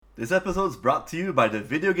This episode's brought to you by the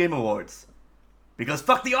Video Game Awards. Because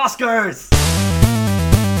fuck the Oscars!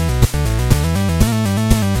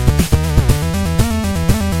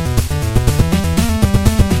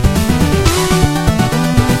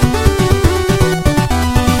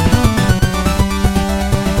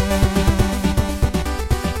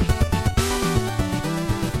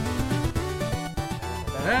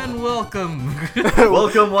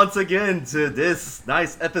 Welcome once again to this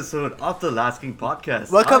nice episode of the Last King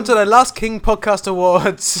podcast. Welcome to the Last King Podcast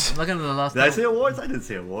Awards. Welcome to the last. Did I say awards? I didn't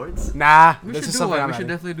say awards. Nah, We this should is do something one. I'm We should adding.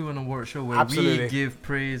 definitely do an award show where Absolutely. we give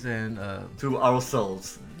praise and To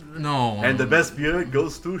ourselves. no. And the best beer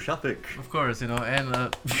goes to Shafiq. of course, and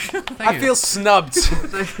thank I you. feel snubbed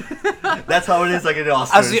That's how it is like in the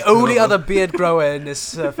Oscars. as the only other beard grower in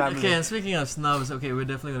this family. Okay, and speaking of snubs, okay, we're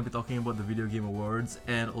definitely going to be talking about the Video Game Awards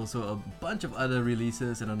and also a bunch of other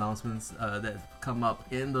releases and announcements that come up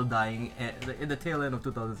in the in the tail end of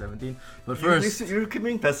 2017. But first, You're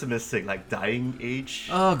becoming pessimistic, like dying age.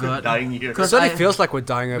 Oh, God. Dying year. It 'Cause certainly I- feels like we're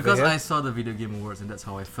dying over because here. I saw the Video Game Awards and that's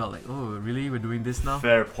how I felt like, oh, really? We're doing this now?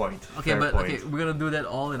 Fair point. Okay, Fair but point. okay, we're gonna do that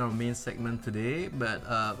all in our main segment today. But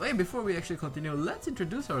wait, before we actually continue, let's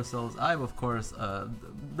introduce ourselves. I'm of course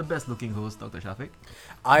the best-looking host, Dr. Shafiq.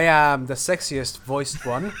 I am the sexiest voiced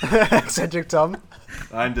one, Cedric Tom.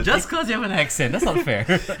 I'm the Just because you have an accent, that's not fair.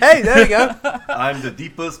 Hey, there we go. I'm the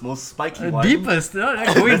deepest, most spiky one. Deepest, no,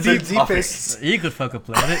 going That's deep. the topic. Deepest. You could fuck a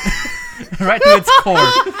planet right to its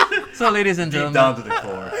core. So, ladies and Deep gentlemen, down to the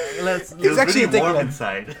core. let's. It was actually really a warm diggler.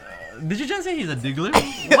 inside. Did you just say he's a diggler?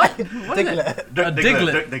 What? What is Diggler. that? Dirk A Diggler.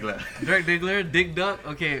 diglet. Dirk Diggler. Dirk Diggler, Dig Duck.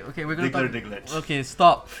 Okay, we're gonna Diggler talk. Diglett. Okay,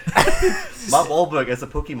 stop. Mark Wahlberg as a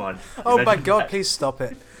Pokemon. Oh my Imagine god, that. please stop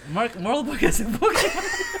it. Mark Wahlberg as a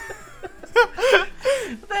Pokemon.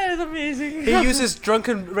 That is amazing. He uses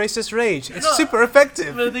drunken racist rage. It's No. super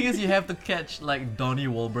effective. But the thing is, you have to catch like Donnie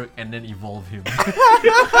Wahlberg and then evolve him.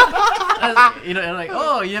 You know, and like,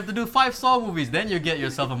 oh, you have to do 5 Saw movies, then you get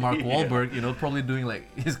yourself a Mark Yeah. Wahlberg. You know, probably doing like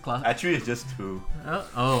his class. Actually, it's just two.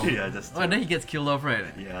 Oh, Yeah, just oh, and two. then he gets killed off, right?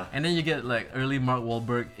 Yeah. And then you get like early Mark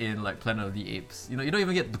Wahlberg in like Planet of the Apes. You know, you don't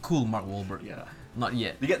even get the cool Mark Wahlberg. Yeah. Not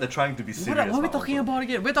yet. You get the trying to be serious. What are we Mark talking Wahlberg. about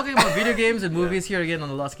again? We're talking about video games and movies here again on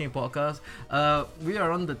the Last King podcast. We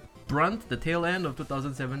are on the tail end of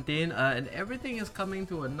 2017, and everything is coming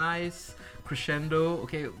to a nice crescendo.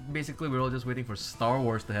 Okay, basically we're all just waiting for Star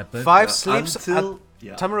Wars to happen. Five sleeps Until... at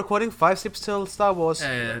Yeah. time of recording. 5 sleeps till Star Wars.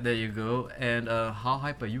 There you go. And how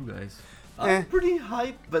hype are you guys? Eh. Pretty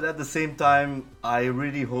hyped, but at the same time, I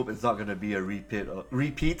really hope it's not going to be a repeat of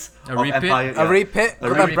repeat? Empire. A repeat. A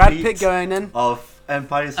Got Brad repeat. Pitt going in. Of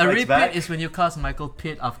Empire A Strikes repeat Back. is when you cast Michael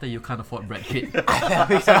Pitt after you can't afford Brad Pitt.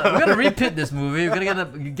 We're gonna repeat this movie. We're gonna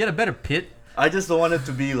get a better Pitt. I just don't want it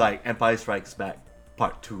to be like Empire Strikes Back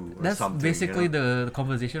Part 2 or That's something. basically you know? the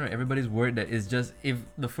conversation, right? Everybody's worried that it's just if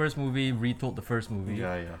the first movie retold the first movie,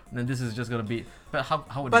 Yeah. then this is just gonna be. But how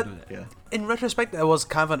would But- they do that? Yeah. In retrospect, that was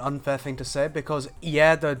kind of an unfair thing to say because,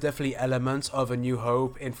 yeah, there are definitely elements of A New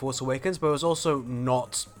Hope in Force Awakens, but it was also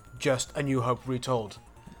not just A New Hope retold.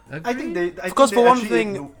 I think they. Because for one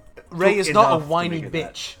thing, Rey is not a whiny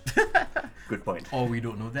bitch. Good point. Oh, we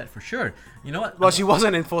don't know that for sure. You know what? Well, she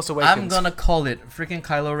wasn't in Force Awakens. I'm gonna call it. Freaking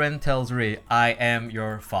Kylo Ren tells Rey, "I am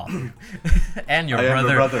your father and your I am brother.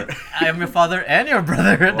 your brother. I am your father and your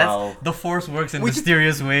brother." Wow. That's the Force works in We just-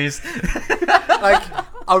 mysterious ways. Like,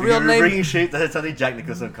 our If real you're name. bringing shade, then suddenly Jack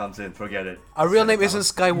Nicholson comes in. Forget it. Our real name It's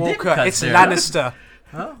isn't Deep Skywalker. cuts It's there. Lannister.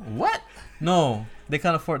 Huh? What? No, they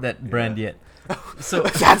can't afford that brand yet. So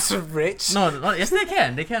That's rich. no, yes they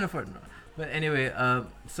can. They can afford. But anyway,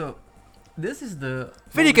 so this is the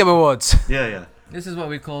Video Game Awards. Yeah. This is what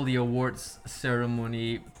we call the awards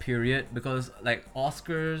ceremony period because like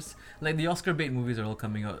Oscars, like the Oscar bait movies are all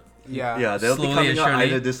coming out. Yeah, they'll be Slowly coming and out surely.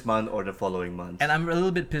 either this month or the following month. And I'm a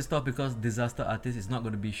little bit pissed off because Disaster Artist is not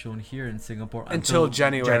going to be shown here in Singapore Until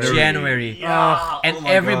January. January. Yeah. And Oh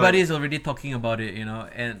my everybody God. is already talking about it, you know.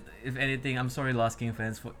 And if anything, I'm sorry, Last King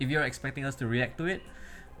fans, if you're expecting us to react to it,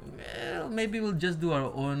 well, maybe we'll just do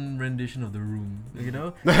our own rendition of The Room, you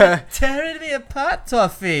know? Tearing me apart,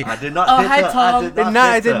 Toffee. I did not. Oh, hit hi, her. Tom.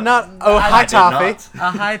 I hit did her. not. Oh, I hi, did not. Taffy.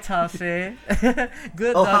 Hi, Toffee.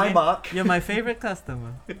 Good Oh, doggy. hi, Mark. You're my favorite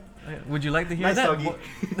customer. Would you like to hear Nice that? doggy.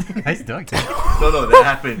 Nice dog. No, that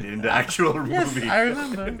happened in the actual Yes, movie. I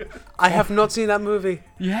remember. I have not seen that movie.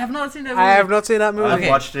 You have not seen that movie? I have not seen that movie. I Okay.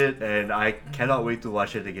 watched it and I cannot wait to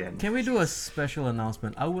watch it again. Can we do a special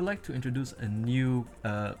announcement? I would like to introduce a new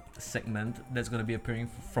segment that's going to be appearing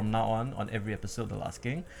from now on every episode of The Last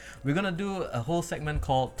King. We're going to do a whole segment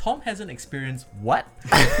called Tom Hasn't Experienced What?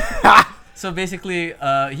 So basically,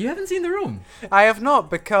 you haven't seen The Room. I have not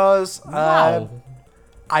because Wow.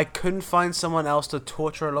 I couldn't find someone else to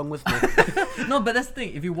torture along with me. No, but that's the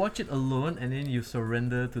thing. If you watch it alone and then you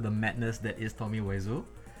surrender to the madness that is Tommy Wiseau,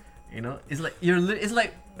 it's like it's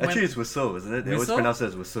like Actually, it's Wiseau, isn't it? They always Wiseau? pronounce it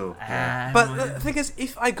as Wiseau. But the thing is,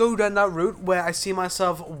 if I go down that route where I see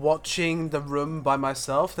myself watching The Room by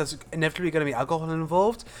myself, there's inevitably going to be alcohol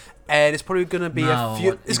involved, and it's probably going to be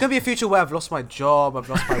it's going to be a future where I've lost my job, I've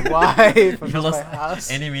lost my wife, I've lost my house.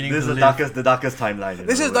 any meaning This to is live. the darkest timeline.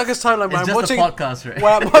 This is the darkest timeline where It's I'm just watching a podcast, right?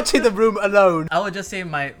 where I'm watching The Room alone. I would just say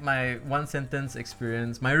my one sentence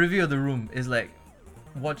experience, my review of The Room is like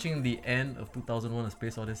watching the end of 2001: A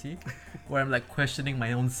Space Odyssey, where I'm like questioning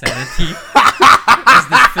my own sanity as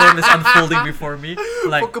this film is unfolding before me.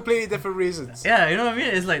 Like, For completely different reasons. yeah, you know what I mean?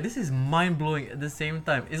 It's like this is mind blowing at the same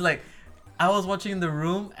time. It's like I was watching The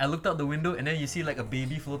Room, I looked out the window, and then you see like a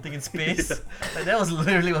baby floating in space. Like, that was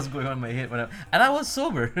literally what's going on in my head. And I was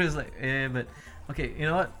sober. It was like, but okay, you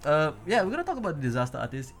know what? Yeah, we're gonna talk about the disaster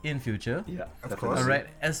artists in future. Yeah, Of definitely. course. Alright,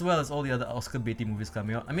 as well as all the other Oscar baity movies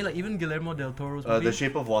coming out. I mean, like even Guillermo del Toro's movie. The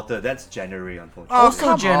Shape of Water, that's January, unfortunately. Oh, also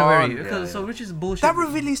come January, on. because, Yeah, so yeah. which is bullshit. That was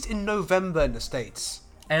released in November in the States.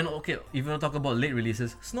 And okay, if you want to talk about late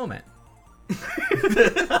releases, Snowman.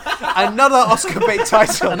 Another Oscar bait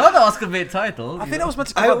title. Another Oscar bait title. I you think that know. was meant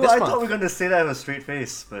to come out this I month. thought we were going to say that with a straight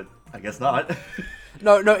face, but I guess not.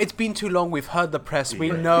 No, it's been too long. We've heard the press. We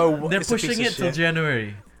Yeah. know They're it's a piece pushing of it till shit.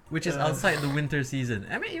 January, which is outside the winter season.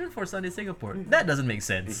 I mean, even for Sunday Singapore, that doesn't make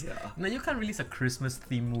sense. Yeah. Now you can't release a Christmas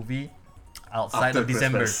themed movie outside After of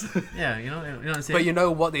December. Christmas. Yeah, you know what I'm saying. But you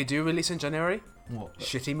know what they do release in January? What?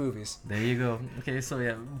 Shitty movies. There you go. Okay, so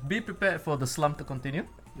yeah, be prepared for the slump to continue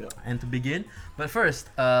Yeah. and to begin. But first,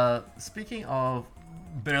 speaking of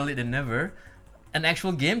better late than never, an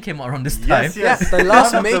actual game came out around this time. Yes, yes. Yeah, the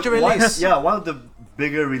last One of major release. One of the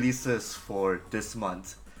bigger releases for this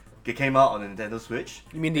month. It came out on the Nintendo Switch.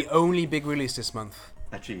 You mean the only big release this month?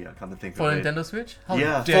 Actually, I come to think For of it. Nintendo Switch? How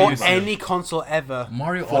Yeah. dare For you say any console ever.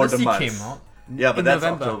 Mario For the Odyssey month. came out. Yeah, but in that's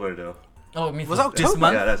November. October though. Oh, I mean, Was for that this October?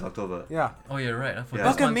 month? Yeah, that's October. Yeah. Oh, you're right. I forgot. Yeah.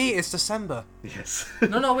 This Look at month- me, it's December. Yes.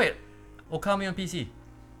 No, wait. Okami on PC.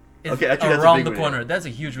 It's Okay, actually, that's a around big the release. corner. That's a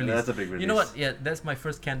huge release. That's a big You know release. what? Yeah, that's my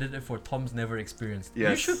first candidate for Tom's never experienced. You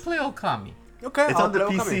Yes. should play Okami. Okay, It's I'll on the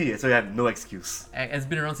play Okami. PC, so you have no excuse. It's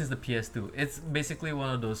been around since the PS2. It's basically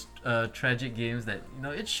one of those tragic games that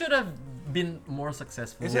it should have been more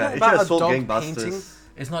successful. Is it Yeah, not it about should a have sold dog gangbusters. painting?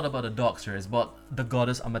 It's not about a dog, sir. It's about the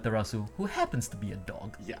goddess Amaterasu, who happens to be a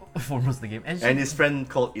dog. Yeah. For most of the game, and, And his friend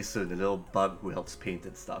called Isun, the little bug who helps paint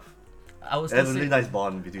and stuff. I would There's still a really say, nice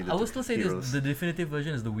bond between the I would two still say heroes. the definitive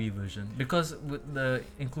version is the Wii version, because with the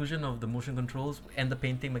inclusion of the motion controls and the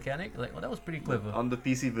painting mechanic, that was pretty clever. On the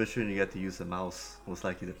PC version, you get to use a mouse, most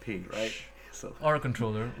likely to paint, right? So Or a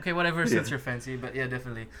controller. Okay, whatever suits Yeah. your fancy, but yeah,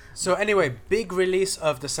 definitely. So anyway, big release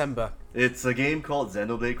of December. it's a game called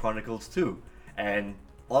XenoBlade Chronicles 2, and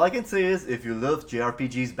all I can say is, if you loved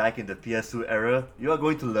JRPGs back in the PS2 era, you are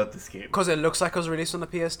going to love this game. Because it looks like it was released on the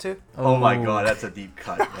PS2. Oh my god, that's a deep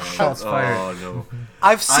cut, man. Shots fired. Oh no.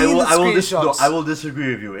 I've seen the I will screenshots. I will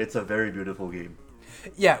disagree with you. It's a very beautiful game.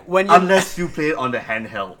 Yeah, when you... Unless you play it on the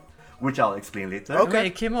handheld, which I'll explain later. Okay. Okay,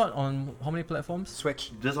 it came out on how many platforms?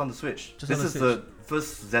 Switch. Just on the Switch. Just this on the is Switch. the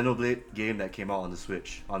first Xenoblade game that came out on the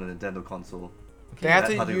Switch, on a Nintendo console. They had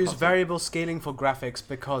That's how to they use console. variable scaling for graphics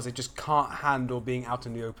because it just can't handle being out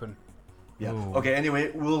in the open. Yeah. Ooh. Okay,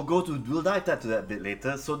 anyway, we'll dive into that a bit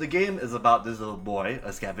later. So the game is about this little boy,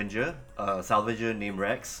 a scavenger, a salvager named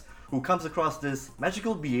Rex, who comes across this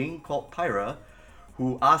magical being called Pyra,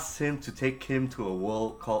 who asks him to take her to a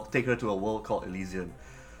world called Elysium.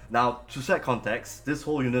 Now, to set context, this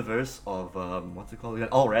whole universe of what's it called again?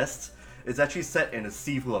 All Rest is actually set in a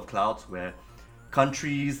sea full of clouds where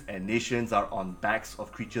countries and nations are on backs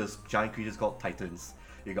of giant creatures called Titans.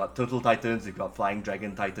 You got turtle titans, you got flying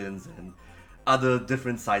dragon titans, and other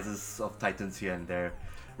different sizes of titans here and there.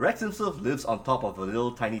 Rex himself lives on top of a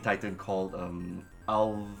little tiny titan called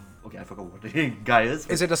okay, I forgot what the guy is.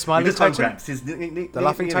 Is it a We smiling just call him titan? Gramps. His nickname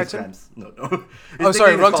laughing is titan? Gramps. No. Oh,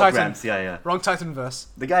 sorry, wrong called titan. Gramps. Yeah. Wrong Titanverse.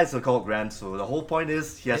 The guys are called Gramps, so the whole point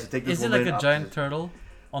is he has to take this Is it woman like a up giant to- turtle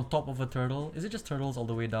on top of a turtle? Is it just turtles all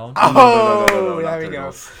the way down? No, Oh, not there we go.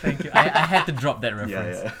 turtles. Thank you. I had to drop that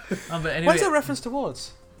reference. Yeah. But anyway, What is that reference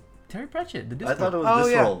towards? Terry Pratchett, the I Discord. thought it was Oh,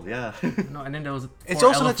 this yeah. role, yeah. No, and then there was. It's four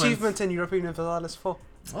also elephants. an achievement in European Universalis 4.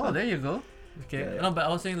 Oh, there you go. Okay. Yeah. No, but I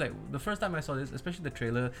was saying the first time I saw this, especially the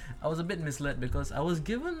trailer, I was a bit misled because I was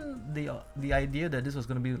given the idea that this was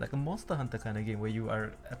going to be like a Monster Hunter kind of game where you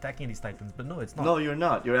are attacking these titans, but no, it's not. No, you're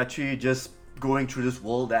not. You're actually just going through this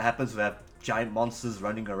world that happens to have giant monsters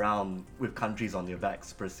running around with countries on their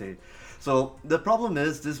backs, per se. So the problem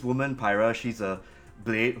is this woman, Pyra, she's a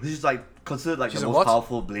blade, which is like considered like She's the a most what?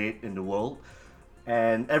 powerful blade in the world.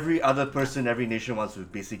 And every other person, every nation wants to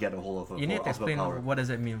basically get a hold of her You need for to ultimate explain power. what does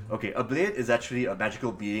that mean. Okay, a blade is actually a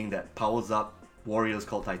magical being that powers up warriors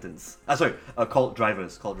called titans. Called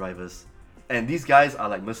drivers. And these guys are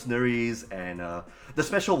like mercenaries and the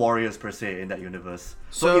special warriors per se in that universe.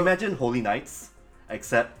 So So- imagine holy knights,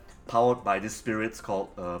 except powered by these spirits called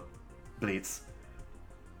blades.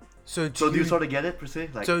 So So do you sort of get it per se?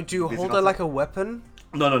 Like, so do you basic hold her concept? like a weapon?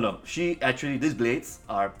 No. These blades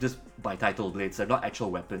are just by title blades. They're not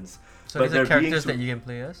actual weapons. So but these are they're beings characters who- that you can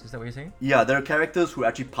play as? Is that what you're saying? Yeah, there are characters who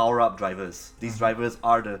actually power up drivers. These drivers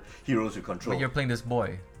are the heroes you control. But you're playing this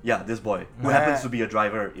boy. Yeah, this boy, who Right. happens to be a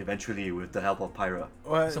driver eventually with the help of Pyra.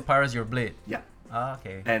 Well, So Pyra's your blade. Yeah. Ah,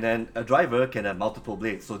 okay. And then a driver can have multiple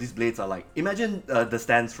blades. So these blades are like, imagine the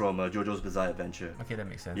stands from JoJo's Bizarre Adventure. Okay, that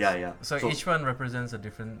makes sense. Yeah. So each one represents a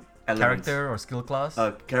different Elements. character or skill class.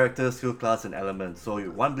 Character, skill class, and element. So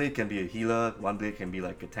one blade can be a healer, one blade can be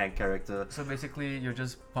like a tank character. So basically, you're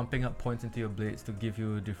just pumping up points into your blades to give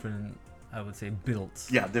you different, I would say, builds.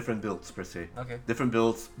 Yeah, different builds per se. Okay. Different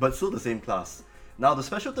builds, but still the same class. Now, the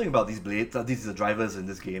special thing about these blades, these are drivers in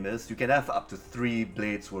this game, is you can have up to 3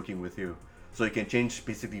 blades working with you. So you can change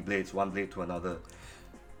basically blades, one blade to another.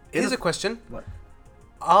 here's a question: What?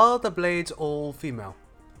 Are the blades all female?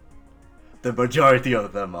 The majority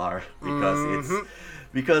of them are because it's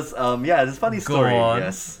it's a funny story. on.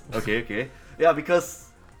 Yes. Okay. Yeah, because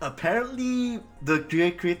apparently the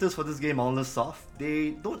creators for this game, Honest Soft,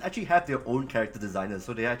 they don't actually have their own character designers,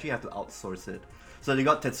 so they actually have to outsource it. So they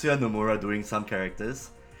got Tetsuya Nomura doing some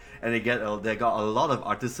characters, and they got a lot of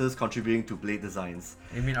artists contributing to blade designs.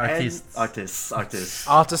 You mean And artists? artists. Artists.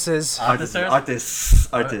 Artists.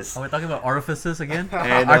 Are we talking about orifices again?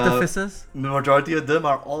 And, Artifices? The majority of them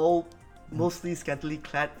are all mostly scantily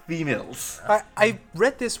clad females. I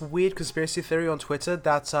read this weird conspiracy theory on Twitter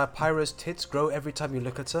that Pyra's tits grow every time you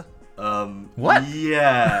look at her. What?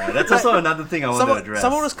 Yeah, that's also another thing I want to address.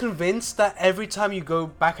 Someone was convinced that every time you go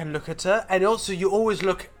back and look at her, and also you always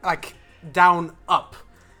look like down up,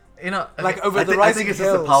 You know, like over I the think rising it's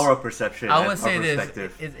hills. just the power of perception. I and would say of this. perspective.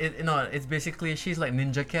 It's basically she's like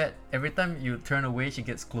Ninja Cat. Every time you turn away, she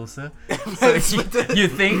gets closer. So you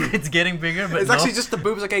think it's getting bigger, but It's no. actually just the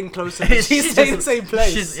boobs are getting closer. But she's staying in the same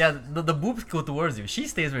place. The boobs go towards you. She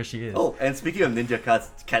stays where she is. Oh, and speaking of ninja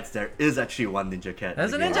cats, there is actually one ninja cat.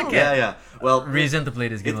 There's in a the ninja game. cat? Yeah. Well, Reason to play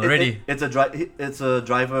this game already. it's a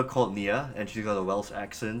driver called Nia, and she's got a Welsh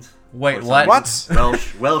accent. Wait, Or what? something.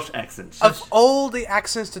 Welsh accent. Of all the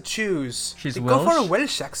accents to choose, She's they go for a Welsh?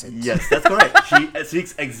 Welsh accent. Yes, that's correct. She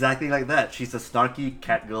speaks exactly like that. She's a snarky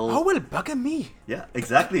cat girl. Oh well, bugger me. Yeah,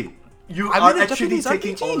 exactly. You I'm are in a actually Japanese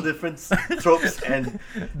taking RPG. all the different tropes and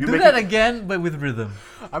you Do make that it. again, but with rhythm.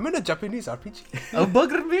 I'm in a Japanese RPG. Oh,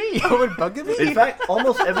 bugger me! Oh well, bugger me. In fact,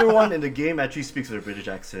 almost everyone in the game actually speaks with a British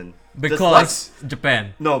accent. Just Because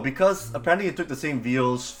Japan. No, because apparently it took the same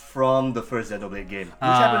VOs from the first Xenoblade game, which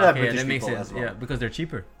happened to have okay, British that makes people sense. as well. Yeah, because they're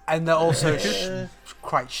cheaper. And they're also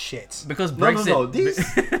quite shit. Because No,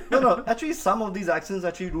 Brexit. no. Actually, some of these accents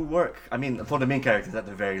actually do work. I mean, for the main characters at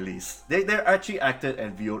the very least, they're actually acted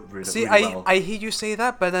and viewed really, See, really well. I hear you say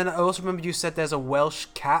that, but then I also remember you said there's a Welsh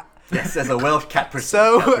cat. Yes, as a Welsh cat person.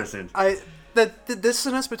 So cat person. the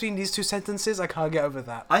dissonance between these two sentences, I can't get over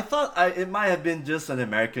that. I thought it might have been just an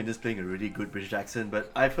American just playing a really good British accent,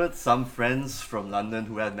 but I've heard some friends from London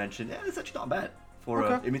who have mentioned, it's actually not bad for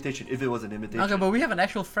Okay. imitation, if it was an imitation. Okay, but we have an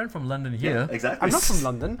actual friend from London here. Yeah, exactly. I'm not from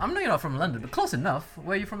London. I'm not, you're not from London, but close enough.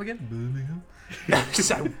 Where are you from again? Birmingham.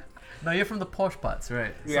 So, No, you're from the posh parts,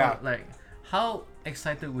 right? Yeah. So, like, how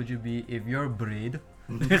excited would you be if your breed?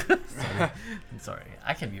 sorry,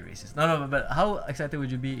 I can be racist. No, but how excited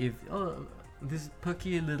would you be if this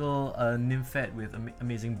perky little nymphette with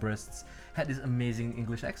amazing breasts had this amazing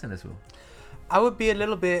English accent as well? I would be a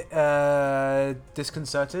little bit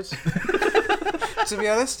disconcerted, to be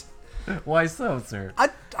honest. Why so, sir?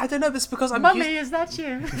 I don't know, but it's because I'm Mummy, used, is that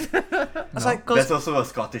you? it's like, 'cause- There's also a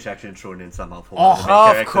Scottish accent thrown in somehow for Oh, one the main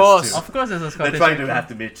of characters course. too. Of course, there's a They're Scottish trying to accent. have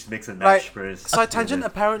to mix and Right. match first. side tangent,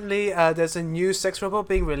 apparently there's a new sex robot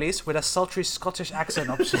being released with a sultry Scottish accent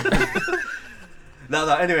option. No,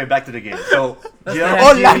 anyway, back to the game. So, That's yeah, the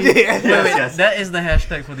Oh, hashtag- laddie! Wait, yes. that is the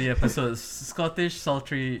hashtag for the episode. Scottish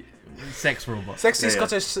sultry sex robot. Sexy Yeah, yeah.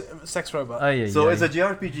 Scottish sex robot. Oh yeah. So yeah, it's a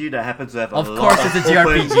JRPG that happens to have a Of lot course of it's a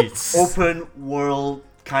JRPG. open world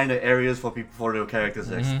kind of areas for people for the characters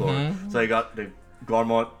to explore. Mm-hmm. So you got the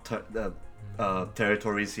Gormod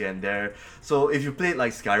territories here and there. So if you played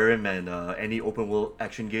like Skyrim and any open world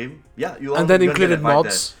action game, yeah, And then you're gonna included find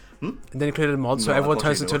mods. that. And then included a mod, so No, everyone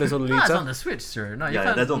turns into a unfortunately little No, it's on Lita. the Switch, sir. No, you Yeah,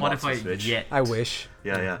 can't there's no mods modify on it Switch. yet. I wish.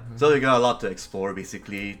 Yeah. So you got a lot to explore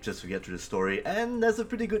basically just to get through the story, and there's a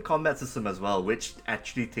pretty good combat system as well, which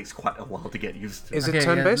actually takes quite a while to get used to. Is Okay, it yeah,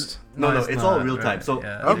 turn-based? No, it's all not, real time. right, So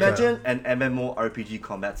yeah. Okay. imagine an MMORPG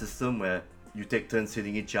combat system where you take turns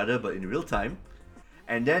hitting each other, but in real time,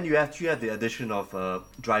 and then you actually have the addition of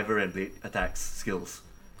driver and blade attacks skills.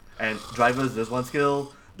 And drivers, there's one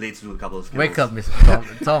skill. Blades do a couple of skills. Wake up, Mr. Tom.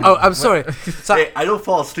 Tom. Oh, I'm sorry. So, Hey, I don't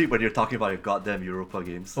fall asleep when you're talking about your goddamn Europa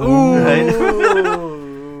games. Ooh. Right?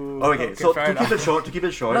 Okay, so fair to enough. keep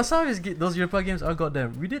it short, That's how those Europa games are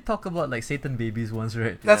goddamn. We did talk about like Satan babies once,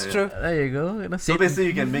 right? That's Yeah, true. There you go. You know, so Satan- basically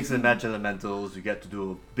you can mix and match elementals, you get to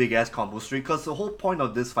do a big ass combo string, because the whole point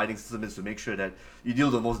of this fighting system is to make sure that you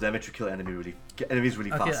deal the most damage to kill enemies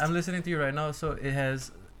really Okay, fast. I'm listening to you right now. So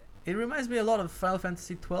it reminds me a lot of Final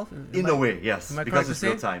Fantasy 12. In a way, yes, am I because correct to it's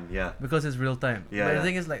real say? time, yeah. Because it's real time. Yeah, But yeah. the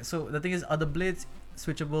thing is the thing is, are the blades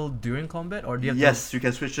switchable during combat, or do you have to? Yes, you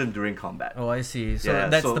can switch them during combat. Oh, I see. So Yeah,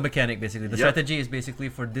 that's so- the mechanic basically. The Yep. strategy is basically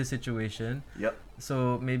for this situation. Yep.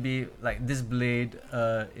 So maybe like this blade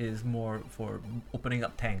is more for opening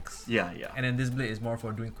up tanks. Yeah. And then this blade is more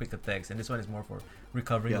for doing quick attacks, and this one is more for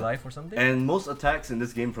recovering Yeah. life or something. And most attacks in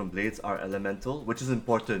this game from blades are elemental, which is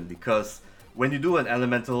important because when you do an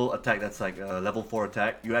elemental attack that's like a level 4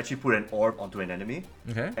 attack, you actually put an orb onto an enemy,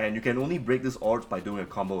 Okay. and you can only break this orb by doing a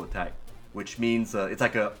combo attack, which means it's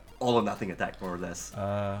like a all or nothing attack more or less.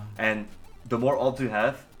 And the more orbs you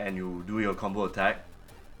have and you do your combo attack,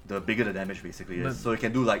 the bigger the damage basically But is. So you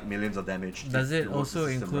can do like millions of damage. Does if it you work the also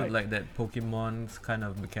system include right. like that Pokemon's kind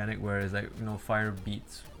of mechanic where it's like, you know, fire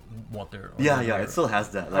beats water? Or Yeah, whatever? it still has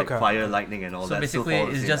that, like Okay. fire, lightning, and all So that. still basically, follow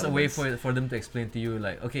the it's same just a way elements. for them to explain to you,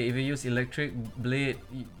 like, okay, if you use electric blade,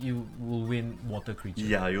 you will win water creatures.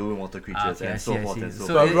 Yeah, you will water creatures okay, I and see, so I forth see. and so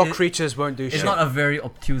So forth. But it- rock it- creatures won't do It's shit. not a very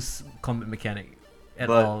obtuse combat mechanic at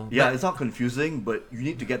But all. yeah, But- it's not confusing, but you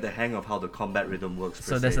need to get the hang of how the combat rhythm works.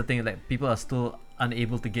 so per that's se. the thing, like people are still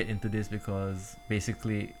unable to get into this because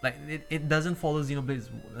basically, like it doesn't follow Xenoblade's.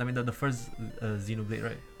 I mean, the first Xenoblade,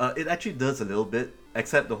 right? It actually does a little bit,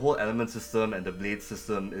 except the whole element system and the blade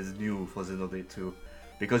system is new for Xenoblade 2,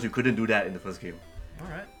 because you couldn't do that in the first game All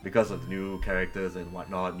right. because of the new characters and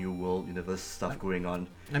whatnot, new world, universe stuff going on.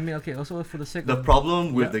 I mean, okay. Also for the sake The of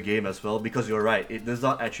problem with Yeah. the game as well, because you're right, it does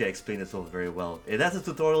not actually explain itself very well. It has a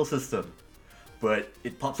tutorial system, but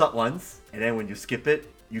it pops up once, and then when you skip it,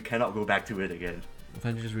 you cannot go back to it again.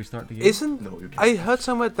 can't you just restart the game? Isn't No, you can't. I heard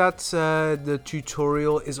somewhere that the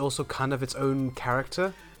tutorial is also kind of its own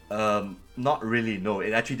character? Not really, no.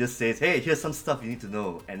 It actually just says, hey, here's some stuff you need to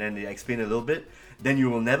know, and then they explain a little bit. Then you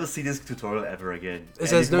will never see this tutorial ever again. And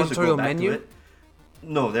There's if you no want to go tutorial back to menu? it-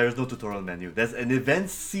 no, there is no tutorial menu. There's an event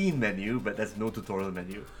scene menu, but there's no tutorial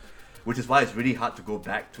menu. Which is why it's really hard to go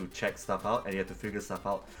back to check stuff out, and you have to figure stuff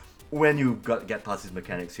out when you get past these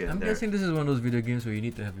mechanics here I'm and there. guessing this is one of those video games where you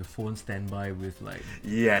need to have your phone standby with like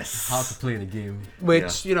Yes. how to play the game.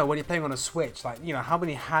 Which, you know, when you're playing on a Switch, like, you know, how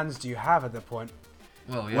many hands do you have at that point?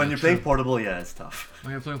 Well, yeah, when you're true. playing portable, yeah, it's tough.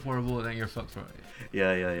 When you're playing portable, then you're fucked for it.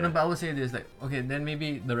 Yeah. No, but I would say this, like, okay, then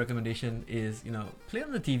maybe the recommendation is, you know, play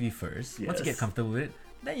on the TV first. Once you get Yes. comfortable with it,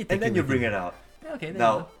 then you take And then it you with bring you. it out. Yeah, okay, then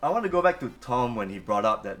Now, I want to go back to Tom when he brought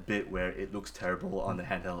up that bit where it looks terrible on the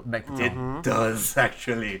handheld. Back to It Tom. does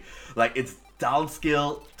actually. Like it's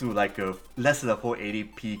downscaled to like a less than a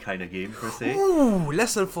 480p kind of game per se. Ooh,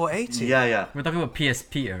 less than 480. Yeah. We're talking about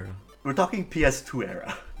PSP era. We're talking PS2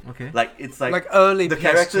 era. Okay. Like it's like, Like early the PS2.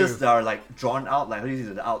 characters that are like drawn out, like how do you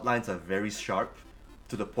see the outlines are very sharp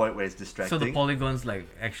to the point where it's So distracting. the polygons like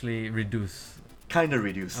actually reduce. Kind of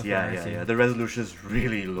reduced. Okay, Yeah. I see. The resolution is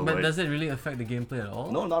really low. But does it really affect the gameplay at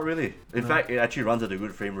all? No, not really. In No. fact, it actually runs at a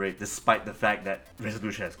good frame rate, despite the fact that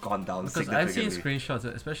resolution has gone down Because I've significantly. seen screenshots,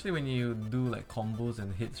 especially when you do like combos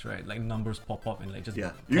and hits, right? Like numbers pop up and like just Yeah,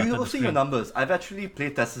 flatten you'll the see your screen. numbers. I've actually play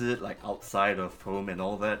tested it like outside of home and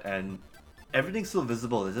all that, and everything's still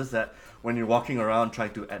visible. It's just that when you're walking around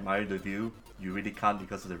trying to admire the view, you really can't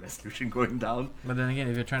because of the resolution going down. But then again,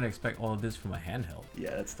 if you're trying to expect all of this from a handheld,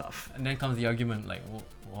 Yeah, that's tough. and then comes the argument like, well,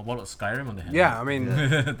 what about Skyrim on the handheld? Yeah, I mean,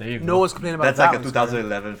 there you go. no one's complaining about That's that. like a one,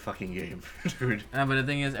 2011 fucking game, dude. But the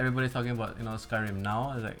thing is, everybody's talking about Skyrim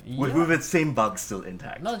now. It's like With, yeah. with its same bugs still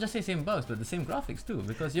intact. Not just the same bugs, but the same graphics too.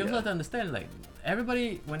 Because you also Yeah. have to understand, like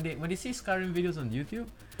everybody when they see Skyrim videos on YouTube,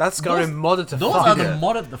 That's Skyrim modded to those fuck. are the Yeah.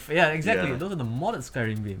 modded. Yeah, exactly. Yeah. Those are the modded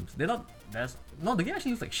Skyrim games. They're not. That's no. The game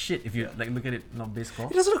actually looks like shit if you like look at it not base core.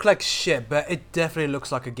 It doesn't look like shit, but it definitely looks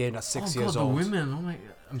like a game that's 6 oh years god, old. the women. Oh my.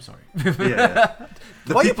 I'm sorry. Yeah.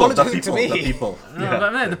 The Why are you people, the apologizing to people, me? the people. No, Yeah.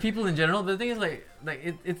 but man, the people in general. But the thing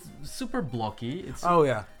is, it's super blocky. It's Oh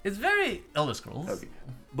yeah. it's very Elder Scrolls. Okay.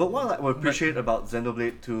 But what I appreciate about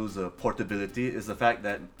Xenoblade 2's portability is the fact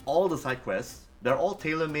that all the side quests, they're all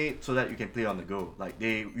tailor-made so that you can play on the go. Like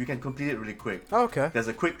you can complete it really quick. Okay. There's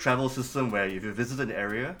a quick travel system where if you visit an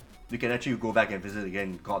area, you can actually go back and visit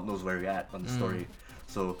again. God knows where you're at on the story.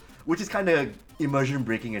 So, which is kind of immersion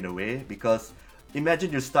breaking in a way, because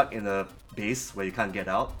imagine you're stuck in a base where you can't get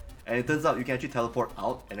out, and it turns out you can actually teleport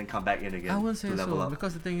out and then come back in again I wouldn't to say level so, up.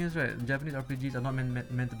 because the thing is, right, Japanese RPGs are not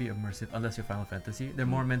meant to be immersive unless you're Final Fantasy. They're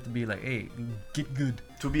more meant to be like, hey, get good.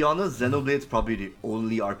 To be honest, Xenoblade's probably the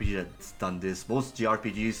only RPG that's done this. Most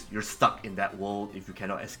JRPGs, you're stuck in that world if you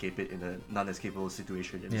cannot escape it in a non-escapable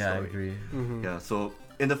situation in the Yeah, I story. agree. Yeah, so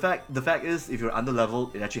in the fact is, if you're under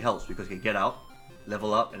leveled, it actually helps because you can get out,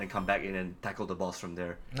 level up, and then come back in and tackle the boss from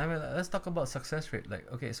there. I mean, let's talk about success rate. Like,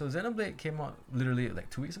 okay, so Xenoblade came out literally like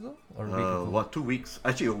 2 weeks ago or a week ago. 2 weeks?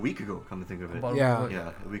 Actually, a week ago, come to think of it. About- Yeah.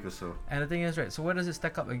 Yeah, a week or so. And the thing is, right, so where does it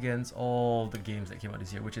stack up against all the games that came out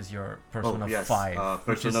this year, which is your Persona 5?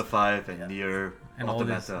 which Persona is- 5 and Nier and all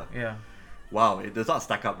this. Automata. Yeah. Wow, it does not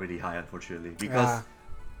stack up really high, unfortunately. Because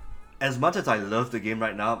as much as I love the game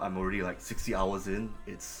right now, I'm already like 60 hours in.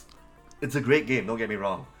 It's a great game, don't get me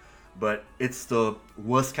wrong. But it's the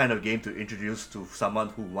worst kind of game to introduce to someone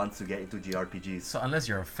who wants to get into JRPGs. So unless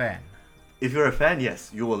you're a fan. If you're a fan, yes,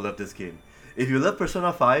 you will love this game. If you love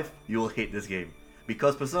Persona 5, you will hate this game.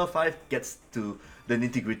 Because Persona 5 gets to the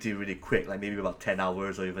nitty-gritty really quick, like maybe about 10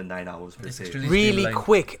 hours or even 9 hours per It's se. extremely Really streamlined.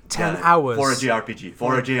 quick, 10 Yeah, hours. For a JRPG.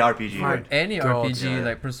 For a JRPG. My Right? Any God, RPG, yeah.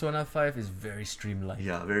 like Persona 5 is very streamlined.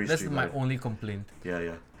 Yeah, very That's streamlined. my only complaint.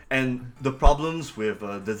 Yeah. And the problems with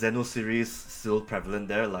the Xeno series still prevalent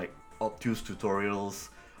there, like obtuse tutorials,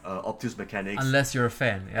 obtuse mechanics, Unless you're a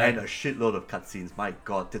fan. Yeah? and a shitload of cutscenes. My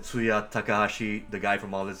god, Tetsuya Takahashi, the guy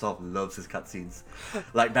from Olisoft, loves his cutscenes.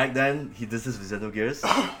 Like back then, he did this with Xenogears.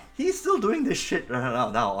 He's still doing this shit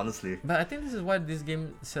right now, honestly. But I think this is why this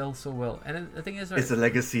game sells so well. And then the thing is, right, It's a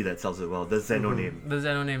legacy that sells it well, the Xeno name. the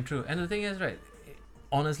Xeno name, true. And the thing is, right,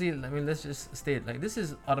 honestly, I mean, let's just state, like, this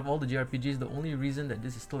is, out of all the JRPGs, the only reason that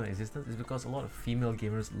this is still in existence is because a lot of female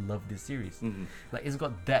gamers love this series. Mhm. Like, it's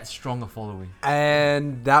got that strong a following.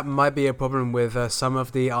 And that might be a problem with some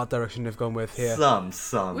of the art direction they've gone with here. Some,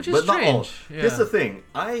 Which is but not all. strange, Here's yeah. the thing,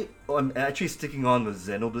 I'm actually sticking on with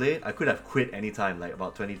Xenoblade. I could have quit anytime, like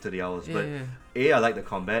about 20-30 hours, but Yeah. A, I like the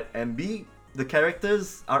combat, and B, the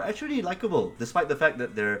characters are actually likable, despite the fact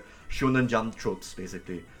that they're shonen jump tropes,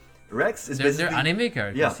 basically. Rex is They're basically... anime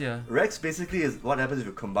characters, yeah. Rex basically is what happens if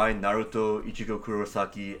you combine Naruto, Ichigo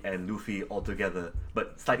Kurosaki, and Luffy all together,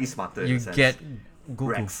 but slightly smarter in You a sense. get Goku.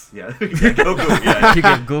 Rex, yeah. You get Goku, yeah. You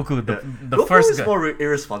get Goku, the Goku first is guy. more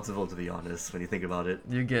irresponsible, to be honest, when you think about it.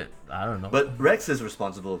 You get, I don't know. But Rex is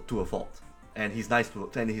responsible to a fault, and he's nice to,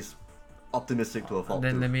 and he's optimistic to a fault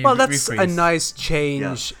then too. let me Well, that's a rephrase. nice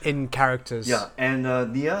change in characters. Yeah, and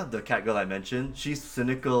Nia, the cat girl I mentioned, she's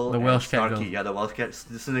cynical The and Welsh cat snarky. girl. Yeah, the Welsh cat,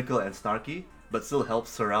 cynical and snarky, but still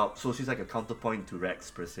helps her out. So she's like a counterpoint to Rex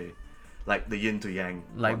per se, like the yin to yang,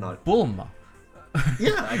 Like whatnot. Bulma.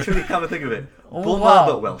 Yeah, actually, come to think of it, Oh, Bulma wow.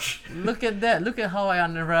 but Welsh. Look at that. Look at how I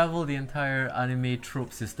unravel the entire anime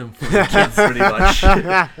trope system for the Kids, pretty much.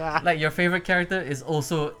 Like, your favorite character is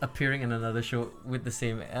also appearing in another show with the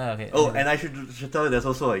same. Okay. Oh, anyway. and I should tell you, there's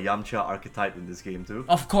also a Yamcha archetype in this game too.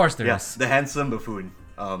 Of course there is. Yes, the handsome buffoon.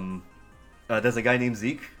 There's a guy named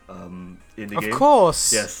Zeke in the Of game.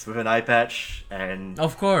 course. Yes, with an eye patch, and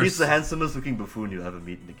Of course. he's the handsomest looking buffoon you'll ever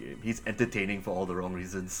meet in the game. He's entertaining for all the wrong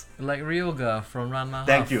reasons. Like Ryoga from Ranma.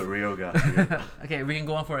 Thank Half. you, Ryoga. Okay, we can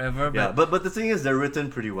go on forever, but Yeah, but the thing is, they're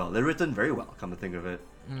written pretty well. They're written very well, come to think of it.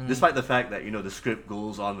 Despite the fact that, the script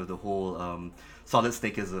goes on with the whole solid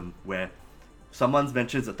snakeism, where someone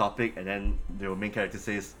mentions a topic and then the main character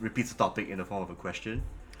repeats the topic in the form of a question.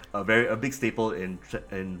 A big staple in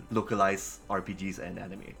localized RPGs and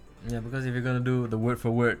anime. yeah, because if you're gonna do the word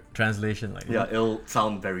for word translation, like Yeah, it'll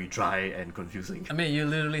sound very dry and confusing. I mean, you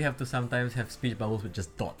literally have to sometimes have speech bubbles with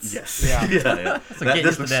just dots. Yes. Yeah. yeah. So That get just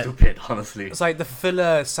used to looks that. stupid, honestly. It's like the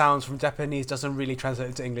filler sounds from Japanese doesn't really translate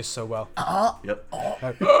into English so well. Yep.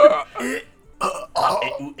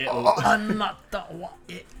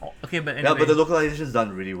 Okay, but anyway, Yeah, but the localization is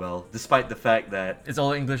done really well, despite the fact that it's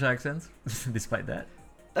all English accents. Despite that,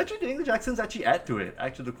 actually the English accents actually add to it,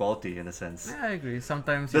 add to the quality in a sense. yeah, I agree.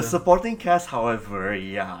 Sometimes The supporting cast, however,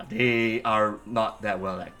 yeah, they are not that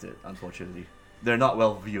well acted, unfortunately. They're not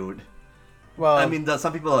well viewed. Well, I mean,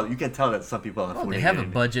 some people you can tell that some people are well, phoning they have it a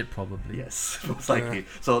in. budget probably. Yes, most likely.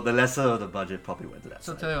 So the lesser of the budget probably went to that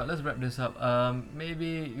So side. tell you what, let's wrap this up.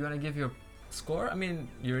 Maybe you wanna give your score? I mean,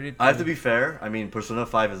 you already. I have to be fair. I mean, Persona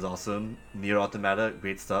 5 is awesome. Nier Automata,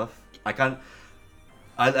 great stuff.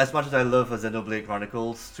 As much as I love Xenoblade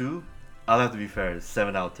Chronicles 2, I'll have to be fair. It's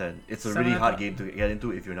 7 out of 10. It's a 7 really out hard of- game to get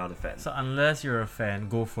into if you're not a fan. So unless you're a fan,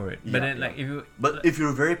 go for it. Yeah, But then, yeah. like, if you But if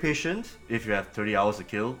you're very patient, if you have 30 hours to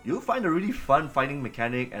kill, you'll find a really fun fighting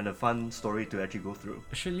mechanic and a fun story to actually go through.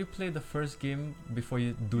 should you play the first game before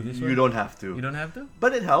you do this You one? don't have to. You don't have to.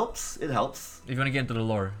 But it helps. It helps. If you want to get into the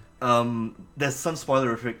lore. There's some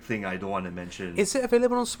spoilerific thing I don't want to mention. Is it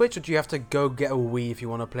available on Switch, or do you have to go get a Wii if you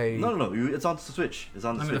want to play? No. It's on the Switch. It's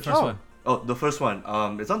on the I mean, the Switch. first Oh. one. Oh, the first one.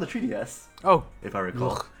 It's on the 3DS, Oh, if I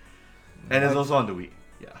recall. Ugh. And it's also on the Wii.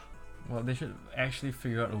 Yeah. Well, they should actually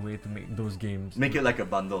figure out a way to make those games. Make it like a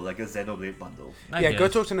bundle, like a XenoBlade bundle. I yeah. Go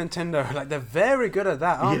guess. talk to Nintendo. Like they're very good at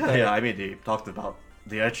that, aren't they? Yeah. I mean,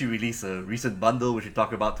 they actually released a recent bundle, which we'll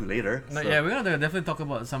talk about too later. No, so- yeah, we're gonna definitely talk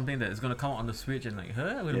about something that is gonna come out on the Switch and like,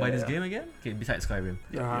 I'm gonna buy this game again. Okay, besides Skyrim.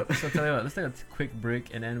 Uh-huh. So tell you what, let's take a quick break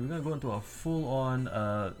and then we're gonna go into our full-on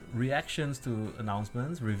reactions to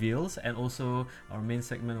announcements, reveals, and also our main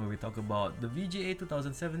segment where we talk about the VGA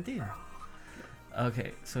 2017.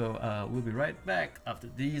 Okay, so we'll be right back after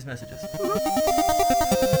these messages.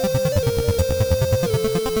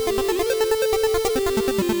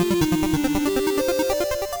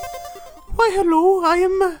 Why, hello. I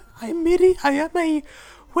am Miri. I am a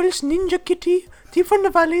Welsh ninja kitty, deep from the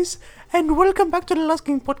valleys, and welcome back to the Last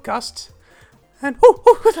King podcast. And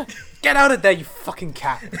get out of there, you fucking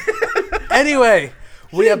cat. Anyway,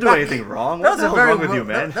 we are didn't do back. anything wrong. What the hell's wrong with you,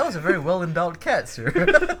 man? That was a very well-endowed cat, sir.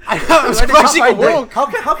 I know, I'm surprised she could walk.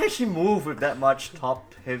 How can she move with that much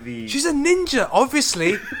top heavy She's a ninja,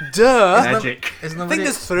 obviously. Duh. magic? Is Think nobody,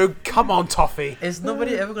 this through. Come on, Toffee. is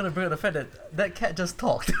nobody ever gonna bring up the fact that that cat just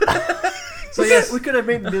talked? So So yes, we could have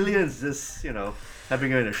made millions just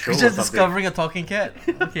having her in a show. We're or just something. discovering a talking cat.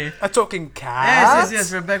 Okay. A talking cat.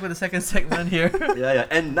 Yes, we're back with the second segment here. Yeah.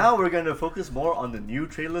 And now we're going to focus more on the new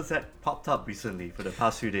trailers that popped up recently for the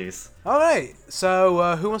past few days. All right.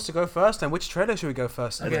 So, who wants to go first, and which trailer should we go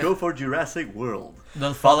first? Let's Okay. go for Jurassic World.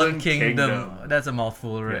 The Fallen Kingdom. Kingdom. That's a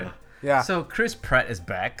mouthful, right? Yeah. Yeah. So Chris Pratt is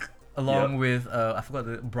back, along Yep. with I forgot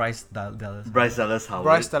the Bryce Dallas. Bryce Dallas Howard.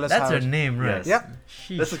 Bryce Dallas That's Howard. her name, right? Yes. Yep.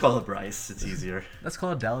 Sheesh. Let's just call her Bryce. It's easier. Let's call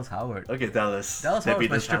her Dallas Howard. Okay, Dallas. Dallas Maybe Howard's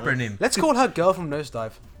my this stripper Dallas. name. Let's call her Girl from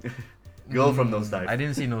Nosedive. Girl from Nosedive. I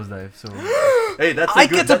didn't see Nosedive, so Hey, that's a I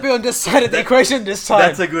good. get to be on this side of the that- equation this time.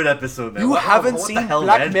 That's a good episode, man. You What- haven't what the seen hell,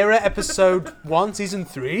 Black man? Mirror episode 1, season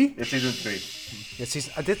 3? It's season 3. Yes,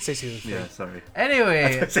 I did say season 3. Yeah, sorry. I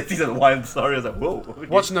anyway, said season 1. Sorry, I was like, whoa. Okay.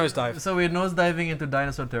 Watch Nosedive. so we're nosediving into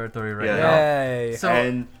dinosaur territory right Yeah. now. Yay. So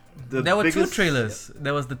And the there were biggest, two trailers.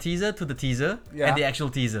 There was the teaser to the teaser Yeah. and the actual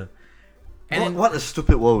teaser. And What, then, what a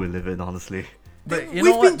stupid world we live in, honestly. but you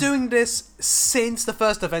We've know been what? doing this since the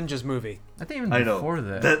first Avengers movie. I think even I know. before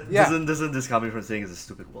that. Yeah. Doesn't this coming from saying it's a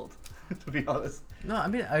stupid world? To be honest. No, I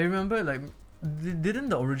mean I remember like didn't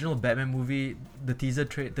the original Batman movie the teaser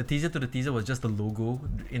the teaser to the teaser was just the logo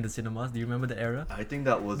in the cinemas? Do you remember the era? I think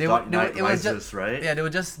that was They Dark were- they were- Knight it was Rises, just- right? Yeah, they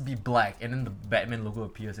would just be black and then the Batman logo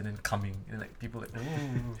appears and then coming and like people like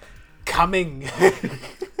Coming.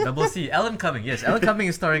 double C Alan Cumming, yes, Alan Cumming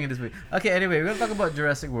is starring in this movie. Okay, anyway, we're gonna talk about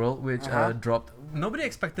Jurassic World, which Uh-huh. dropped. Nobody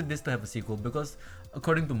expected this to have a sequel because,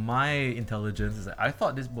 according to my intelligence, is that I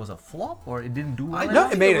thought this was a flop or it didn't do well. I No,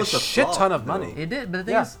 think it made it a was a shit flop, ton of though. money. It did, but the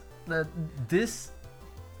thing Yeah. is that this,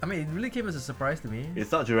 I mean, it really came as a surprise to me.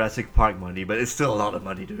 It's not Jurassic Park money, but it's still a lot of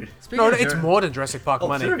money, dude. Speaking No, of it's Jura- more than Jurassic Park Oh,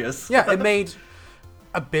 money. serious? Yeah, it made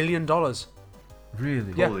 $1 billion.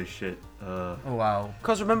 Really? Yeah. Holy shit. Oh wow.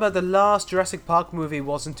 Because remember, the last Jurassic Park movie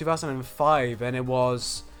was in 2005, and it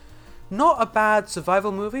was not a bad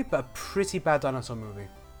survival movie, but a pretty bad dinosaur movie.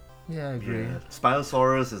 Yeah, I agree. Yeah.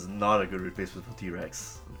 Spinosaurus is not a good replacement for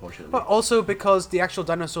T-Rex, unfortunately. But also because the actual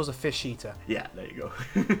dinosaur's a fish eater. Yeah, there you go.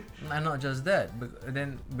 And not just that, but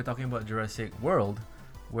then we're talking about Jurassic World,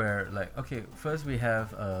 where like okay, first we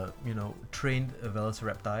have trained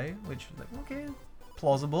Velociraptor, which like okay,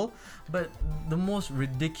 plausible, but the most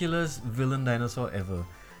ridiculous villain dinosaur ever.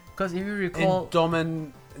 Because if you recall,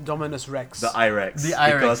 Dominus Rex. The IREX. The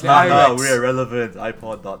IREX, Because the now IREX. we're irrelevant.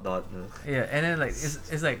 iPod ... yeah, and then like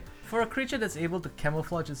it's like for a creature that's able to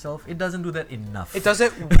camouflage itself, it doesn't do that enough. It does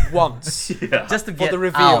it once. Yeah. just to for get the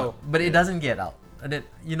reveal. out, but it Yeah. doesn't get out. And then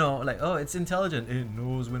like oh, it's intelligent. It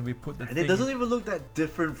knows when we put the And thing. it doesn't even look that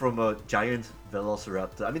different from a giant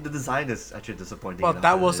Velociraptor. I mean, the design is actually disappointing. Well, enough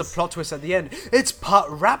that as was it the is. plot twist at the end. It's part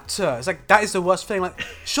raptor. It's like, that is the worst thing. Like,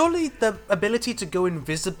 surely the ability to go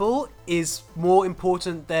invisible is more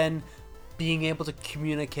important than being able to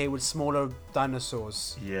communicate with smaller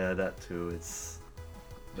dinosaurs. Yeah, that too.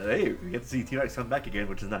 But hey, we get to see T-Rex come back again,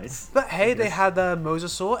 which is nice. But hey, they Yes. had the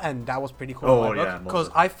mosasaur, and that was pretty cool. Oh, yeah, Because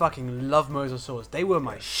mosasaur. I fucking love mosasaurs. They were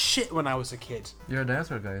my shit when I was a kid. You're a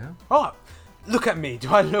dinosaur guy, huh? Oh, look at me. Do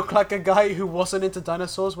I look like a guy who wasn't into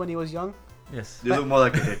dinosaurs when he was young? Yes. You look more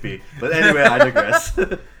like a hippie. But anyway, I digress.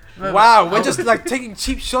 Wow, we're just like taking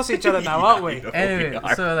cheap shots at each other now, aren't we? Anyway,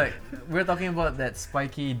 so like we're talking about that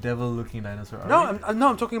spiky devil-looking dinosaur. Are No, we?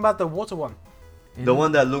 I'm talking about the water one. The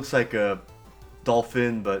one that looks like a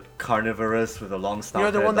dolphin but carnivorous with a long snout. You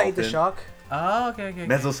know the one that ate the dolphin. shark? Oh, okay.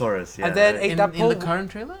 Mesosaurus, yeah. And then right. ate In, that in the poor...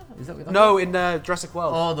 current trailer? Is that what you're talking No, about? in Jurassic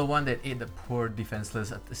World. Oh, the one that ate the poor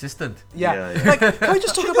defenseless assistant. Yeah. Yeah. Like, can we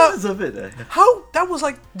just talk about of it. how that was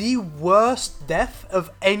like the worst death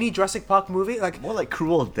of any Jurassic Park movie? Like, More like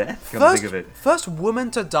cruel death, come to think of it. first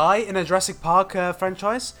woman to die in a Jurassic Park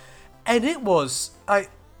franchise, and it was I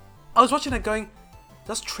was watching it going,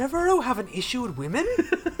 does Trevorrow have an issue with women?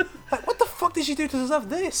 Like, what the fuck did she do to deserve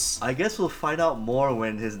this? I guess we'll find out more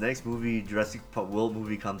when his next movie, Jurassic Park World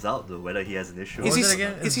movie, comes out, though, whether he has an issue. Is was he it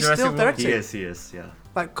again? is It's he Jurassic still World? directing? He is, yeah.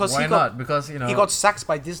 Like, because Why he got not? Because you know he got sacked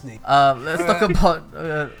by Disney. Let's talk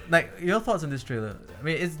about like your thoughts on this trailer. I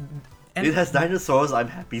mean, It has dinosaurs, I'm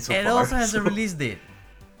happy so it far. also has a so- release date.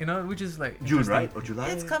 You know, which is like June, interesting. right? Or July?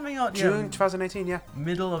 It's coming out June 2018, yeah.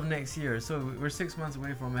 middle of next year, so we're 6 months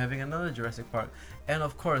away from having another Jurassic Park, and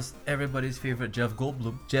of course everybody's favorite Jeff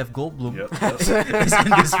Goldblum Yep. is in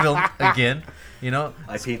this film again. You know,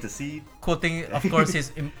 I paint the seed. quoting of course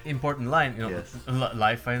his important line. You know, Yes.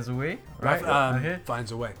 life finds a way, right? Okay.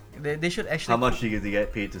 Finds a way. They should actually. How much do you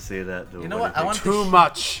get paid to say that, though? You know What what? do I you want think? Too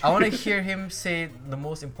much. I want to hear him say the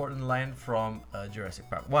most important line from Jurassic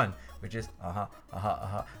Park 1, which is and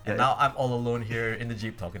Yeah, now I'm all alone here in the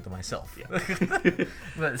Jeep talking to myself. Yeah.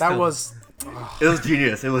 But That still, was. It was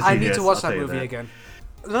genius. It was I genius. need to watch I'll that tell you movie again.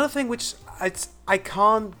 Another thing which I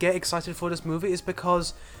can't get excited for this movie is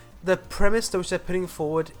because the premise that which they're putting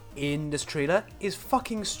forward in this trailer is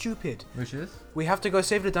fucking stupid. which is We have to go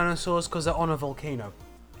save the dinosaurs because they're on a volcano.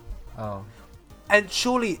 oh. And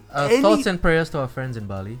surely any Thoughts and prayers to our friends in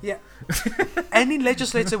Bali. yeah, any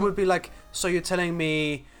legislator would be like, so you're telling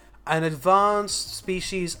me an advanced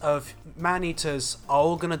species of man-eaters are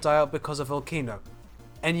all gonna die out because of volcano,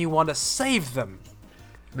 and you want to save them?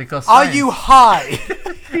 Because Are science. you high?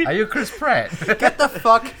 Are you Chris Pratt? Get the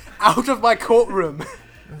fuck out of my courtroom.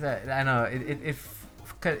 I know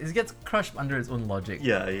it gets crushed under its own logic.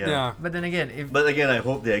 Yeah. But then again, if But again, I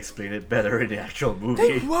hope they explain it better in the actual They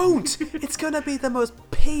movie. won't. It's gonna be the most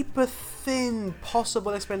paper-thin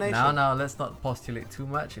possible explanation. now let's not postulate too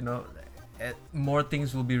much. You know, more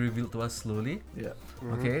things will be revealed to us slowly. Yeah.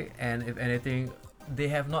 Okay, and if anything, they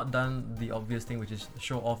have not done the obvious thing, which is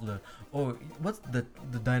show off what's the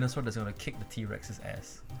dinosaur that's gonna kick the T-Rex's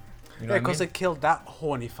ass. You know Yeah, what I because mean? they killed that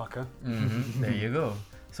horny fucker. There you go.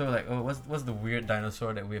 So like, what's the weird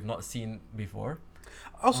dinosaur that we have not seen before?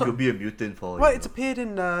 Also, Could be a mutant for well, you it's know. appeared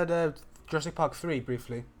in the Jurassic Park 3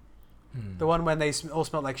 briefly. The one when they all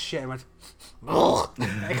smelled like shit and went,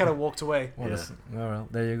 they kind of walked away. Oh, well,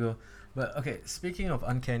 there you go. But okay, speaking of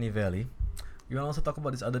Uncanny Valley, you want to also talk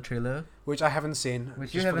about this other trailer, Which I haven't seen.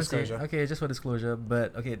 which just you for haven't seen. disclosure. Okay, just for disclosure.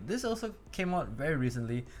 But okay, this also came out very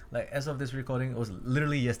recently. Like as of this recording, it was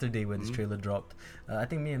literally yesterday when this trailer dropped. I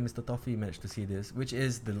think me and Mr. Toffee managed to see this, which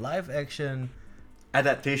is the live action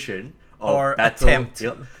Adaptation of Or Battle, attempt.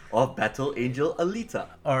 Yep, of Battle Angel Alita.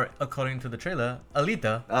 or according to the trailer,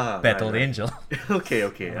 Alita, Battle Battle Angel. okay,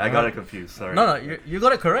 I got it confused. Sorry. No, you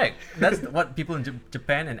got it correct. That's what people in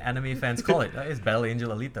Japan and anime fans call it. It's Battle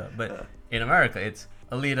Angel Alita. But in America, it's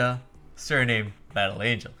Alita, surname Battle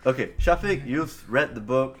Angel. Okay, Shafiq, you've read the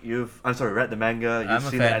book. Read the manga. I'm You've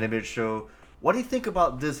a seen fan. the animated show. What do you think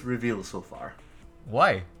about this reveal so far?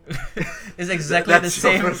 Why? It's exactly That's the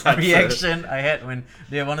your same first answer. reaction I had when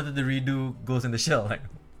they wanted to redo Ghost in the Shell. Like,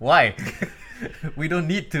 why? We don't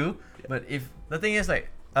need to. But if the thing is, like,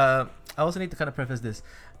 I also need to kind of preface this.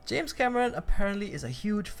 James Cameron apparently is a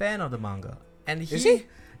huge fan of the manga, and Is he?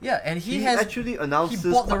 Yeah, and he He has actually announced he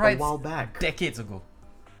this bought the quite a rights while back. decades ago.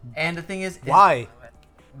 And the thing is Why?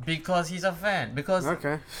 because he's a fan. Because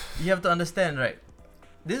Okay. you have to understand, right?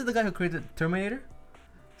 This is the guy who created Terminator,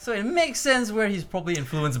 so it makes sense where he's probably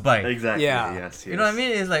influenced by. Exactly. Yeah. Yes. You know what I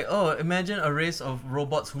mean? It's like, oh, imagine a race of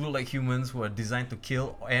robots who look like humans who are designed to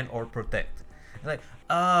kill and or protect. It's like,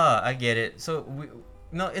 I get it. So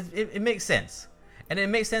it makes sense, and it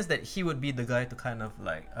makes sense that he would be the guy to kind of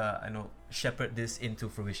like, shepherd this into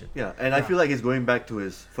fruition. Yeah, and I feel like he's going back to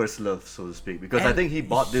his first love, so to speak, because I And think he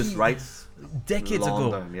bought this rights decades long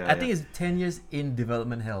ago. time. Yeah, I think it's 10 years in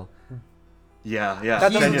development hell. Yeah. That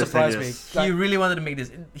 10 doesn't years, 10 surprise years. me. He really wanted to make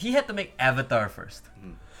this. He had to make Avatar first.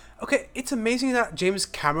 Okay, it's amazing that James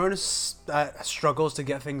Cameron struggles to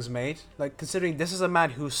get things made. Like, considering this is a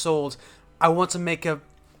man who sold, I want to make a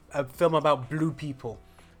film about blue people.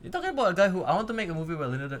 You're talking about a guy who I want to make a movie where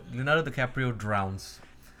Leonardo DiCaprio drowns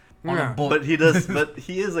on a boat. But he does. But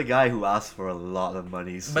he is a guy who asks for a lot of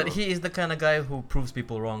money. So. But he is the kind of guy who proves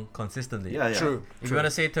people wrong consistently. Yeah. True. If you want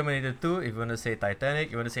to say Terminator 2, if you want to say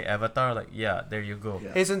Titanic, you want to say Avatar, like, yeah, there you go.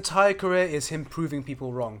 Yeah. His entire career is him proving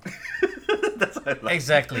people wrong. That's what I like.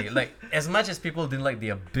 Exactly. Like, as much as people didn't like The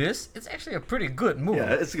Abyss, it's actually a pretty good movie.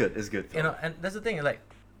 Yeah, it's good. It's good. You know, and that's the thing, like,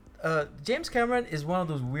 James Cameron is one of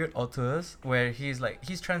those weird auteurs where he's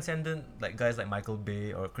transcendent, like guys like Michael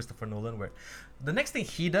Bay or Christopher Nolan, where the next thing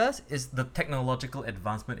he does is the technological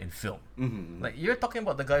advancement in film. Mm-hmm. Like, you're talking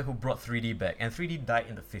about the guy who brought 3D back, and 3D died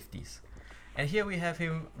in the 50s. And here we have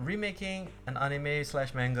him remaking an anime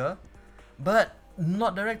 / manga, but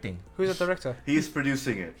not directing. Who's the director? He's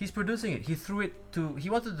producing it. He's producing it. He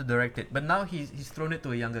wanted to direct it, but now he's thrown it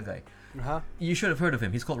to a younger guy. Uh-huh. You should have heard of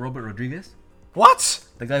him. He's called Robert Rodriguez. What?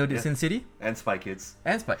 The guy who did Yeah. Sin City And Spy Kids.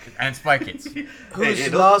 and Spy Kids. Whose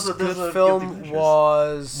those last are good guilty film pleasures.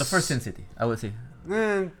 was The first Sin City, I would say.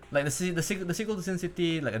 Mm, Like the sequel to Sin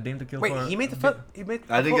City, like A Dame to Kill wait, For. he made the first. He made.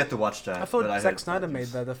 I didn't thought- get to watch that. I thought but Zack heard Snyder bad made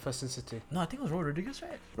news. the first Sin City. No, I think it was Robert Rodriguez,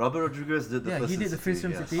 right? Robert Rodriguez did the Yeah, first he did the first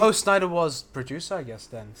Sin yes. City. Oh, Snyder was producer, I guess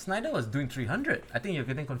then. Snyder was doing 300. I think you're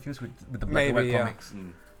getting confused with the black Maybe, and white yeah. comics.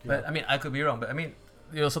 Mm. But I mean, I could be wrong. But I mean,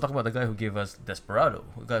 you also talk about the guy who gave us Desperado,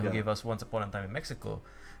 the guy who Yeah. gave us Once Upon a Time in Mexico,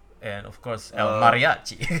 and of course Uh, El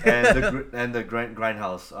Mariachi, and the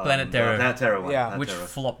Grindhouse. Planet Terror. Planet Terror one. Yeah. Planet which Terror.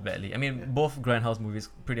 flopped badly. I mean, both Grindhouse movies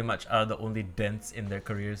pretty much are the only dents in their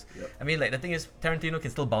careers. Yep. I mean, like, the thing is, Tarantino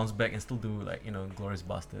can still bounce back and still do, like, you know, Glorious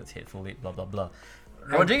Bastards, Hateful Eight, blah blah blah.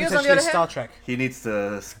 And Rodriguez, on the potentially other Star hand, Trek. He needs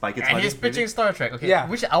to spike its and money. he's pitching Star Trek. Okay, Yeah.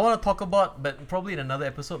 which I want to talk about, but probably in another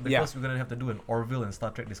episode because Yeah. we're gonna have to do an Orville and Star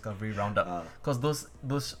Trek Discovery roundup Ah. because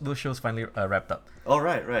those shows finally wrapped up. Oh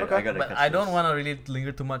right. Okay. I gotta But catch I don't this. want to really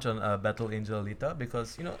linger too much on Battle Angel Alita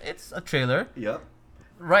because you know it's a trailer. Yeah.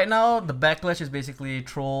 Right now, the backlash is basically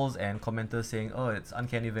trolls and commenters saying, "Oh, it's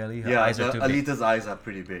Uncanny Valley. Her Yeah. eyes are too big." Alita's eyes are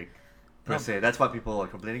pretty big. Per No. se. That's what people are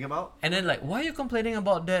complaining about. And then, like, why are you complaining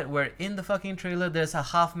about that? Where in the fucking trailer, there's a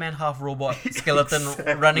half man, half robot skeleton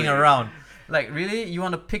Exactly. running around. Like, really, you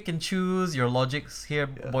want to pick and choose your logics here,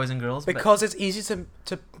 Yeah. boys and girls? But Because it's easier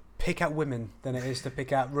to pick out women than it is to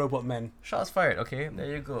pick out robot men. shots fired. Okay, there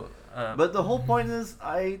you go. But the whole point is,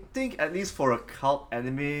 I think at least for a cult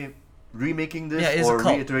anime, remaking this Yeah, it's a or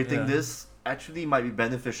cult, reiterating yeah. this actually might be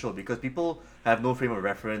beneficial because people have no frame of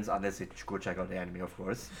reference unless they go check out the anime, of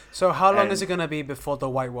course. So how long And- is it gonna be before the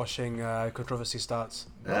whitewashing controversy starts?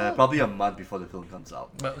 Well- Probably a month before the film comes out.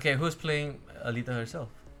 But okay, who's playing Alita herself?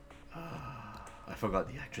 I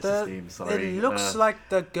forgot the actress's name. Sorry. It looks like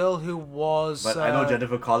the girl who was. But I know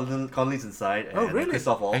Jennifer Connelly's inside. And Oh, really?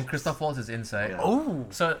 Christoph Waltz. And Christoph Waltz is inside. Yeah. Oh,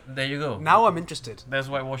 So there you go. now I'm interested. There's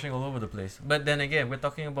whitewashing all over the place. But then again, we're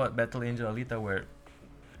talking about Battle Angel Alita, where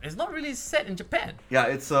it's not really set in Japan. Yeah,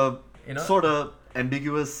 it's a You know, sort of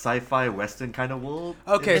ambiguous sci-fi western kind of world.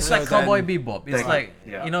 Okay, it's so like Cowboy then- Bebop. It's Thank- like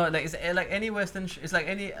yeah. you know, like it's like any Western. It's like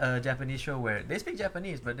any Japanese show where they speak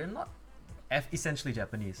Japanese, but they're not essentially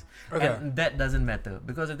Japanese, Okay. and that doesn't matter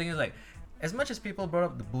because the thing is like, as much as people brought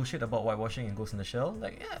up the bullshit about whitewashing and Ghost in the Shell,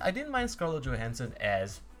 like yeah, I didn't mind Scarlett Johansson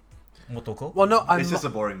as Motoko. Well, no, It's just a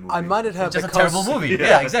boring movie. I minded her It's just a because terrible movie. Yeah.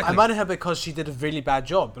 Yeah, I exactly. minded her because she did a really bad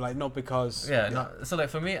job, like not because. Yeah, no, so like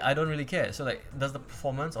for me, I don't really care. So like, does the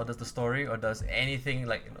performance or does the story or does anything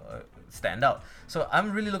like stand out? So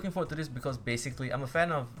I'm really looking forward to this because basically I'm a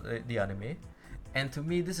fan of the anime, and to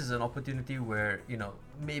me this is an opportunity where you know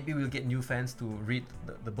maybe we'll get new fans to read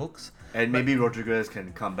the books. And maybe Rodriguez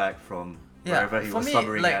can come back from Yeah, wherever he for was me,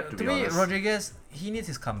 slumbering like at, to to be me, honest. Rodriguez he needs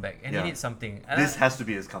his comeback and Yeah. he needs something. And This has to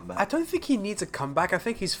be his comeback. I don't think he needs a comeback. I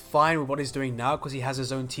think he's fine with what he's doing now because he has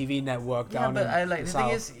his own TV network yeah, down but in I like the the thing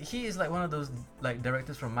south. is he is like one of those like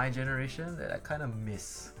directors from my generation that I kind of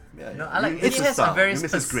miss. Yeah, No, yeah. I like- You he miss his has a style. very You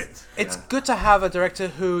miss his spec- grit. It's Yeah. good to have a director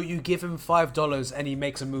who you give him $5 and he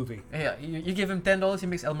makes a movie. Yeah, you give him $10, he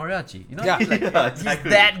makes El Mariachi. You know, Yeah. what I mean? Like, Yeah, he's exactly.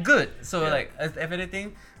 that good. So Yeah. like, if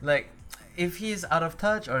anything, like, if he's out of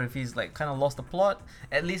touch or if he's like kind of lost the plot,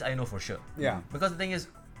 at least I know for sure. Yeah. Because the thing is,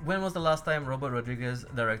 when was the last time Robert Rodriguez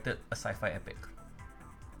directed a sci-fi epic?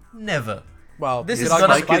 Never. Well, This Is is like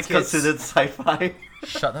gonna- Spy Spy Kids Kids. considered sci-fi?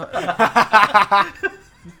 Shut up.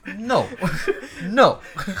 No. No.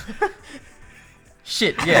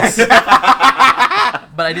 Shit. Yes.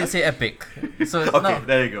 But I didn't say epic. So Okay, no.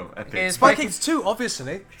 there you go. Epic. Okay, Spy Kids 2,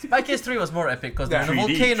 obviously. Spy Kids 3 was more epic because Yeah. they're in a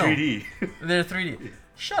 3D, volcano. 3D. They're 3D.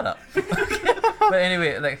 Shut up. But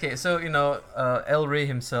anyway, like okay, so you know, El Rey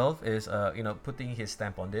himself is you know putting his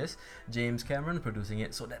stamp on this. James Cameron producing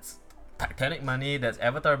it, so that's Titanic money, that's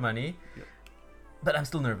Avatar money. Yep. But I'm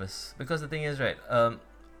still nervous because the thing is, right?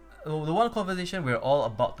 the one conversation we're all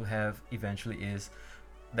about to have eventually is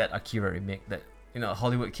that Akira remake that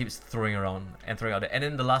Hollywood keeps throwing around and throwing out there. And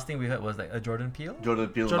then the last thing we heard was like a Jordan Peele. Jordan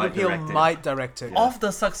Peele might direct it. Of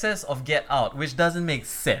the success of Get Out, which doesn't make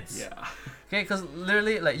sense. Yeah. Okay, because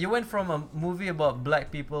literally, like, you went from a movie about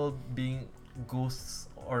black people being ghosts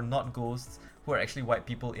or not ghosts, who are actually white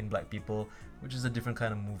people in black people, which is a different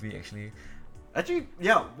kind of movie, actually. Actually,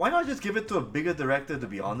 yeah, why not just give it to a bigger director, to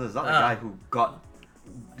be honest? Not a guy who got...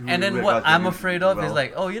 And then what I'm afraid of is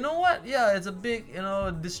like, oh, you know what? Yeah, it's a big,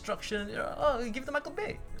 destruction. Oh, give it to Michael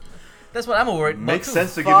Bay. That's what I'm worried about. Makes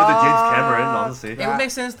sense to give it to James Cameron, honestly. It would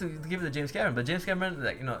make sense to give it to James Cameron, but James Cameron,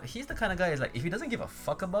 like, he's the kind of guy is like, if he doesn't give a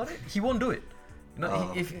fuck about it, he won't do it.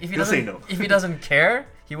 If he doesn't say no. if he doesn't care,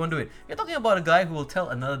 he won't do it. You're talking about a guy who will tell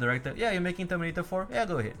another director, yeah, you're making Terminator 4? Yeah,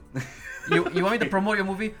 go ahead. you want me to promote your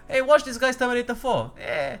movie? Hey, watch this guy's Terminator 4.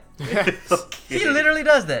 Yeah. Okay. He literally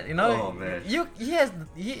does that, Oh, man.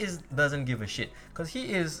 He doesn't give a shit because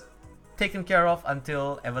he is taken care of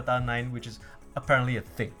until Avatar 9, which is apparently a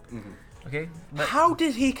thing. Mm-hmm. Okay? But How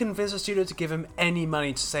did he convince the studio to give him any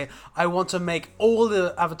money to say, I want to make all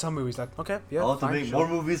the Avatar movies? Like, okay, yeah, I want to fine, make sure. more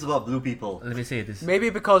movies about blue people. let me say this.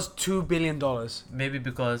 Maybe because $2 billion. Maybe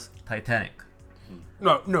because Titanic.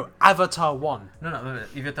 No, Avatar 1. No,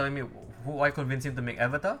 if you're telling me why convinced him to make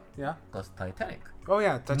Avatar? Yeah. Because Titanic. Oh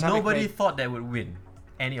yeah, Titanic. Nobody made- thought that would win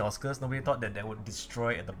any Oscars. Nobody thought that would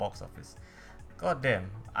destroy at the box office. God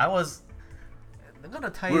damn. They're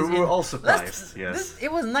gonna tie this in. We're all surprised, yes.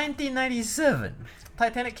 It was 1997.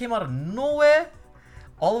 Titanic came out of nowhere.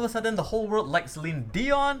 All of a sudden, the whole world liked Celine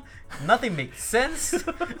Dion. Nothing makes sense.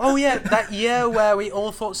 Oh yeah, that year where we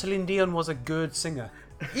all thought Celine Dion was a good singer.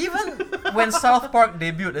 Even when South Park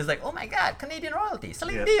debuted, it's like, oh my god, Canadian royalty,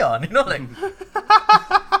 Celine Yeah. Dion. Like.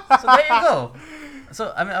 So there you go.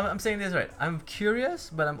 So I'm saying this right. I'm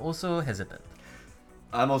curious, but I'm also hesitant.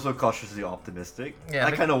 I'm also cautiously optimistic. Yeah,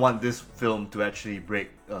 I kind of want this film to actually break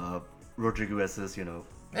Rodriguez's,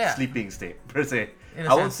 Yeah. sleeping state, per se. In a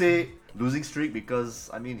I won't sense. say losing streak because,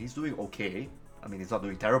 he's doing okay. He's not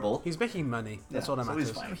doing terrible. He's making money. That's Yeah, all that so matters.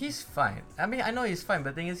 he's fine. He's fine. I know he's fine, but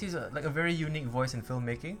the thing is, he's a very unique voice in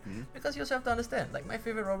filmmaking. Because you also have to understand, like, my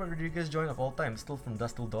favorite Robert Rodriguez joint of all time is still From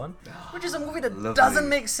Dusk Till Dawn, which is a movie that Lovely. doesn't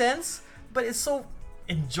make sense, but it's so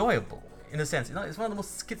enjoyable in a sense. It's one of the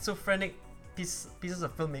most schizophrenic pieces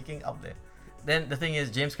of filmmaking out there. Then the thing is,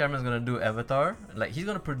 James Cameron's gonna do Avatar. Like, he's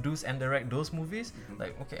gonna produce and direct those movies.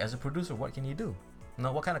 Like, okay, as a producer, what can he do?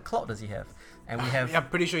 Now, what kind of clout does he have? And we have Yeah, I'm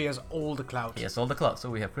pretty sure he has all the clout. Yes, all the clout. So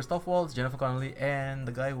we have Christoph Waltz, Jennifer Connelly, and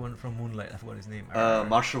the guy who went from Moonlight. I forgot his name.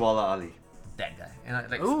 Mahershala Ali. That guy.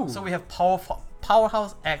 And Ooh. so we have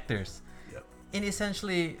powerhouse actors Yep. in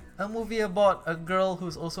essentially a movie about a girl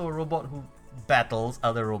who's also a robot who battles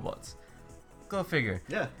other robots. Go figure.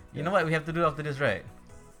 Yeah. You know what we have to do after this, right?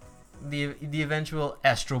 The eventual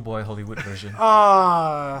Astro Boy Hollywood version.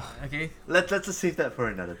 Ah, Okay. Let's just save that for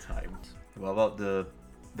another time. What about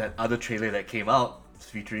that other trailer that came out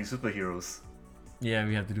featuring superheroes? Yeah,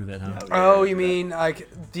 we have to do that, huh? Yeah, we oh, gotta you do that. mean like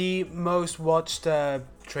the most watched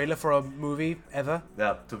trailer for a movie ever?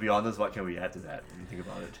 Yeah, to be honest, what can we add to that when you think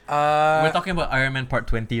about it? We're talking about Iron Man Part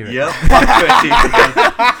 20, right? Yep, part 20.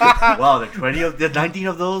 Because, wow, there are 19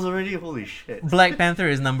 of those already? Holy shit. Black Panther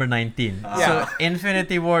is number 19. Ah. So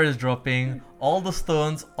Infinity War is dropping. All the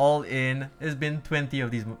stones, all in. There's been 20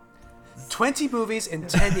 of these. 20 movies in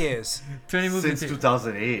 10 years. 20 movies. Since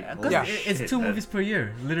 2008. Holy Yeah. It's shit, 2 man. movies per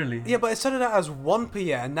year, literally. Yeah, but it started out as 1 per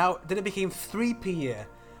year, and now then it became 3 per year.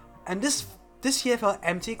 And this year felt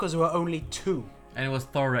empty because there were only 2. And it was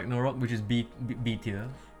Thor Ragnarok, which is B tier,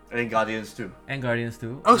 And then Guardians too. and Guardians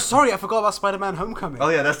 2. Oh, sorry, I forgot about Spider-Man: Homecoming. Oh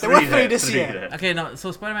yeah, that's There 3 were 3 there, this 3 year. there. Okay, now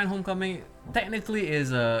so Spider-Man: Homecoming technically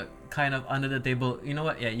is kind of under the table. You know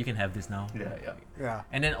what? Yeah, you can have this now. Yeah. Yeah.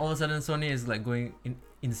 And then all of a sudden, Sony is like going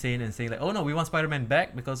insane and saying like, "Oh no, we want Spider-Man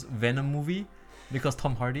back because Venom movie, because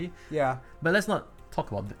Tom Hardy." Yeah. But let's not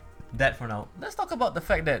talk about that for now. Let's talk about the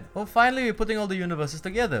fact that finally we're putting all the universes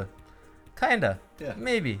together. Kinda. Yeah.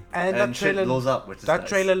 Maybe. And that shit trailer blows up, which is that nice.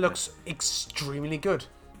 trailer Yeah. looks extremely good.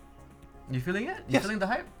 You feeling it? You Yes. feeling the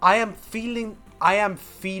hype? I am feeling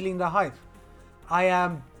the hype. I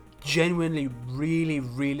am genuinely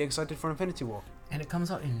really excited for Infinity War. And it comes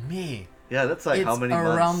out in May. Yeah, that's like how It's many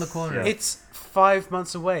around months? the corner. Yeah. It's 5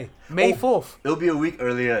 months away. May Oh. 4th. It'll be a week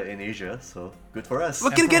earlier in Asia, so good for us.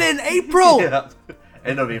 We're gonna get it in April! Yeah.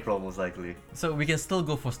 End of April, most likely. So we can still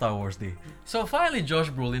go for Star Wars Day. So finally Josh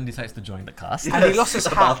Brolin decides to join the cast. And he lost his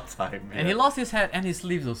It's hat. about time. And he lost his hat and his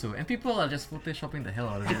sleeves also. And people are just photoshopping the hell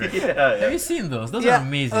out of it. Right? Yeah, Have you seen those? Those Yeah, are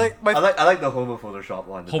amazing. I like the Homer Photoshop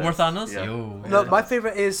one. the Homer best. Thanos? Yeah. Yo. No, my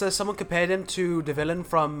favorite is someone compared him to the villain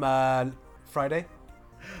from Friday.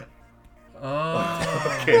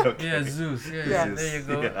 Oh. Okay. Yeah, Zeus. Yeah, Yeah. there you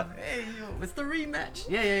go. Yeah. Hey, yo, it's the rematch.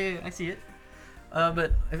 Yeah, I see it.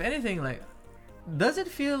 But if anything, like, does it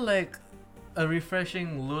feel like a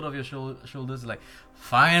refreshing load off your shoulders? Like,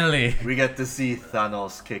 finally. We get to see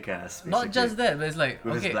Thanos kick ass. Not just that, but it's like,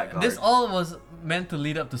 With his okay, black this card. all was meant to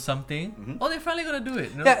lead up to something. Mhm. Oh, they're finally gonna do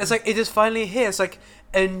it. You know? Yeah, it's like it is finally here. It's like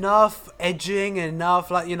enough edging, enough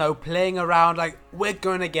like playing around. Like we're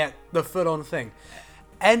going to get the full-on thing,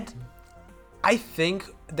 and I think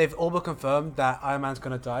they've all but confirmed that Iron Man's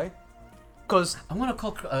gonna die, because I'm gonna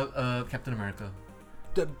call Captain America.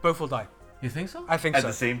 both will die. You think so? I think At so.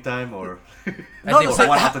 the same time, or As, No, they, it's or like-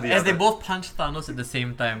 one after the as other. they both punch Thanos at the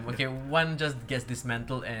same time. Okay, one just gets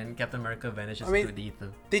dismantled and Captain America vanishes I mean- into the ether.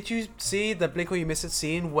 Did you see the Blink or You Miss It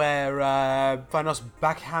scene where Thanos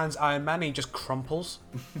backhands Iron Man and he just crumples?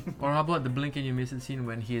 Or how about the blink and you miss it scene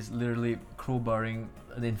when he is literally crowbarring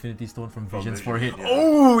the Infinity Stone from From Vision's Vision, forehead? yeah.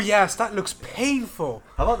 Oh yes, that looks painful.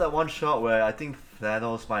 How about that one shot where I think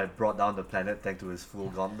Thanos might have brought down the planet thanks to his full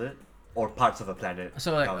gauntlet? Or parts of a planet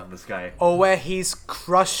So, like, down in the sky. Or where he's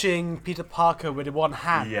crushing Peter Parker with one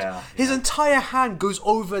hand. Yeah. His entire hand goes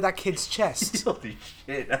over that kid's chest. Holy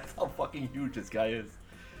shit, that's how fucking huge this guy is.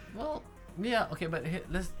 Well, yeah, okay, but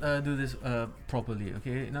let's do this properly,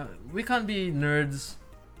 okay? Now, we can't be nerds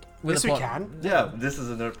with Yes, a we pod- can. Yeah, this is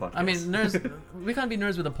a nerd podcast. I mean, nerds. We can't be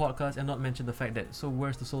nerds with a podcast and not mention the fact that. So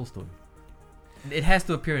where's the Soul Stone? It has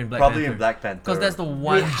to appear in Black probably Panther. in Black Panther. Because that's the We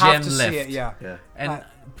one have gem to left. see it, yeah. Yeah. And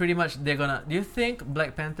Like- pretty much they're gonna. Do you think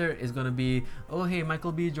Black Panther is gonna be? Oh hey,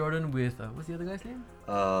 Michael B. Jordan with what's the other guy's name?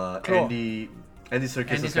 Andy Claw. Serkis'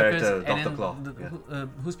 Serkis, character, and Dr. then Claw.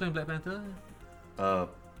 who's playing Black Panther? Yeah.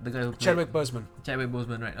 The guy who played Chadwick Boseman. Chadwick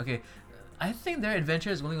Boseman, right? Okay, I think their adventure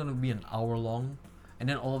is only gonna be an hour long. And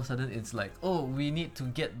then all of a sudden it's like, oh, we need to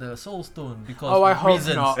get the Soul Stone because Oh, I hope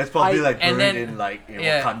reasons. not. It's probably I- like and buried then- in like in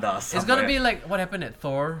yeah, Wakanda It's somewhere. gonna be like what happened at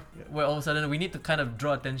Thor, Yeah. where all of a sudden we need to kind of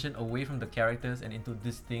draw attention away from the characters and into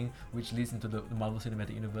this thing, which leads into the Marvel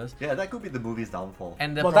Cinematic Universe. Yeah, that could be the movie's downfall.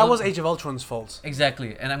 And the Well, that was problem- Age of Ultron's fault.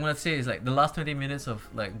 Exactly, and I'm gonna say is like the last 20 minutes of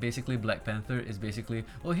like basically Black Panther is basically,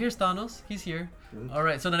 oh here's Thanos, he's here. All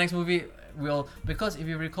right, so the next movie will, because if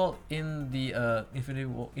you recall in the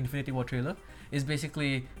Infinity War trailer, is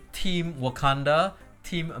basically Team Wakanda,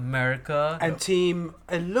 Team America, And Team,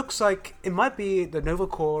 it looks like it might be the Nova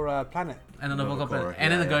Corps planet. and another Nova planet. Corps,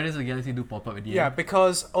 And then yeah, the yeah. Guardians of the Galaxy do pop up at the Yeah, end.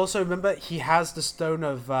 because also remember he has the stone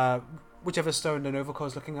of whichever stone the Nova Corps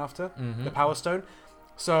is looking after, Mhm. the Power Stone.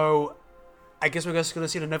 So I guess we're just gonna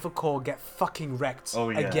see the Nova Corps get fucking wrecked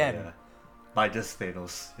Oh yeah, again. yeah. By just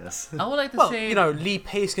Thanos, yes. I would like to Well, say, Lee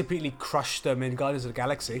Pace completely crushed them in Guardians of the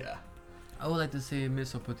Galaxy. Yeah. I would like to say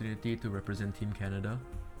missed opportunity to represent Team Canada.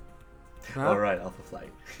 Huh? Alright, Alpha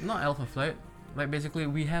Flight. Not Alpha Flight. Like basically,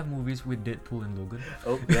 we have movies with Deadpool and Logan.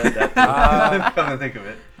 Oh, yeah, that come to think of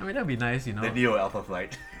it. I mean, that'd be nice, you know. The Neo Alpha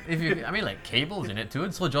Flight. If you, I mean, like Cable's in it too,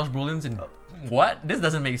 and so Josh Brolin's in. What? This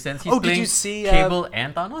doesn't make sense. He's Oh, did playing you see, Cable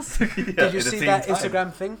and Thanos? Yeah, Did at you the see same that time.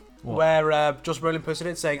 Instagram thing What? where Josh Brolin posted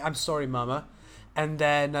it saying, "I'm sorry, Mama," and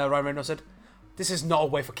then Ryan Reynolds said, "This is not a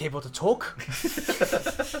way for Cable to talk."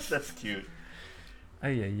 That's cute.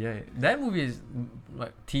 Yeah. That movie is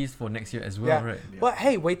like teased for next year as well, Yeah. right? Yeah. Well,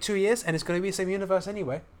 hey, wait 2 years and it's going to be the same universe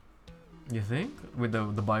anyway. You think with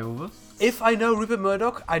the Bioverse? If I know Rupert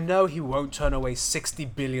Murdoch, I know he won't turn away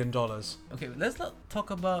 $60 billion. Okay, let's not talk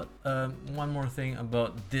about one more thing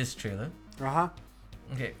about this trailer. Uh-huh.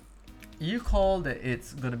 Okay, you call that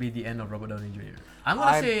it's gonna be the end of Robert Downey Jr. I'm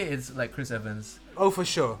gonna I'm- say it's like Chris Evans. Oh, for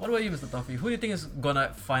sure. What about you, Mr. Toffee? Who do you think is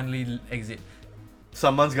gonna finally exit?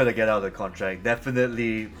 Someone's gonna get out of the contract.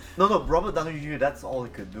 Definitely. No, Robert Downey Jr., that's all he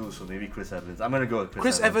could do, so maybe Chris Evans. I'm gonna go with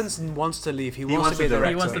Chris Evans wants to leave. He He wants wants to be to a direct.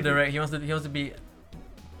 He wants to maybe. direct. He wants to be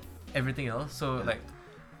everything else. So Yeah. like,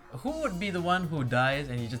 who would be the one who dies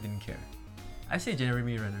and you just didn't care? I say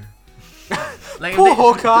Jeremy Renner. Like Poor if they,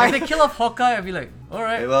 Hawkeye. If they kill off Hawkeye, I'd be like, all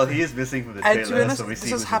right. Well, he is missing from the And to be trailer, honest, so we see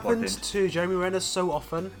this has who's happened important. to Jeremy Renner so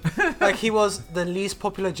often. Like, he was the least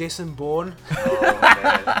popular Jason Bourne. Oh,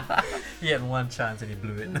 man. He had one chance and he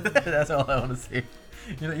blew it. That's all I want to say.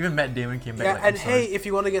 You know, even Matt Damon came back. Yeah, like, and I'm hey, sorry. if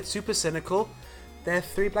you want to get super cynical, there are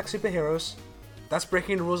 3 black superheroes. That's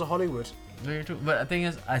breaking the rules of Hollywood. Very true. But the thing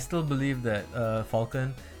is, I still believe that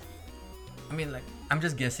Falcon. I mean, like, I'm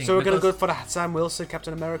just guessing. So we're going to go because for the Sam Wilson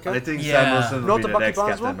Captain America? I think Yeah. Sam Wilson will Not be the the Bucky next Barnes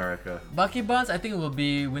Captain one? America. Bucky Barnes, I think it will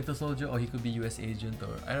be Winter Soldier, or he could be U.S. Agent,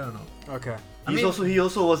 or I don't know. Okay. I mean, He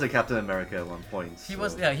also was a Captain America at one point. He so-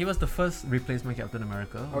 was he was the first replacement Captain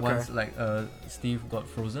America Okay. once like Steve got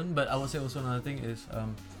frozen. But I would say also another thing is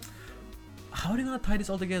how are they gonna tie this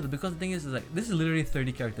all together? Because the thing is like, this is literally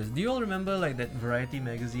 30 characters. Do you all remember like that Variety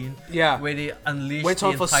magazine? Yeah. Where they unleashed Went the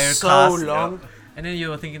on for entire so cast? long. And then you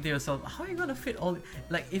were thinking to yourself, how are you gonna fit all?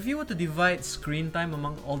 Like, if you were to divide screen time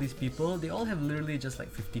among all these people, they all have literally just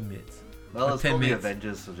like 15 minutes. Well, or it's 10 probably minutes.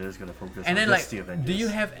 Avengers, so they're just gonna focus And on then just like, the Avengers. do you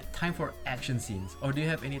have time for action scenes, or do you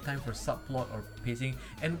have any time for subplot or pacing?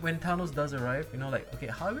 And when Thanos does arrive, you know, like, okay,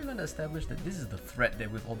 how are we gonna establish that this is the threat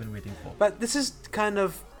that we've all been waiting for? But this is kind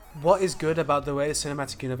of what is good about the way the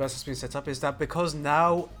cinematic universe has been set up, is that because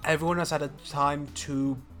now everyone has had a time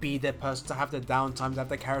to be their person, to have their downtime, to have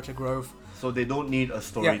their character growth. So they don't need a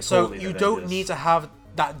story Yeah, told so in you Avengers. don't need to have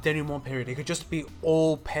that denouement period. It could just be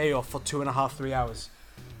all payoff for 2.5, 3 hours.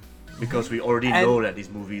 Because we already And know that these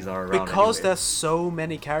movies are around Because anyway. there's so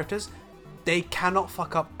many characters, they cannot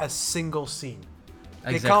fuck up a single scene.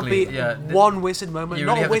 Exactly. There can't be yeah, one wasted moment, you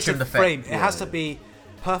not really a have to wasted trim the fat. frame. It has Yeah, to be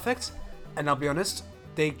perfect, and I'll be honest,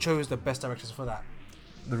 they chose the best directors for that.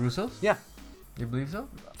 The Russos? Yeah. You believe so?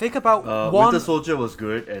 Think about one. Winter Soldier was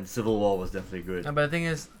good, and Civil War was definitely good. But the thing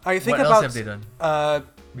is, I think what else about have they done?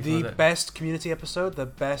 Before the that? best community episode, the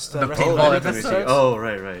best The Wrestling paintball Planet episode? Oh,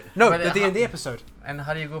 right. No, But the how- D&D episode. And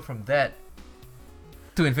how do you go from that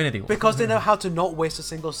to Infinity War? Because they know how to not waste a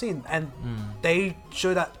single scene, and Mm. they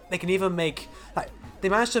show that they can even make, like, they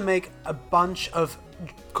managed to make a bunch of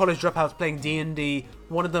college dropouts playing D&D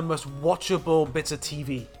one of the most watchable bits of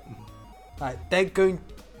TV. Like, they're going,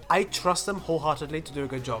 I trust them wholeheartedly to do a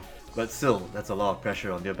good job. But still, that's a lot of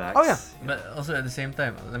pressure on their backs. Oh, yeah. But also at the same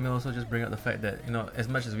time, let me also just bring up the fact that, you know, as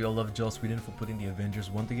much as we all love Joss Whedon for putting the Avengers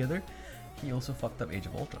 1 together, he also fucked up Age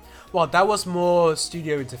of Ultron. Well, that was more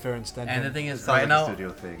studio interference than And the him. thing It is, sounds right like a now, studio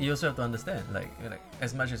thing. you also have to understand, like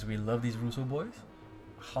as much as we love these Russo boys,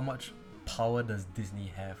 how much power does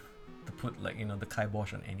Disney have to put, like, you know, the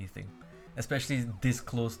kibosh on anything, especially this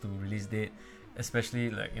close to release date, especially,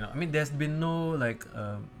 like, you know, I mean, there's been no like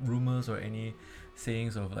rumors or any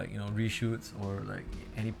sayings of, like, you know, reshoots or like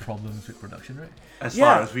any problems with production, right? As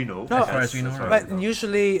Yeah. far as we know. No, As far as we know, right. But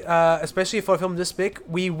usually, especially for a film this big,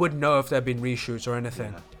 we would know if there have been reshoots or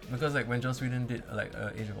anything. Yeah. Because like when Joss Whedon did like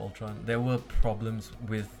Age of Ultron, there were problems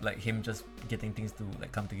with like him just getting things to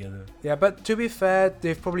like come together. Yeah, but to be fair,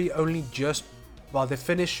 they've probably only just, well, they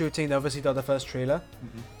finished shooting, they obviously done the first trailer.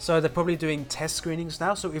 So they're probably doing test screenings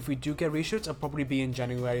now. So if we do get reshoots, it'll probably be in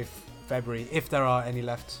January, February, if there are any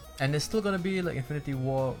left. And there's still gonna be like Infinity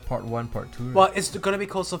War Part 1, Part 2. right? Well, it's going to be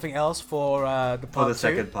called something else for the part For the 2.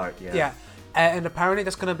 second part, yeah. Yeah. And apparently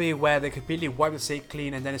that's going to be where they completely wipe the slate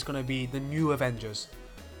clean, and then it's going to be the new Avengers.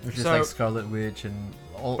 Which is so- like Scarlet Witch and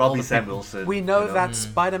all Probably the Sam people. Wilson. We know you know? that Mm.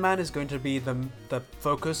 Spider-Man is going to be the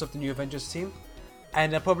focus of the new Avengers team,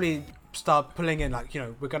 and they'll probably start pulling in, like, you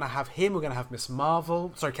know, we're going to have him, we're going to have Captain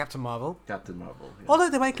Marvel. Captain Marvel. Yeah. Although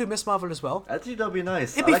they might include Miss Marvel as well. Actually, that'd be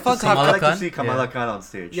nice. It'd be fun to see, have I like Kamala to see Khan. Kamala Yeah. Khan on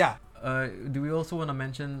stage. Yeah. Do we also want to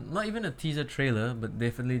mention, not even a teaser trailer, but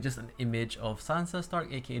definitely just an image of Sansa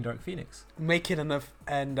Stark, aka Dark Phoenix. Make it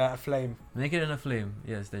a flame. Naked and a Flame.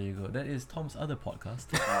 Yes, there you go. That is Tom's other podcast.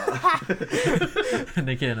 Uh,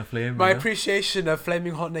 Naked and a Flame. My you know? appreciation of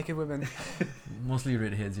flaming hot naked women. Mostly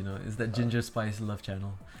redheads, you know. It's that Ginger Spice love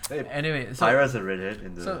channel. hey, Anyway, so Pyra's a redhead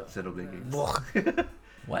in the so- XenoBlade games.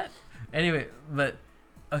 what? Anyway, but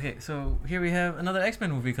okay, so here we have another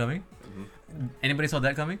X-Men movie coming. Mhm. Anybody saw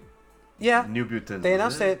that coming? Yeah, New Mutants. They is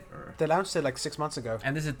announced it. Or- they announced it like 6 months ago.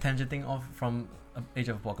 And this is tangenting off from Age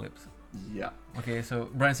of Apocalypse. Yeah. Okay, so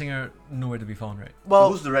Bryan Singer nowhere to be found, right?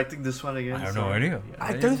 Well, Who's directing this one again? I have no Sorry. idea. Yeah.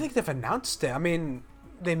 I don't think they've announced it. I mean,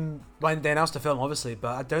 when they announced the film, obviously,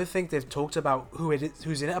 but I don't think they've talked about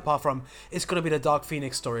who's in it, apart from it's going to be the Dark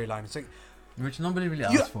Phoenix storyline. It's like, Which nobody really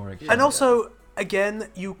You- asked for, actually. and also, again,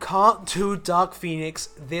 you can't do Dark Phoenix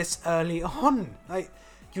this early on. Like,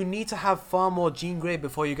 you need to have far more Jean Grey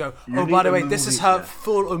before you go, You oh, by need the a way, this is movie, her yeah.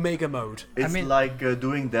 full Omega mode. It's I mean- like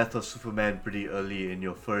doing Death of Superman pretty early in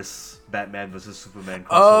your first Batman versus Superman crossover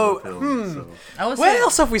Oh, film. So. I would Where say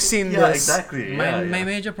else have we seen Yeah, this? exactly. my yeah.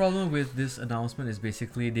 major problem with this announcement is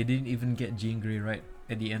basically they didn't even get Jean Grey right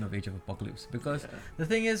at the end of Age of Apocalypse. Because Yeah. the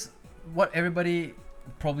thing is, what everybody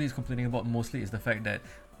probably is complaining about mostly is the fact that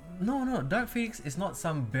no, Dark Phoenix is not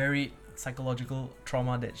some buried psychological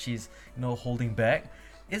trauma that she's, you know, holding back.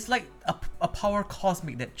 It's like a power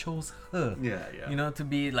cosmic that chose her, Yeah. you know, to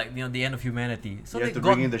be like, you know, the end of humanity. So you they have to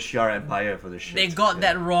got bring in the Shi'ar Empire for the shit. they got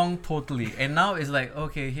yeah. that wrong totally, and now it's like,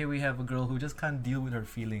 okay, here we have a girl who just can't deal with her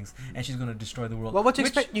feelings, and she's gonna destroy the world. Well, what do you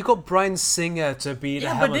Which- expect? You got Bryan Singer to be the Yeah,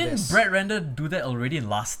 helm but of didn't this. Brett Render do that already in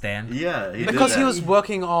Last Stand? Yeah, he did Because he that. was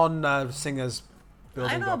working on Singer's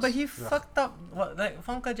building I know, blocks. but he Yeah. fucked up. What, like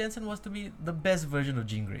Famke Janssen was to be the best version of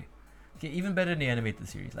Jean Grey. Okay, even better than the animated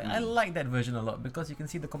series. Like I like that version a lot because you can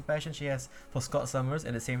see the compassion she has for Scott Summers,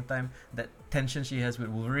 at the same time that tension she has with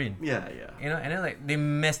Wolverine. Yeah. You know, and then like they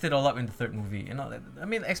messed it all up in the third movie. You know, I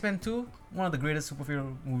mean, X-Men 2, one of the greatest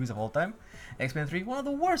superhero movies of all time. X-Men 3, one of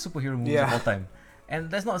the worst superhero movies of all time.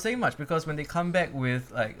 And that's not saying much because when they come back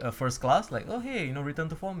with like a First Class, like, oh hey, you know, return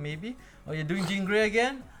to form maybe. Oh, you're doing Jean Grey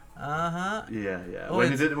again. Yeah. Oh,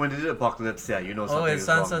 when they did Apocalypse, you know something it's is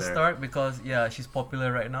wrong Sansa there. Stark because she's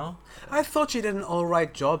popular right now. I thought she did an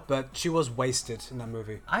alright job, but she was wasted in that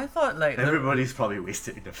movie. I thought like Everybody's probably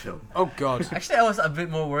wasted in the film. Oh god. Actually, I was a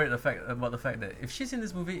bit more worried about the fact that if she's in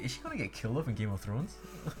this movie, is she gonna get killed off in Game of Thrones?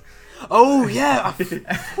 Oh yeah.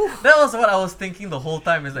 That was what I was thinking the whole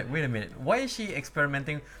time. Is like, wait a minute, why is she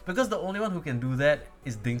experimenting? Because the only one who can do that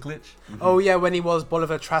is Dinklage. Oh yeah, when he was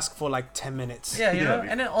Bolivar Trask for like 10 minutes. Yeah, you know. Yeah.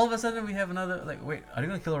 And then all of a sudden we have another like, wait, are they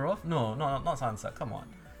gonna kill her off? No, not Sansa. Come on,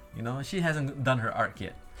 you know, she hasn't done her arc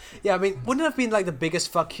yet. Yeah, I mean, wouldn't it have been like the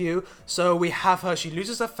biggest fuck you? So we have her, she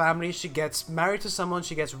loses her family, she gets married to someone,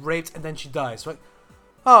 she gets raped, and then she dies. Like,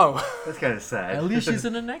 oh. That's kind of sad. At least she's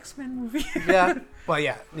in an X-Men movie. Yeah. Well,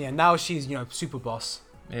 yeah. Now she's, super boss.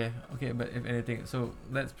 Yeah. Okay, but if anything, so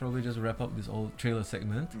let's probably just wrap up this old trailer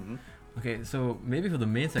segment. Okay, so maybe for the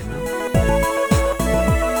main segment.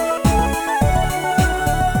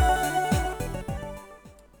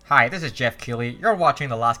 Hi, this is Jeff Keighley. You're watching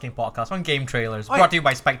the Last King podcast on Game Trailers, brought to you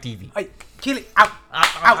by Spike TV. Hey, Keely, out!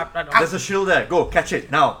 There's a shield there. Go catch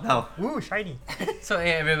it now. Ooh, shiny. So,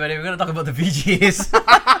 hey everybody, we're gonna talk about the VGAs.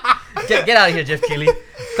 Get out of here, Jeff Keighley.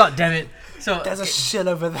 God damn it. So There's a shit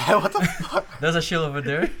over there. What the fuck? there's a shill over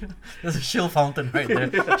there. There's a shill fountain right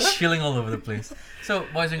there, shilling all over the place. So,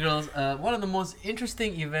 boys and girls, one of the most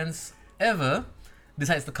interesting events ever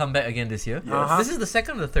decides to come back again this year. Yes. This is the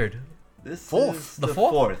second or the third? This Fourth. is The the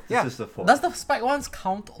fourth? fourth. Yeah. This is the fourth. Does the Spike ones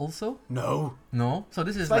count also? No. No. So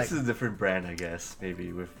this is Spike's like is a different brand, I guess.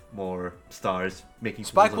 Maybe with more stars making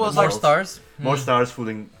Spike fools was of more themselves. stars. More stars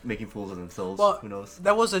making fools of themselves. Well, Who knows?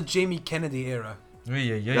 that was a Jamie Kennedy era.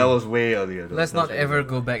 Yeah. That was way earlier. Though. Let's That was not way ever earlier.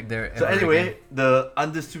 go back there. So ever anyway, again. the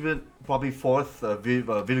undisputed probably fourth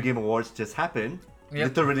Video Game Awards just happened.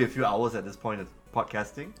 Yep. Literally a few hours at this point of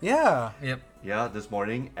podcasting. Yeah. Yep. Yeah, this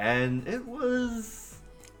morning, and it was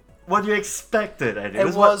what you expected. I think.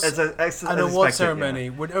 It was as an expected, award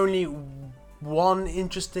ceremony with only one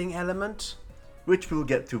interesting element. which we'll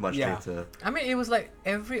get to much Yeah. later. I mean, it was like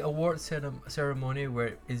every award ceremony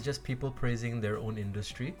where it's just people praising their own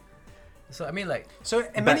industry. So I mean, like, So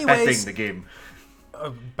in many Batting ways, the game.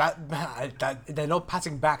 they're not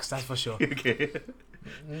patting backs, that's for sure. Okay.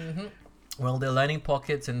 well, they're lining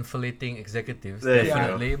pockets and filleting executives, There you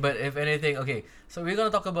definitely. But if anything, okay, so we're gonna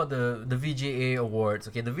talk about the VGA awards,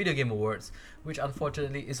 okay, the Video Game Awards, which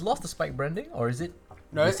unfortunately is lost to Spike branding, or is it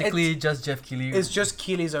No, basically just Jeff Keighley? It's just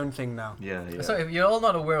Keely's own thing now. Yeah. So if you're all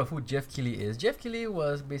not aware of who Jeff Keighley is, Jeff Keighley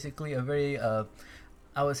was basically a very,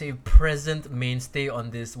 I would say, present mainstay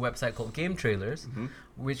on this website called Game Trailers,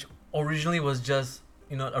 which originally was just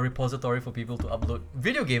a repository for people to upload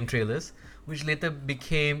video game trailers, which later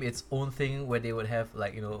became its own thing where they would have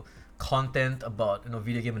content about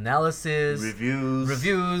video game analysis,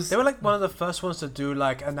 reviews, They were like one of the first ones to do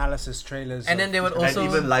like analysis trailers. and then they would also and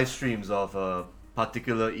even live streams of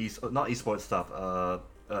particular not esports stuff,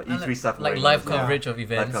 E3 stuff like going live on as well. coverage of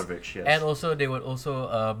events. Live coverage, yes. And also they would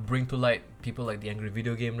also bring to light people like the Angry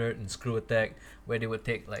Video Game Nerd and Screw Attack, where they would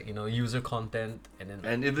take user content and then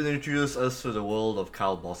And even introduce us to the world of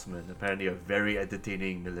Kyle Bossman, apparently a very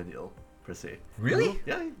entertaining millennial, per se. Really?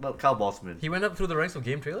 Yeah, well, Kyle Bossman. He went up through the ranks of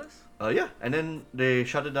game trailers? Yeah, and then they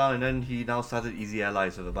shut it down, and then he now started Easy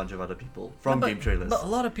Allies with a bunch of other people from game trailers. But a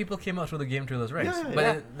lot of people came out through the game trailers ranks. Yeah, but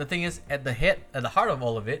yeah. the thing is, at the heart of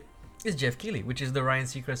all of it, is Jeff Keighley, which is the Ryan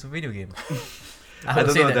Seacrest of video games. I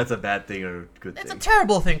don't know if that's a bad thing or a good It's a thing.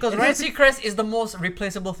 terrible thing, because Ryan Seacrest is the most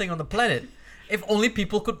replaceable thing on the planet. If only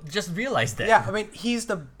people could just realize that. Yeah, I mean, he's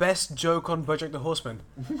the best joke on BoJack the Horseman.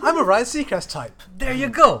 I'm a Ryan Seacrest type. There you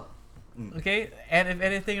go. Okay, and if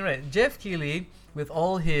anything, right, Jeff Keighley, with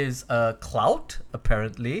all his clout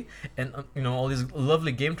apparently, and all these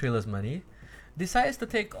lovely game trailers money, decides to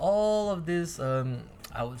take all of this,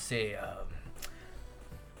 I would say,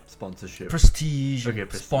 Sponsorship. prestige, Okay, and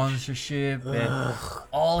prestige. sponsorship, and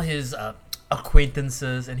all his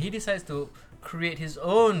acquaintances, and he decides to create his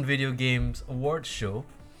own video games awards show,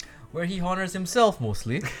 where he honors himself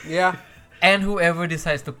mostly, Yeah. and whoever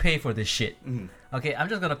decides to pay for this shit. Mhm. Okay, I'm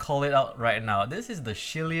just gonna call it out right now. This is the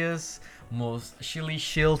shilliest, most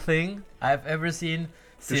shill thing I've ever seen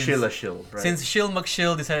To shill a shill, right? since Shill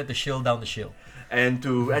McShill decided to shill down the shill. And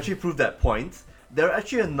to actually prove that point, there are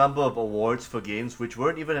actually a number of awards for games which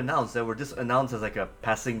weren't even announced. They were just announced as like a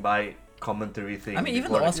passing by commentary thing. I mean,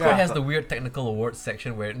 even the before Oscar has the weird technical awards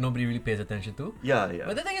section where nobody really pays attention to. Yeah.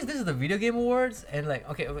 But the thing is, this is the Video Game Awards, and like,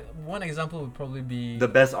 okay, one example would probably be The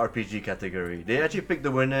best RPG category. They actually picked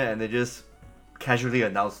the winner and they just casually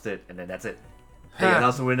announced it, and then that's it. They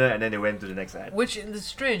announced the winner and then they went to the next ad. which is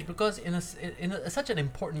strange because such an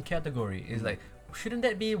important category is like, shouldn't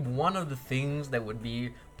that be one of the things that would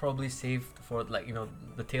be probably saved for like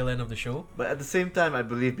the tail end of the show? But at the same time, I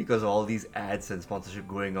believe because of all these ads and sponsorship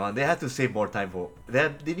going on, they had to save more time for. They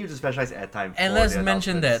need to specialize ad time. And for let's the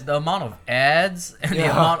mention announcements. that the amount of ads and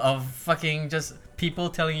the amount of fucking just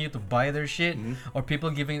people telling you to buy their shit or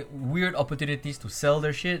people giving weird opportunities to sell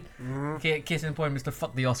their shit. Okay, case in point, Mr.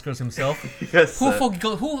 Fuck the Oscars himself, Yes,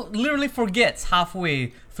 who literally forgets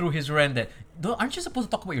halfway through his rant that aren't you supposed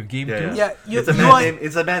to talk about your game too? Yeah,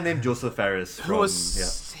 it's a man named Joseph Ferris who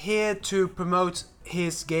was here to promote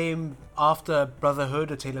his game after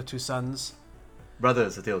Brotherhood, A Tale of Two Sons.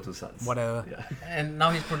 Brothers, A Tale of Two Sons. Whatever. Yeah. And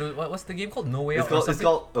now he's produced what's the game called? No Way Out. It's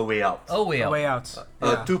called A Way Out. Oh, Way A Out. Way Out.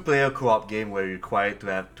 A 2-player co-op game where you're required to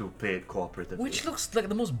have to play it cooperatively. Which looks like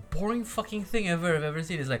the most boring fucking thing I've ever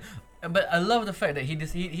seen. It's like, but I love the fact that he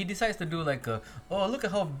decides to do like oh, look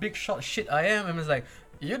at how big shot shit I am, and it's like,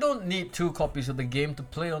 you don't need 2 copies of the game to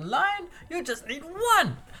play online. You just need 1.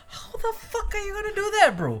 How the fuck are you gonna do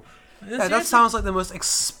that, bro? Yeah, that sounds like the most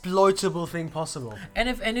exploitable thing possible. And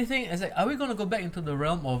if anything, it's like, are we gonna go back into the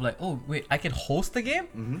realm of like, oh wait, I can host the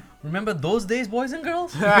game? Remember those days, boys and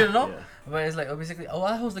girls? Yeah. But it's like, oh, basically, oh,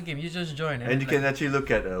 I host the game. You just join. And you can actually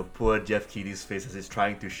look at poor Jeff Keighley's face as he's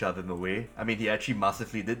trying to shove him away. I mean, he actually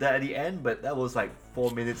masterfully did that at the end, but that was like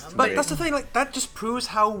 4 minutes too But late. that's the thing, like that just proves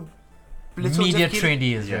how little media Jeff Keighley- trained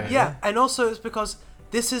he is, right? Yeah, and also it's because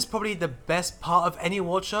this is probably the best part of any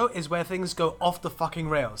award show is where things go off the fucking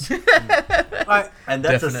rails. Like, And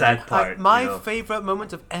that's Definitely. a sad part. my favorite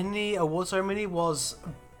moment of any award ceremony was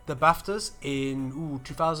the BAFTAs in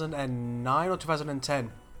 2009 or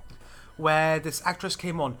 2010, where this actress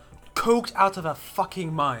came on, coked out of her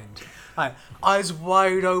fucking mind, like eyes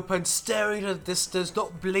wide open, staring at the distance,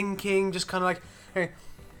 not blinking, just kind of like, hey,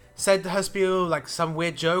 said her spiel like some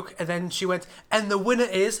weird joke, and then she went, and the winner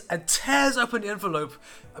is, and tears open the envelope,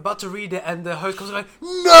 about to read it, and the host comes like,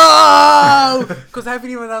 no, because I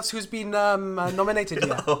haven't even announced who's been nominated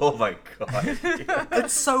yet. Oh my god.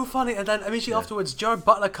 It's so funny. And then she afterwards, Jared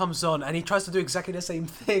Butler comes on and he tries to do exactly the same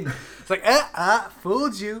thing. It's like,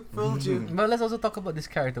 fooled you. But let's also talk about this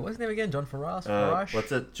character. What's his name again? John Farage? Farage?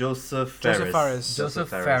 What's it? Joseph Ferris. Joseph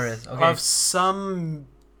Ferris. Okay. Of some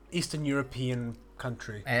Eastern European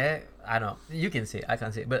country. I don't know. You can say it. I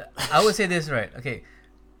can't say it. But I would say this, right? Okay.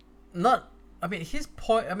 His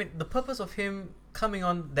point, the purpose of him coming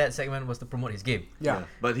on that segment was to promote his game. Yeah.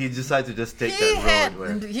 But he decided to just take that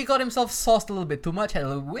road where... He got himself sauced a little bit too much, had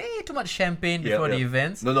way too much champagne before the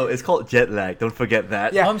events. No, it's called jet lag. Don't forget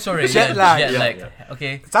that. Yeah. Oh, I'm sorry. Jet lag. Jet Yeah, lag. yeah.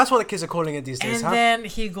 Okay. That's what the kids are calling it these days, And then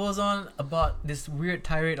he goes on about this weird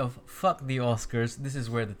tirade of fuck the Oscars. This is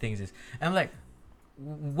where the things is. And I'm like,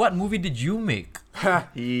 what movie did you make?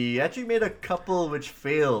 He actually made a couple which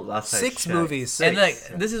failed last time. 6 movies. And like,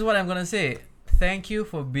 this is what I'm gonna say. Thank you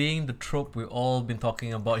for being the trope we've all been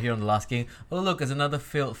talking about here on The Last King. Oh look, it's another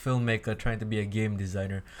failed filmmaker trying to be a game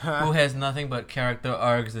designer who has nothing but character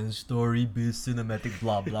arcs and story-based cinematic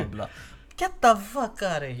blah blah blah. Get the fuck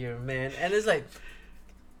out of here, man. And it's like,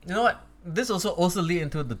 you know what? This also lead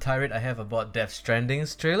into the tirade I have about Death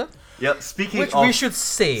Stranding's trailer. Yep, Which we should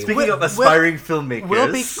say. Speaking of aspiring filmmakers.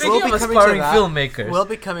 We'll be Speaking of coming to aspiring that. filmmakers. We'll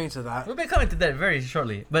be coming to that. We'll be coming to that very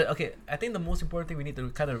shortly. But okay, I think the most important thing we need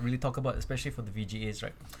to kind of really talk about, especially for the VGAs,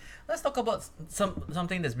 right? Let's talk about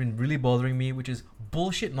something that's been really bothering me, which is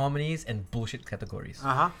bullshit nominees and bullshit categories.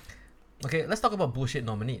 Okay, let's talk about bullshit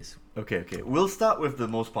nominees. Okay. We'll start with the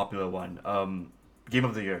most popular one. Game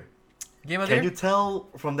of the Year. Game of the Can Year? you tell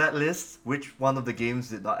from that list which one of the games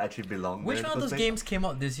did not actually belong Which there? one of those games came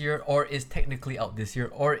out this year, or is technically out this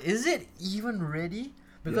year, or is it even ready?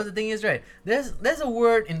 Because the thing is, right, there's a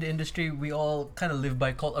word in the industry we all kind of live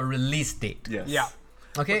by called a release date. Yes. Yeah.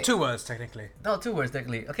 Okay. Well, 2 words, technically. No, 2 words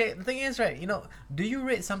technically. Okay, the thing is, right, do you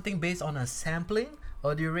rate something based on a sampling,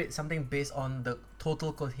 or do you rate something based on the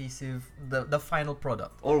total cohesive, the final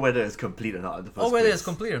product? Or whether it's complete or not in the first place. Or whether it's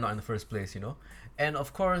complete or not in the first place, And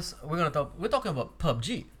of course, we're talking about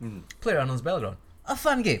PUBG, Player Unknown Battlegrounds, a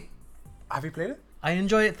fun game. Have you played it? I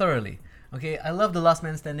enjoy it thoroughly. Okay, I love the last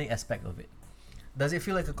man standing aspect of it. Does it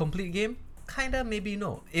feel like a complete game? Kinda, maybe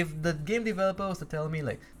no. If the game developer was to tell me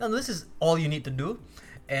like, no, this is all you need to do,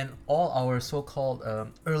 and all our so-called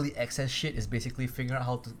early access shit is basically figuring out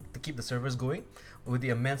how to keep the servers going with the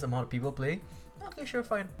immense amount of people playing. Okay, sure,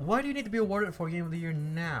 fine. Why do you need to be awarded for Game of the Year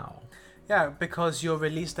now? Yeah, because your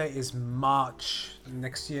release date is March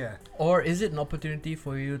next year. Or is it an opportunity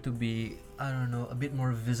for you to be, I don't know, a bit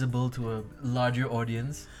more visible to a larger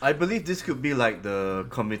audience? I believe this could be like the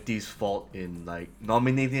committee's fault in like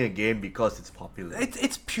nominating a game because it's popular.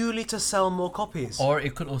 It's purely to sell more copies. Or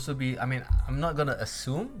it could also be, I mean, I'm not gonna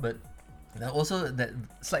assume, but also that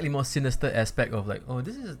slightly more sinister aspect of like, oh,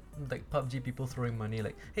 this is like PUBG people throwing money.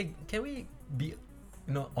 Like, hey, can we be,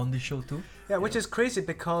 on the show too? Yeah, which is crazy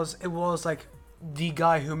because it was like the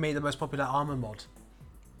guy who made the most popular armor mod.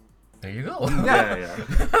 There you go.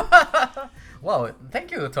 Yeah. Wow,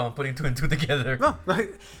 thank you, Tom, putting 2 and 2 together. No,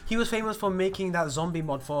 like, he was famous for making that zombie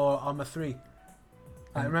mod for Armor 3.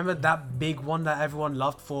 I remember that big one that everyone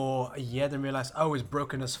loved for a year, then realized, oh, it's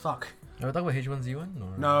broken as fuck. Are we talking about H1Z1?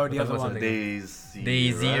 Or No, the we're other talking one. about Daisy.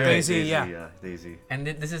 Daisy, right? right? Daisy, yeah. Daisy. And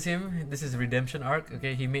this is him. This is Redemption Arc.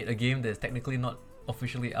 Okay, he made a game that's technically not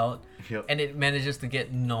officially out, Yep. and it manages to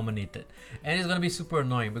get nominated. And it's gonna be super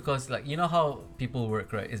annoying because, like, you know how people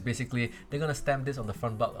work, right? It's basically they're gonna stamp this on the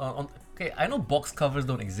front box. Okay, I know box covers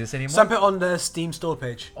don't exist anymore. Stamp it on the Steam store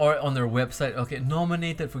page. Or on their website. Okay,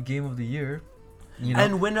 nominated for Game of the Year.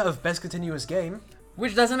 And winner of Best Continuous Game.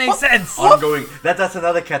 Which doesn't make sense. Ongoing. That's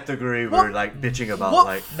another category we're like bitching about. What?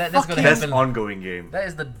 Like That's gonna best happen. ongoing game. That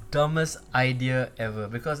is the dumbest idea ever.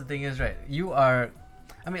 Because the thing is, right, you are.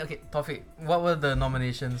 I mean, okay, Tawfiq, what were the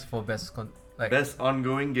nominations for Best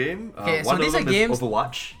ongoing game. Okay, so one these of are them games- is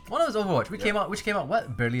Overwatch. One of those Overwatch, which came out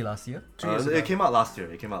what? Barely last year. It came out last year.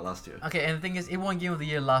 Okay, and the thing is, it won Game of the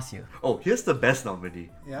Year last year. Oh, here's the best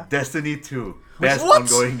nominee. Yeah. Destiny 2. Best What?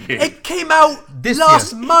 ongoing game. It came out This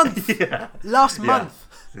last year. month. Yeah. Last Yeah. month.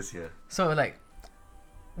 This year. So like,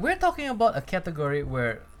 we're talking about a category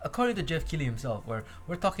where, according to Jeff Keighley himself, where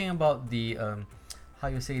we're talking about the how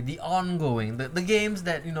you say, the ongoing, the games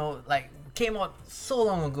that like came out so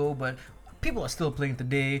long ago, but people are still playing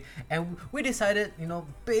today, and we decided,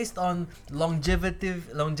 based on longevity.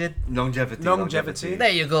 Longevity. There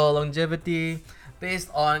you go, longevity. Based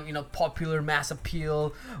on popular mass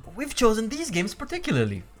appeal, we've chosen these games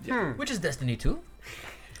particularly, which is Destiny 2,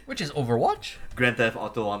 which is Overwatch, Grand Theft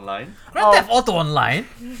Auto Online. Grand Theft Auto Online,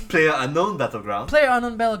 Player Unknown Battlegrounds. Player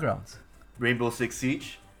Unknown Battlegrounds. Rainbow Six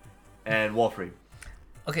Siege. And Warframe.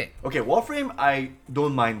 Okay, Okay, Warframe, I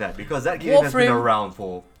don't mind that because that game has been Warframe- around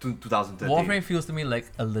for 2013. Warframe feels to me like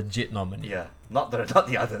a legit nominee. Yeah, not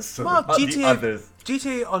the others. So Well, not the others.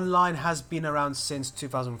 GTA Online has been around since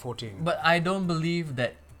 2014. But I don't believe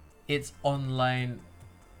that its online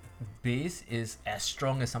base is as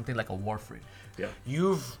strong as something like a Warframe. Yeah,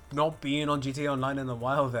 You've not been on GTA Online in a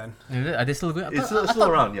while then. Are they still going? it's still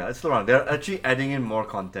around. Yeah, it's still around. They're actually adding in more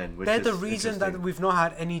content, which They're is the reason that interesting. we've not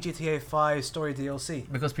had any GTA 5 story DLC.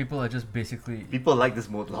 Because people are just basically, People like this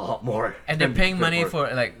mode a lot more. and they're than paying Crit money Work. for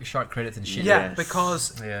like short credits and shit. Yeah, Yes.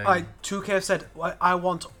 because Yeah, like 2K have said, I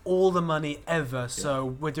want all the money ever, so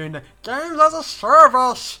we're doing the games as a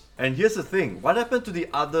service. And here's the thing: what happened to the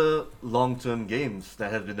other long-term games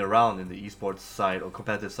that have been around in the esports side or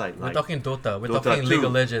competitive side, We're like talking Dota. We're Dota talking League 2.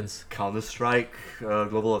 of Legends. Counter-Strike,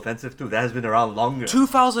 Global Offensive 2? That has been around longer.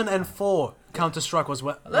 2004 Counter-Strike was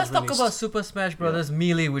what Let's was talk released. about Super Smash Bros.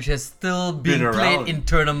 Melee, which has still been Been played around. in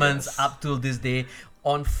tournaments Yes. up till this day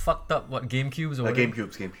on fucked up GameCubes or whatever.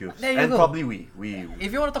 GameCubes, There you and go. probably Wii.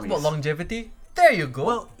 If you want to talk about Wii's. longevity, there you go.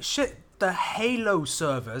 Well, shit, the Halo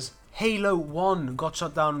servers, Halo 1 got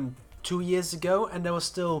shut down 2 years ago, and there was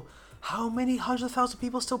still how many 100,000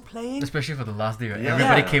 people still playing? Especially for the last day, right? Yeah.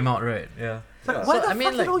 Everybody Yeah. came out, right? Yeah. Like, Yeah. where So, the I mean,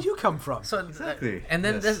 fuck did like- all you come from? So Exactly. and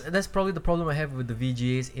then Yes. that's probably the problem I have with the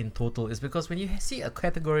VGAs in total, is because when you see a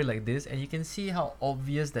category like this and you can see how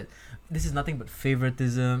obvious that this is nothing but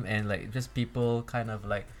favoritism and like just people kind of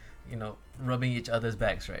like rubbing each other's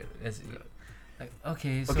backs, right? Like,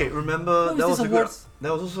 okay, so Okay, remember who is there this was, awards?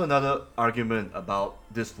 there was also another argument about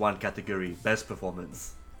this one category, best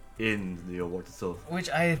performance in the award itself. which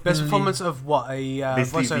I Best believe- performance of what? A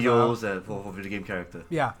Basically, voiceover? VOs and for video game character.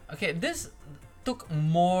 Yeah. Okay, this took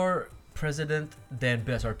more precedent than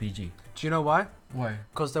best RPG. Do you know why? Why?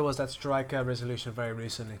 Because there was that striker resolution very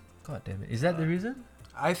recently. God damn it! Is that the reason?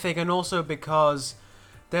 I think, and also because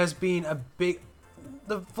there's been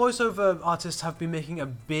the voiceover artists have been making a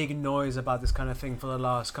big noise about this kind of thing for the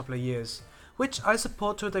last couple of years, which I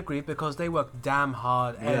support to a degree because they work damn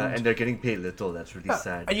hard. Yeah, and they're getting paid little. That's really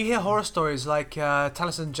sad. And you hear horror stories like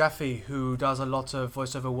Taliesin Jaffe, who does a lot of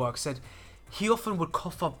voiceover work, said he often would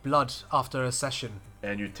cough up blood after a session.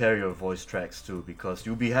 And you tear your voice tracks too because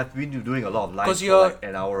you'll have been doing a lot of lines 'Cause for you're- like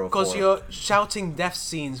an hour or Because more. you're shouting death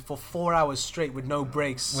scenes for 4 hours straight with no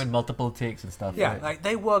breaks. With multiple takes and stuff. Yeah, right? like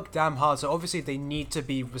they work damn hard, so obviously they need to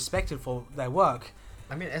be respected for their work.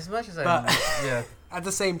 I mean, as much as But- yeah. at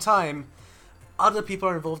the same time, other people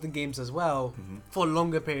are involved in games as well for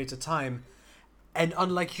longer periods of time. And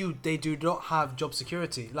unlike you, they do not have job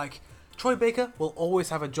security. Like, Troy Baker will always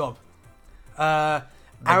have a job.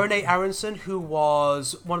 Aaron A. Aronson, who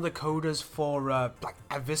was one of the coders for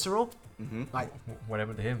Visceral, like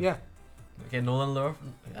Whatever to him. yeah, Okay, Nolan Love,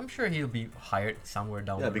 I'm sure he'll be hired somewhere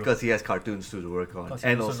down the road. because he has cartoons too to work on, Plus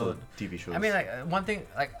and he also also TV shows. I mean, like, one thing,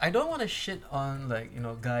 like, I don't want to shit on, like,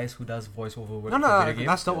 guys who does voiceover work no, for video games.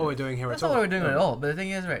 that's not what we're doing here That's at not all. what we're doing at all. But the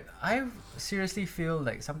thing is, right, I seriously feel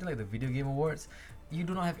like something like the Video Game Awards, you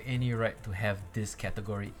do not have any right to have this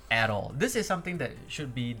category at all. This is something that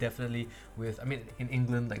should be definitely with, I mean, in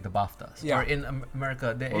England, like the BAFTAs. Yeah. Or in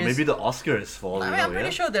America, there or is... maybe the Oscars for all I you mean, know, I'm pretty yeah?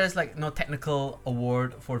 sure there's, like, no technical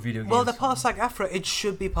award for video games. Well, the past SAG-AFTRA, it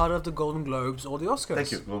should be part of the Golden Globes or the Oscars.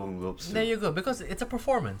 Thank you, Golden Globes. There you go, because it's a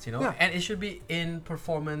performance, Yeah. and it should be in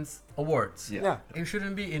performance awards. Yeah. It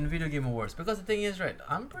shouldn't be in video game awards, because the thing is, right,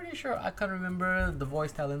 I'm pretty sure I can't remember the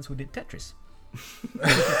voice talents who did Tetris.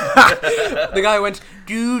 The guy went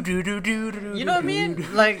do do do do do. You know what I mean?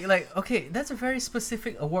 Like, okay, that's a very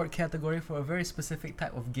specific award category for a very specific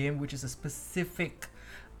type of game, which is a specific,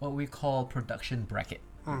 what we call production bracket.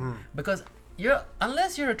 Because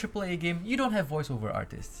unless you're a AAA game, you don't have voiceover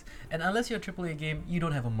artists, and unless you're a AAA game, you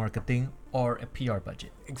don't have a marketing or a PR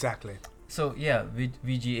budget. Exactly. So yeah,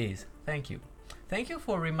 VGAs, thank you. Thank you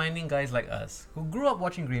for reminding guys like us, who grew up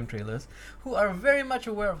watching game trailers, who are very much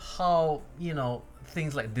aware of how,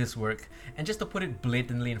 things like this work, and just to put it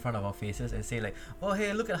blatantly in front of our faces and say like, oh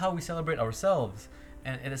hey, look at how we celebrate ourselves,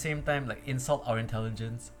 and at the same time like insult our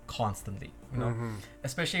intelligence constantly,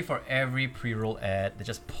 especially for every pre-roll ad that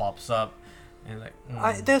just pops up. And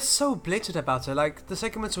like, They're so blatant about it. Like, the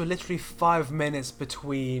segments were literally 5 minutes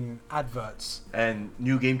between adverts. And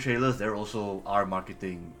new game trailers, they're also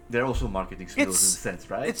marketing skills in a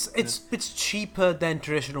sense, right? It's cheaper than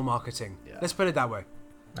traditional marketing. Yeah. Let's put it that way.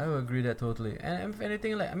 I would agree that totally. And if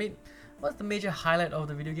anything, like, I mean, what's the major highlight of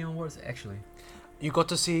the Video Game Awards actually? You got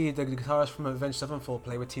to see the guitarist from Avenged Sevenfold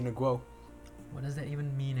play with Tina Guo. What does that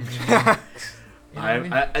even mean anymore? You know what I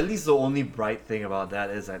mean? At least the only bright thing about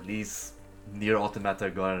that is at least Nier Automata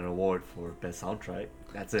got an award for best soundtrack.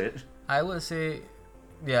 That's it. I would say,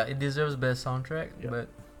 yeah, it deserves best soundtrack, Yeah. but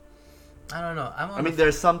I don't know. I mean,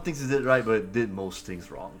 there's some things it did right, but it did most things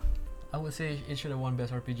wrong. I would say it should have won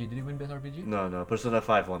best RPG. Did it win best RPG? No, Persona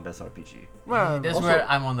 5 won best RPG. Well, That's also- where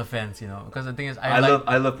I'm on the fence, because the thing is, I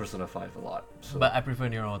love Persona 5 a lot. So. but I prefer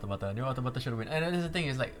Nier Automata. Nier Automata should win. And then the thing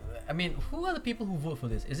is, like, I mean, who are the people who vote for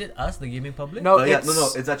this? Is it us, the gaming public? No,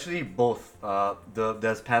 It's actually both.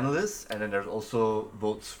 There's panelists, and then there's also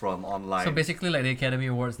votes from online. So basically, like the Academy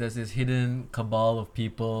Awards, there's this hidden cabal of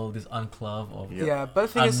people, this enclave of Yeah, but the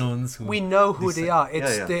thing is, unknowns who. we know who they are.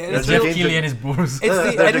 It's Yeah. the There's Jeff the game Keighley and his bros. It's the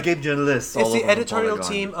they're edit- game journalists. It's all the over editorial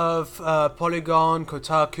Polygon. team of Polygon,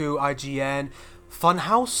 Kotaku, IGN,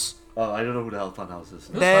 Funhouse. I don't know who the hell Funhouse is.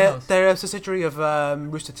 Who's They're Funhouse? they're a subsidiary of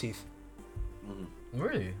Rooster Teeth.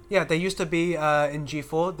 Really? Yeah, they used to be in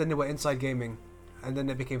G4, then they were Inside Gaming, and then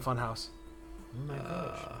they became Funhouse. Oh my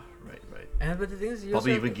gosh. Right. And but the thing is, you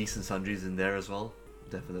Probably also even Geeks and Sundries in there as well.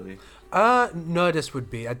 Definitely. Nerdist would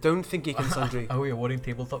be. I don't think Geek and Sundry. Are we awarding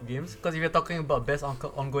tabletop games? Because if you're talking about best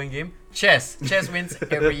ongoing game, chess. Chess wins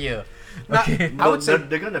every year. Nah, Okay. I would say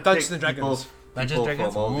they're gonna Dungeons pick and Dragons. Dungeons and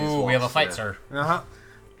Dragons. from all these Ooh, we have a walks, fight, yeah. sir. Uh-huh.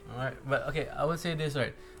 Alright, but okay, I would say this,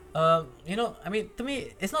 right? I mean, to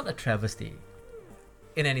me, it's not a travesty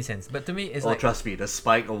in any sense, but to me, it's like. Trust me, the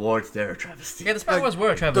Spike Awards, they're a travesty. Yeah, the Spike Wars were a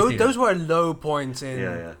Those, travesty. those were low points in.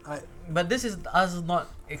 Yeah. But this is us not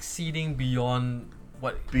exceeding beyond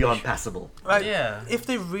what. Beyond passable. Like, Yeah. If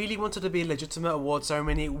they really wanted to be a legitimate award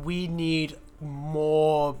ceremony, we need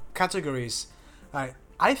more categories.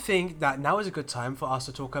 I think that now is a good time for us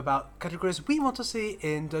to talk about categories we want to see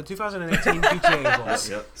in the 2018 GTA Awards.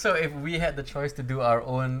 Yep. So if we had the choice to do our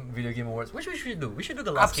own video game awards, which we should do? We should do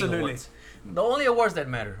the Last King Absolutely. Awards. The only awards that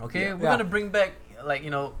matter, okay? Yeah. We're Yeah. gonna bring back, like,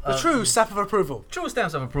 The true stamp of approval. true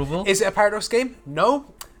stamps of approval. Is it a Paradox game?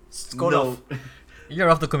 No. It's gone No. off. You're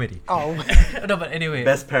off the committee. Oh, No, but anyway.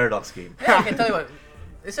 Best Paradox game. Yeah, I can tell you what.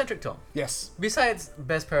 Eccentric Tom. yes. Besides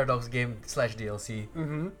Best Paradox Game / DLC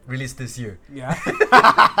Mm-hmm. released this year, Yeah.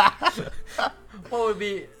 what would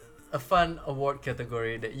be a fun award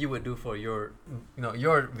category that you would do for your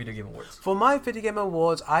video game awards? For my video game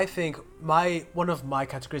awards, I think one of my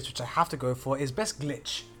categories which I have to go for is best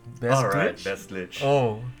glitch. Best Alright, glitch? best glitch.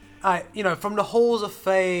 Oh. From the halls of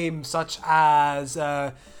fame, such as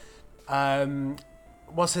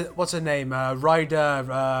what's her name? Ryder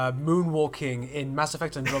moonwalking in Mass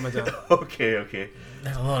Effect Andromeda. Okay.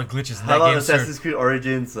 There's a lot of glitches in How that about game, sir. Assassin's Creed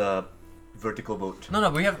Origins vertical boat. No,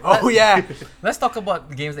 we have. Oh yeah. Let's talk about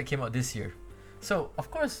the games that came out this year. So, of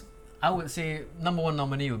course, I would say number one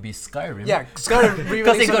nominee would be Skyrim. Yeah, Skyrim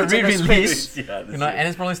Because it got re-released. Yeah, You know, and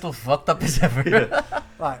it's probably still fucked up as ever.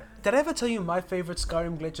 Right. Did I ever tell you my favorite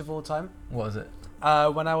Skyrim glitch of all time? What was it?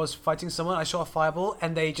 When I was fighting someone, I shot a fireball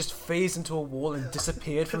and they just phased into a wall and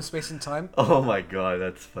disappeared from space and time. Oh my god,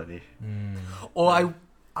 that's funny. Or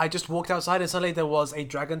I just walked outside and suddenly there was a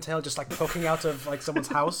dragon tail just like poking out of like someone's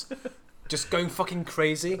house, just going fucking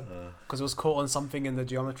crazy because it was caught on something in the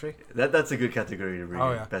geometry. That's a good category to bring.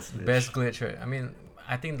 Oh, in. yeah. Best glitch. Best glitch, right? I mean,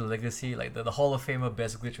 I think the legacy, like the Hall of Famer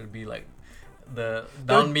best glitch would be like the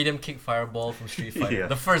down medium kick fireball from Street Fighter. Yeah.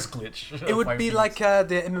 The first glitch. It would Fire be Phoenix. like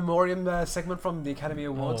the in memoriam segment from the Academy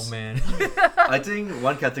Awards. Oh man. I think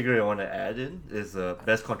one category I want to add in is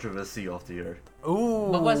best controversy of the year. Ooh.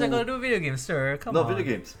 But what's that got to do with video games, sir? Come on. Video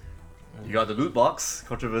games. You got the loot box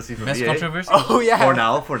controversy from Best EA. controversy? Oh yeah.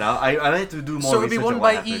 For now. I need to do more So it'll be research won on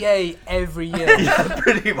by what happened. EA every year. Yeah,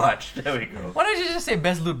 pretty much. There we go. Why don't you just say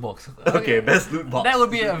best loot box? Okay, best loot box. That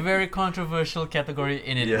would be a very controversial category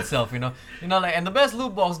in Yeah. itself, you know. Like, and the best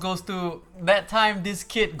loot box goes to that time this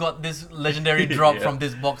kid got this legendary drop Yeah. from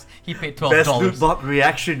this box. He paid $12. Best loot box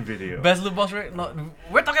reaction video. Best loot box. No,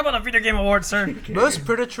 we're talking about a video game award, sir. Okay. Most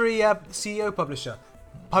predatory CEO publisher.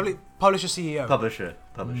 Publisher CEO. Publisher.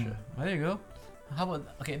 Well, there you go. How about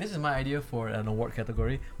this is my idea for an award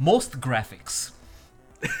category. Most graphics.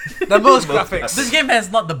 The most graphics. This game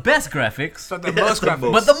has not the best graphics, But the Yeah, most the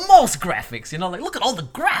graphics. but the most graphics. You know, like look at all the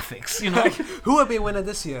graphics. You know, Who will be a winner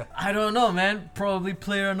this year? I don't know, man. Probably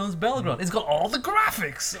Player Unknown's Battlegrounds. It's got all the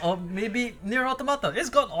graphics. Or maybe Nier Automata. It's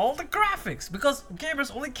got all the graphics because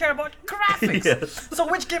gamers only care about graphics. Yes. So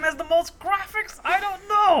which game has the most graphics? I don't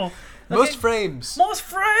know. Most Okay, frames. Most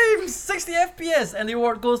frames, 60 FPS, and the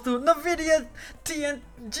award goes to NVIDIA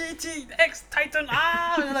GTX Titan.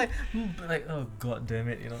 You're like, oh god damn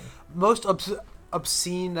it, you know. Most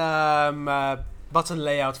obscene button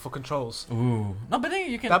layout for controls. Ooh, no, but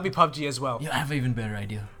then you can. That'd be PUBG as well. You have an even better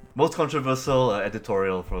idea. Most controversial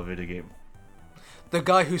editorial for a video game. The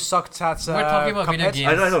guy who sucked at We're talking about video Cuphead.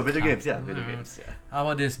 games. I know, video games, yeah, video games, yeah. How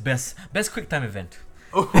about this best quick time event?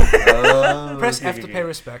 Press Okay, F to pay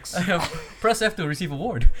respects. Press F to receive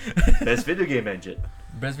award. Best video game engine.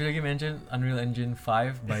 Best video game engine, Unreal Engine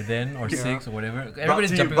 5 by then or 6 or whatever. Brought Everybody's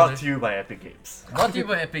to you, jumping on brought it. to you by Epic Games. Brought to you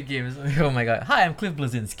by Epic Games. Oh my god. Hi, I'm Cliff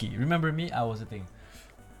Blazinski. Remember me? I was a thing.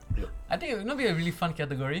 Yep. I think it would be a really fun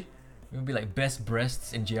category. It would be like best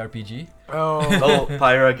breasts in JRPG. Oh. Oh,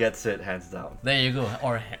 Pyra gets it hands down. There you go.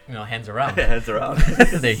 Or hands around. Hands around.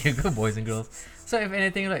 There you go, boys and girls. So if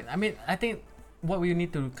anything, like I think what we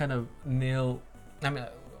need to kind of nail,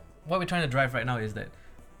 what we're trying to drive right now is that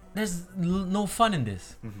there's no fun in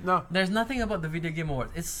this. No. There's nothing about the video game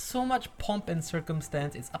awards. It's so much pomp and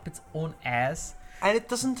circumstance. It's up its own ass. And it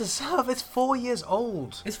doesn't deserve. It's 4 years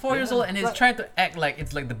old. It's 4 years old and it's Like- trying to act like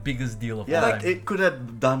it's like the biggest deal of Yeah, all like time. it could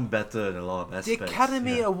have done better in a lot of The aspects.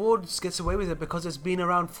 Academy yeah. Awards gets away with it because it's been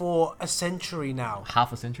around for a century now.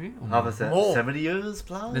 Half a century? Oh Half my a God. More. 70 years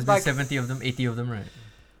plus? There's like- been 70 of them, 80 of them, right?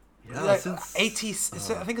 Yeah, Like since 80.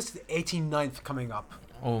 I think it's the 89th coming up.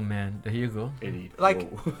 Oh man, there you go. 80. Like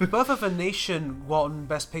Whoa. Birth of a Nation won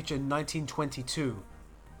Best Picture in 1922.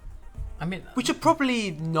 I mean, We should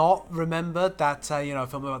probably not remember that a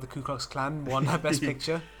film about the Ku Klux Klan won Best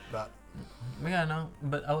Picture. But yeah, no,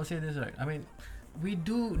 but I would say this, right? I mean, we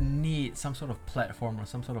do need some sort of platform or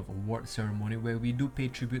some sort of award ceremony where we do pay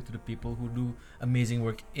tribute to the people who do amazing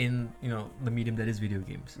work in, the medium that is video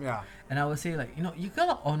games. yeah, And I would say, like, you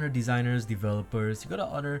gotta honor designers, developers, you gotta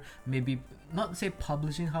honor maybe, not say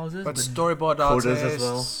publishing houses, but but storyboard Coders artists as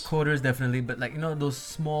well. coders definitely, but like, those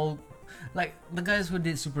small, like the guys who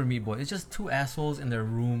did Super Meat Boy. It's just two assholes in their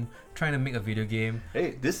room trying to make a video game.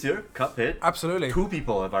 Hey, this year, Cuphead, Absolutely. 2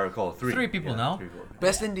 people if I recall. 3. Three people now. 3 people.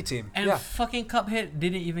 Best indie team. And yeah, fucking Cuphead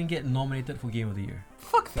didn't even get nominated for Game of the Year.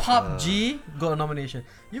 fuck that. PUBG got a nomination.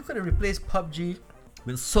 You could have replaced PUBG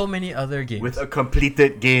with so many other games. With a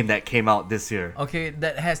completed game that came out this year. Okay,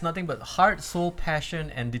 that has nothing but heart, soul,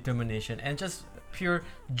 passion, and determination, and just pure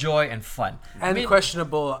joy and fun. And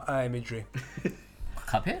questionable imagery.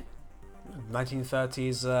 Cuphead?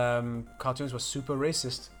 1930s cartoons were super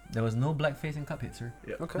racist. There was no blackface in Cuphead, sir.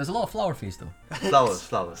 Yeah. Okay. There's a lot of flower face though.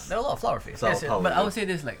 Flowers. There are a lot of flower face. Flower Yes, yes. power, But I yeah. would say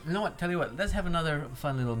this, like, you know what? Tell you what. Let's have another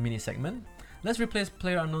fun little mini segment. Let's replace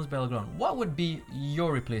Player Unknown's Battleground. What would be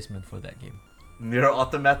your replacement for that game? Nier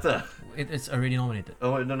Automata. It's already nominated.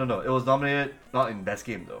 Oh, wait, no. It was nominated, not in Best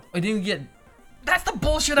Game though. It didn't get. That's the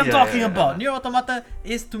bullshit I'm Yeah, talking yeah, about. yeah. Nier Automata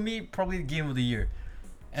is to me probably the game of the year.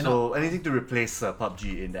 And So anything to replace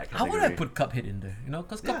PUBG in that how category. would I put Cuphead in there? You know,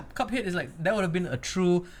 because Yeah. Cuphead is like that would have been a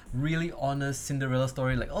true, really honest Cinderella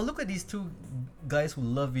story. Like, oh, look at these two guys who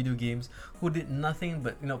love video games, who did nothing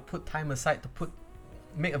but put time aside to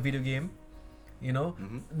make a video game. You know,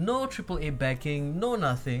 no AAA backing, no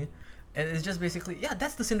nothing, and it's just basically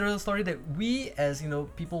that's the Cinderella story that we as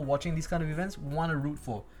people watching these kind of events want to root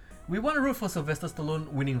for. We want to root for Sylvester Stallone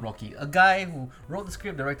winning Rocky, a guy who wrote the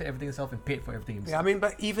script, directed everything himself, and paid for everything himself. Yeah, I mean,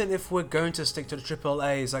 but even if we're going to stick to the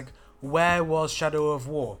AAAs, like, where was Shadow of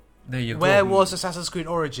War? There you go. Where was Assassin's Creed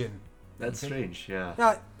Origin? That's strange, yeah.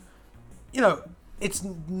 Yeah, it's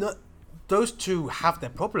not. Those two have their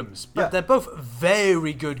problems, but Yeah. they're both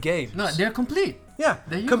very good games. No, they're complete. Yeah,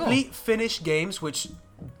 There you complete finished games, which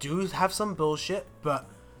do have some bullshit, but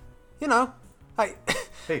like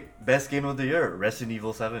Hey, best game of the year, Resident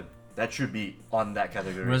Evil 7. That should be on that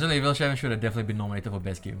category. Resident Evil 7 should have definitely been nominated for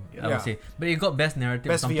best game. I Yeah. would say, but it got best narrative.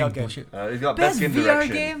 Best something VR game. bullshit. It got Best best game VR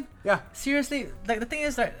direction. game. yeah. Seriously, like the thing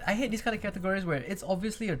is that I hate these kind of categories where it's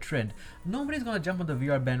obviously a trend. Nobody's gonna jump on the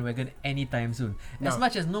VR bandwagon anytime soon. As No.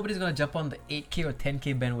 much as nobody's gonna jump on the 8K or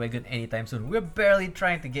 10K bandwagon anytime soon. We're barely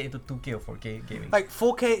trying to get into 2K or 4K gaming. Like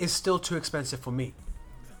 4K is still too expensive for me.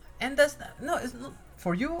 And that's it's not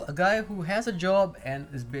for you, a guy who has a job and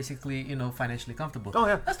is basically financially comfortable. Oh,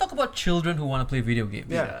 yeah. Let's talk about children who want to play video games.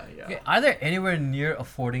 Yeah. Okay, are they anywhere near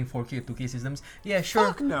affording 4K or 2K systems? Yeah, sure.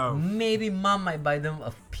 Fuck no. Maybe mom might buy them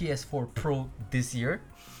a PS4 Pro this year.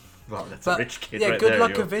 Wow, that's But a rich kid yeah, right good there, luck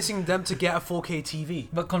yo. convincing them to get a 4K TV.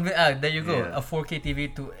 But there you go, Yeah. a 4K TV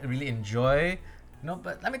to really enjoy.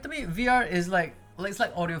 But I mean, to me, VR is like it's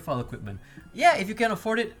like audiophile equipment. Yeah, if you can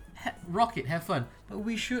afford it, rock it, have fun. But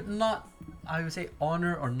we should not, I would say,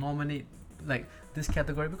 honor or nominate like this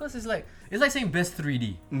category because it's like saying best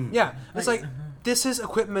 3D. Yeah, it's Like- like this is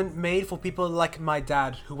equipment made for people like my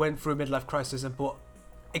dad who went through a midlife crisis and bought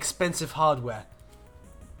expensive hardware.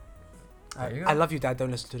 There you go. I love you, Dad.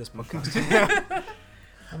 Don't listen to this podcast.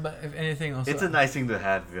 But if anything, also It's a nice thing to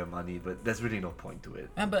have your money, but there's really no point to it.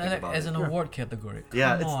 but Think like, about as it. an award category,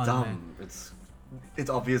 Yeah, come it's on, dumb. man. It's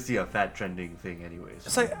obviously a fad trending thing anyways.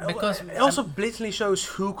 It's like Because it also blatantly shows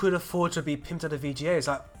who could afford to be pimped at the VGAs.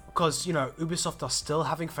 Like, because Ubisoft are still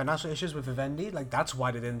having financial issues with Vivendi. Like, that's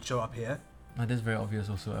why they didn't show up here. That's very obvious.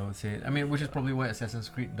 Also, I would say. I mean, which is probably why Assassin's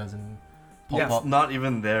Creed doesn't pop Yes. up. Not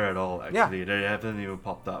even there at all, Yeah. actually. They haven't even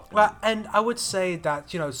popped up. Well, and I would say that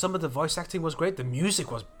some of the voice acting was great. The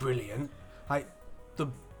music was brilliant. Like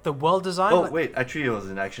the world design. Oh, like- wait, actually it was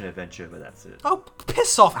an action adventure, but that's it. Oh,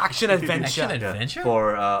 piss off! Action adventure. Action Yeah, adventure?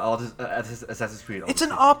 for Assassin's Creed. It's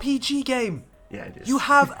an obviously. RPG game. Yeah, it is. You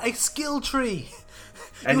have a skill tree.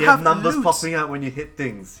 and you you have have numbers loot. popping out when you hit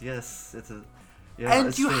things. Yes, it's a. Yeah, And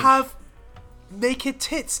it's you strange. have naked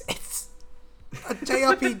tits. It's a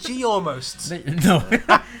JRPG almost. No.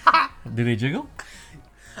 Did they jiggle?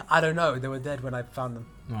 I don't know. They were dead when I found them.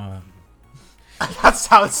 Oh, That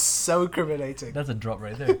sounds so incriminating. that's a drop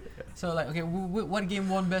right there. So, like, okay, what game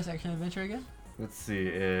won Best Action Adventure again? Let's see.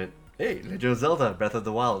 Hey, Legend of Zelda: Breath of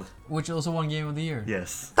the Wild. Which also won Game of the Year.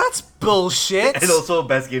 Yes. That's bullshit. And also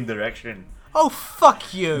best game direction. Oh,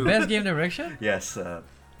 fuck you. Best Game Direction? Yes.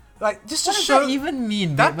 Like, just What to does show. that even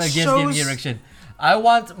mean? that Best Game shows- Direction. I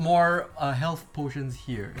want more health potions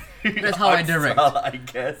here. That's how I direct. I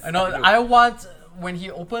guess. I know. I want when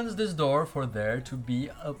he opens this door for there to be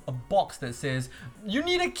a box that says you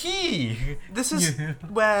need a key. This is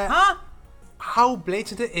where. Huh? How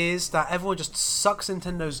blatant it is that everyone just sucks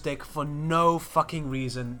Nintendo's dick for no fucking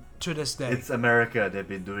reason to this day. It's America. They've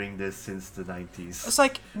been doing this since the 90s. It's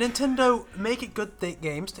like Nintendo make it good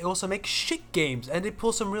games, they also make shit games, and they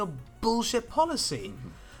pull some real bullshit policy.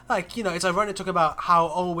 Like, it's ironic to talk about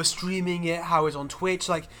how, we're streaming it, how it's on Twitch.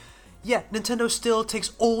 Like, yeah, Nintendo still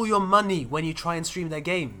takes all your money when you try and stream their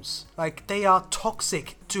games. Like, they are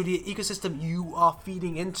toxic to the ecosystem you are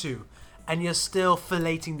feeding into, and you're still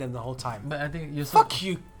filleting them the whole time. But I think you're Fuck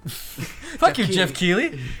you. Fuck you, Jeff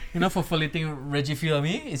Keighley. For filleting Reggie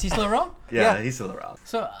Fils-Aimé. Is he still around? Yeah, Yeah. he's still around.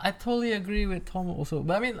 So I totally agree with Tom also.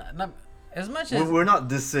 But I mean, as much as We're not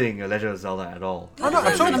dissing Legend of Zelda at all. Oh, no, I'm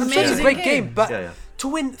It's an sure it's a amazing great game. game, but Yeah. to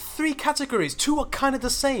win 3 categories, 2 are kind of the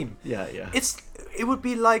same. Yeah. It would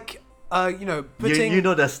be like, putting. You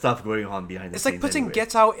know there's stuff going on behind the It's scenes. like putting anyway.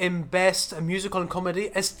 Get Out in Best Musical and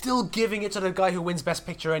Comedy and still giving it to the guy who wins Best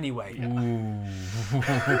Picture anyway.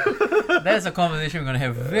 that's a conversation we're gonna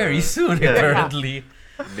have very soon, yeah. apparently.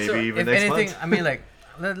 Maybe So, even if next anything, month. I mean, like,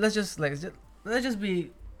 let's just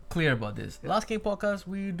be clear about this. Last Game Podcast,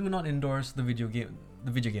 we do not endorse the video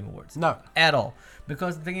game awards No. at all,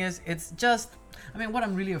 because the thing is, it's just. I mean, what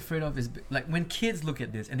I'm really afraid of is like when kids look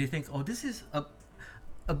at this and they think, oh, this is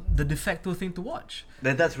the de facto thing to watch.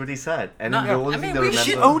 Then that's really sad. And No, the only I mean, thing to we remember,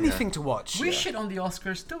 should Only yeah. thing to watch. We shit on the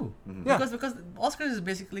Oscars too, Yeah. because Oscars is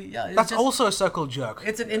basically it's That's just, also a circle jerk.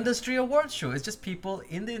 it's an industry awards show. It's just people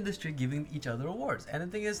in the industry giving each other awards. And the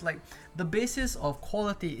thing is, like, the basis of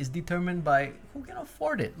quality is determined by who can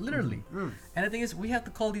afford it, literally. And the thing is, we have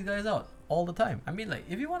to call these guys out all the time. I mean, like,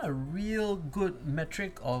 if you want a real good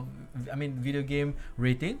metric of, video game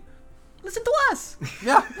rating, listen to us.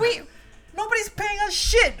 Yeah. Nobody's paying us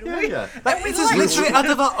shit. Yeah. Like, we it's just like literally out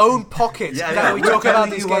of our own pockets that we we're talk about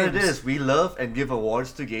telling these you games. what it is. We love and give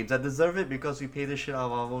awards to games that deserve it because we pay the shit out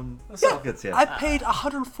of our own pockets. Yeah. I paid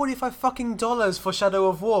 $145 fucking for Shadow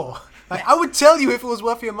of War. Like, I would tell you if it was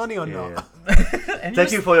worth your money or not. And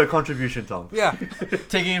Thank you for your contribution, Tom. Yeah.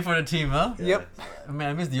 taking it for the team, huh? Yep.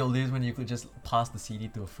 I miss the old days when you could just pass the CD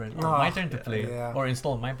to a friend. Oh, My turn to play, yeah. or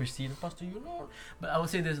install my PC to pass to you. No, but I would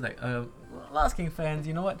say this, like, Last King fans,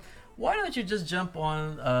 you know what? Why don't you just jump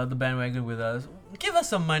on the bandwagon with us? Give us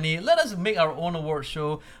some money. Let us make our own award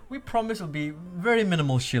show. We promise it'll be very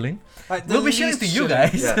minimal shilling. Like, the We'll be shilling to least you shilling.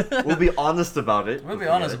 guys. Yeah, we'll be honest about it. We'll be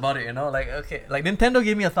honest about it, you know. Like, okay, like Nintendo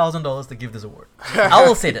gave me $1,000 to give this award. I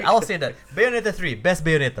will say that. Bayonetta 3, best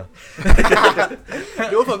Bayonetta.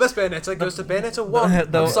 Your for best Bayonetta goes to Bayonetta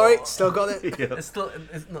 1. I'm sorry, still got it. Yeah. It's still,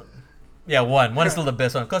 it's not. Yeah, one. One is still the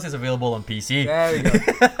best one because it's available on PC. There we go.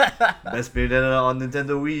 Best Bayonetta on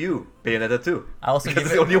Nintendo Wii U. Bayonetta 2. I also Because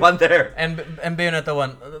give it's the it, only one there. and Bayonetta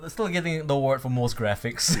 1 still getting the award for most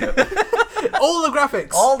graphics. All the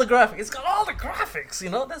graphics. All the graphics. It's got all the graphics.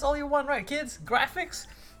 You know, that's all you want, right, kids? Graphics.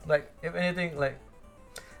 Like, if anything, like,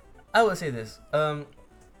 I would say this.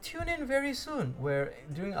 Tune in very soon, where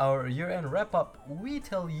during our year-end wrap-up, we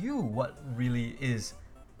tell you what really is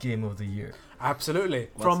Game of the Year. Absolutely.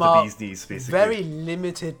 What's From the our bee's knees, basically. very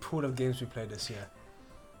limited pool of games we played this year.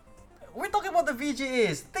 We're talking about the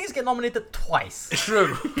VGAs. Things get nominated twice.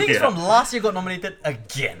 True. Things Yeah. from last year got nominated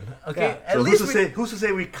again. Okay, Yeah. So who's to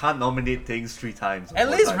say we can't nominate things 3 times? or At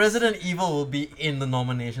 4 least times? Resident Evil will be in the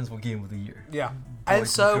nominations for Game of the Year. Yeah. And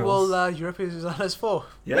Boys so and will girls. European Designers 4.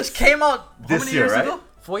 Yes. Which came out how This many year, years right? ago?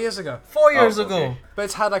 4 years ago. 4 years Oh, ago. okay. But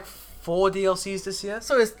it's had like 4 DLCs this year.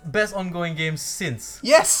 So it's best ongoing game since.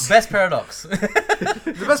 Yes! Best Paradox. The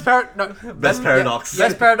best Best Paradox.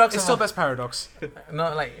 Best Paradox. It's still best Paradox.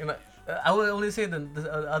 No, like, you know, I would only say the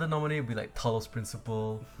other nominee would be like Talos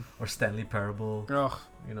Principle or Stanley Parable. Ugh.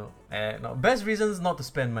 You know, no, best reasons not to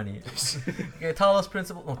spend money. Okay, Talos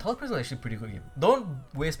Principle. No, Talos Principle is actually a pretty good game. Don't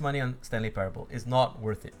waste money on Stanley Parable. It's not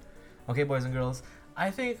worth it. Okay, boys and girls. I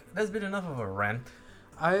think that's been enough of a rant.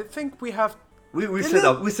 I think we have We said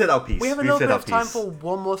our piece. we have a We've little said bit our of time piece. for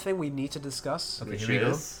one more thing we need to discuss, Okay, Which here we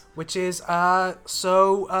go. is- which is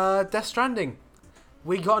Death Stranding.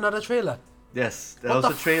 We got another trailer. Yes, there What was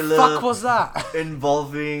the a trailer fuck was that?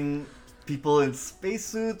 involving people in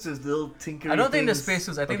spacesuits with little tinkering I don't think they're things.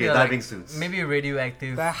 spacesuits. I think Okay, they're diving like suits. maybe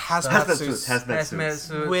radioactive. They're hazmat stuff. Hazmat suits. suits. Hazmat Hazmat suits.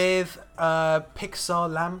 suits. With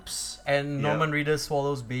Pixar lamps. And Yeah. Norman Reedus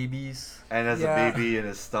swallows babies. And has Yeah. a baby in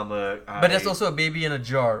his stomach. But there's also a baby in a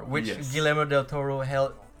jar, which Yes. Guillermo del Toro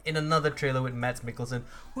held in another trailer with Mads Mikkelsen,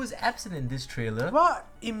 who is absent in this trailer. Well,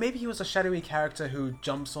 maybe he was a shadowy character who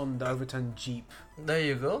jumps on the overturned jeep. There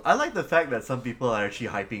you go. I like the fact that some people are actually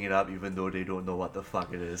hyping it up even though they don't know what the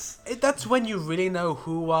fuck it is. That's when you really know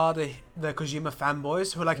who are the Kojima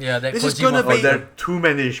fanboys who are like, Yeah, that this is Kojima gonna Oh, be. there are too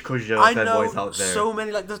many Kojima I know fanboys out there. so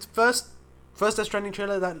many. Like the first Death Stranding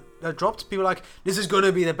trailer that dropped, people were like, this is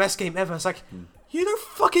gonna be the best game ever. It's like, you don't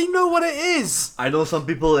fucking know what it is. I know some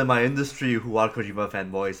people in my industry who are Kojima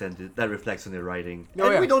fanboys and that reflects on their writing. Oh,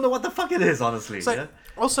 and yeah. we don't know what the fuck it is, honestly. So, yeah?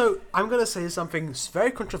 also, I'm gonna say something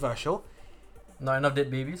very controversial. Not enough dead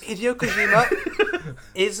babies. Hideo Kojima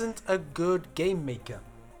isn't a good game maker.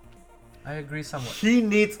 I agree somewhat. He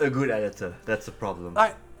needs a good editor. That's the problem.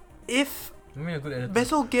 Like, if I mean, a good editor.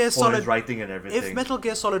 Metal Gear For Solid, his writing and everything. if Metal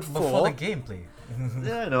Gear Solid But for 4, the gameplay.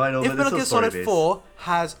 Yeah, no, I know. if but Metal Gear it's still Solid story-based. 4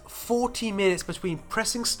 has 40 minutes between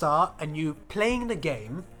pressing start and you playing the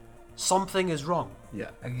game, something is wrong. Yeah.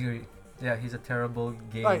 I agree. Yeah, he's a terrible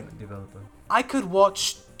game Right. developer. I could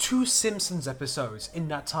watch 2 Simpsons episodes in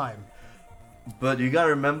that time. But you gotta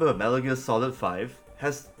remember, Metal Gear Solid 5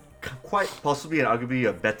 has quite possibly and arguably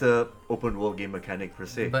a better open world game mechanic per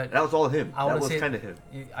se. But that was all him. I That would was say kind of him.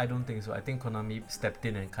 I don't think so. I think Konami stepped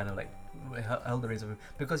in and kind of like held the reins of him,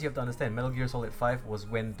 because you have to understand, Metal Gear Solid 5 was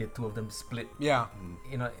when the two of them split. Yeah.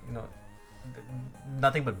 You know,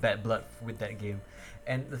 nothing but bad blood with that game.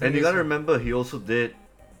 And the thing And you is, gotta remember, he also did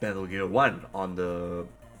Metal Gear 1 on the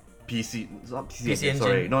PC. Not PC, PC engine,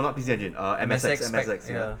 sorry. engine. No, not PC Engine. MSX, spec- MSX,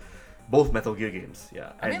 yeah. yeah. Both Metal Gear games,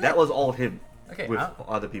 yeah. I And mean, that like- was all him. Okay, with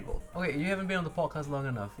other people. okay, you haven't been on the podcast long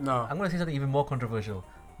enough. No. I'm gonna say something even more controversial.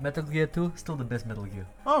 Metal Gear 2, still the best Metal Gear.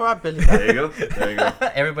 Alright, Billy. There you go. There you go.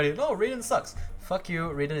 Everybody, no, Raiden sucks. Fuck you,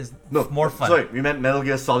 Raiden is No, more fun. Sorry, we meant Metal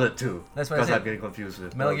Gear Solid 2. That's what I Because said. I'm getting confused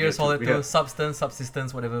with Metal Gear Solid 2, Yeah.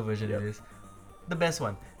 Subsistence, whatever version Yep. it is. The best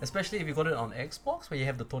one. Especially if you got it on Xbox, where you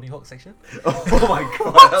have the Tony Hawk section. Oh my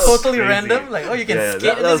god. that was Totally crazy. random. Like, oh, you can Yeah, skate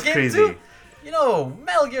that in this was game crazy. too. You know,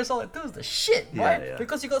 Metal Gear Solid 2 is the shit, Yeah, right? yeah.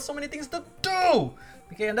 Because you got so many things to do.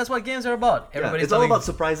 Okay, and that's what games are about. Yeah, Everybody's it's all telling- about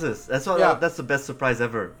surprises. That's what. Yeah. That's the best surprise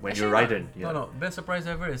ever when Actually, you're Raiden. Yeah. No, best surprise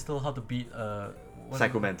ever is still how to beat what-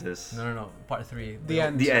 Psycho Mantis. No, part 3. The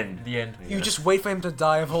end. The end. The end. You Yeah. just wait for him to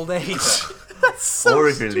die of old age. That's so Or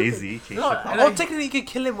if you're stupid. lazy, change No, the power. and Or I- technically, you can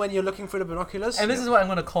kill him when you're looking through the binoculars. And this is what I'm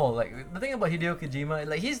gonna call like the thing about Hideo Kojima.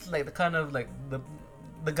 Like he's like the kind of like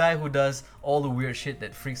the guy who does all the weird shit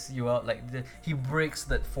that freaks you out. Like he breaks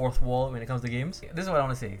that fourth wall when it comes to games. This is what I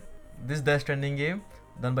want to say. This Death Stranding game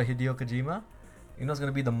done by Hideo Kojima. You know it's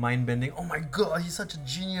gonna be the mind bending. Oh my god, he's such a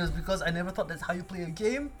genius because I never thought that's how you play a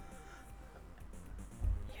game.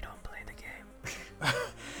 You don't play the game.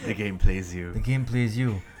 The game plays you. The game plays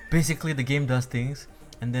you. Basically, the game does things,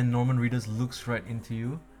 and then Norman Reedus looks right into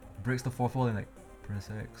you, breaks the fourth wall, and like, press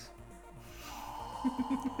X.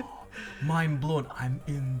 Mind blown. I'm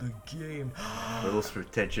in the game. The most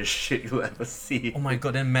pretentious shit you'll ever see. Oh my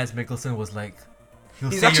god! Then Mads Mikkelsen was like,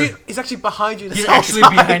 He's actually behind you. This he's whole actually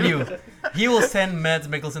time. behind you. He will send Mads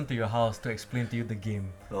Mikkelsen to your house to explain to you the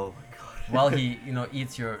game Oh my god. while he,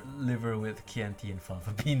 eats your liver with Chianti and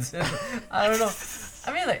fava beans. I don't know.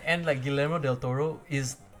 I mean, like, and like Guillermo del Toro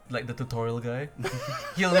is like the tutorial guy.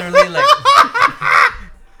 He'll literally like.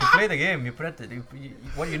 To play the game,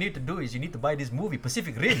 what you need to do is you need to buy this movie,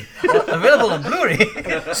 Pacific Rim, available on Blu-ray.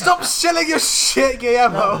 Stop selling your shit,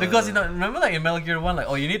 Guillermo. Because remember like in Metal Gear 1, like,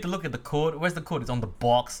 oh, you need to look at the code. Where's the code? It's on the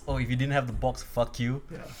box. Oh, if you didn't have the box, fuck you.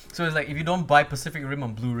 Yeah. So it's like if you don't buy Pacific Rim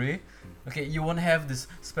on Blu-ray, okay, you won't have this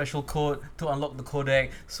special code to unlock the codec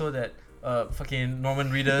so that fucking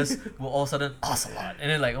Norman Reedus will all of a sudden Ocelot,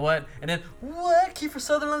 and then like what, and then what? Kiefer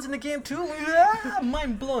Sutherland's in the game too. Yeah,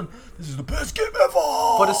 mind blown. This is the best game ever.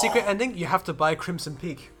 For the secret ending, you have to buy Crimson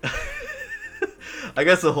Peak. I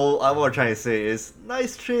guess what we're trying to say is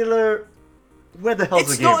nice trailer. Where the hell's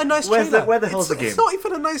It's the game? not a nice Where's trailer. Where the hell's the It's game? not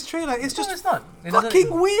even a nice trailer. It's No, just it's not. It doesn't-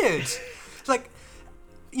 fucking weird. It's like,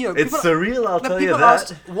 It's people, surreal. I'll like, tell you people that.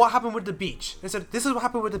 asked what happened with the beach. They said this is what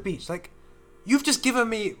happened with the beach. Like, you've just given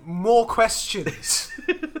me more questions.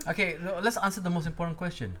 Okay, no, let's answer the most important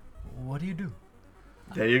question. What do you do?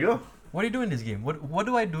 There you go. What do you do in this game? What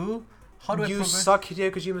do I do? How do I You progress? suck Hideo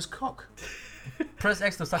Kojima's cock. Press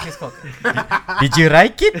X to suck his cock. Did you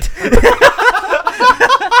like it?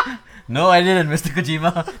 No, I didn't, Mr.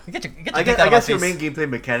 Kojima. Get your I dick guess, out I of my guess your face. main gameplay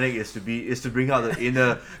mechanic is to bring out the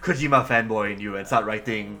inner Kojima fanboy in you and start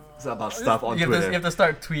writing about stuff on you Twitter. have to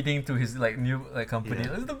start tweeting to his like new company. Yeah.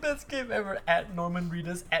 This is the best game ever. At Norman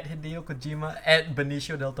Reedus, at Hideo Kojima, at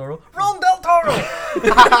Benicio del Toro, Ron del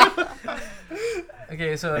Toro.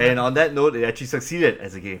 Okay, so And on that note, it actually succeeded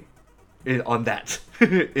as a game. On that,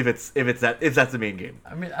 if that's the main game.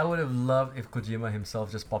 I mean, I would have loved if Kojima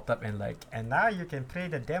himself just popped up and like, and now you can play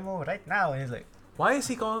the demo right now. And he's like, Why is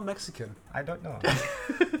he going Mexican? I don't know.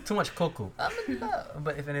 Too much cocoa.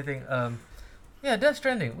 But if anything, yeah, Death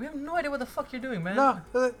Stranding. We have no idea what the fuck you're doing, man. No.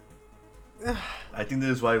 I think this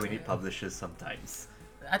is why we need publishers sometimes.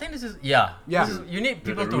 I think this is yeah. Yeah. This is, you need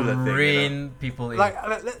people the to ruler thing, you rein people in. Like,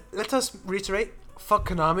 let us reiterate. Fuck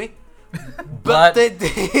Konami. But- But they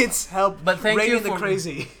did help but thank rein you in the for-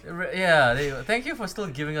 crazy. Yeah, there you go. Thank you for still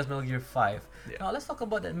giving us Metal Gear 5. Yeah. Now let's talk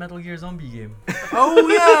about that Metal Gear Zombie game. Oh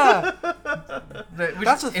yeah. Which,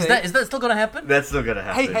 That's a is thing. that still gonna happen? That's not gonna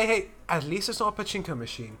happen. Hey! At least it's not a pachinko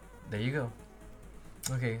machine. There you go.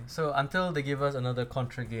 Okay, so until they give us another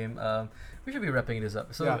Contra game, we should be wrapping this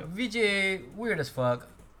up. So Yeah. VGA, weird as fuck.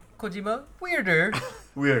 Kojima, weirder.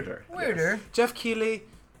 Weirder. Weirder. Jeff Keighley.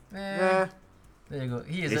 Eh, there you go.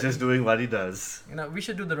 He is He's just doing what he does. we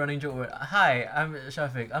should do the running joke where, hi, I'm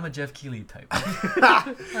Shafiq. I'm a Jeff Keighley type.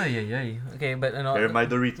 Ay. Okay, but They're my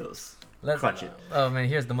Doritos. let's crunch it. Oh man,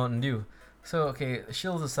 here's the Mountain Dew. So okay,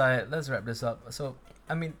 shills aside, let's wrap this up. So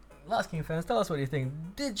I mean, Last King fans, tell us what you think.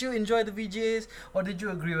 Did you enjoy the VGAs, or did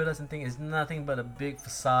you agree with us and think it's nothing but a big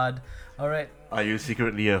facade? All right, Are you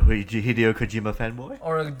secretly a Hideo Kojima fanboy?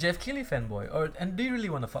 or a Jeff Keighley fanboy, and do you really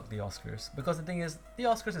want to fuck the Oscars? Because the thing is, the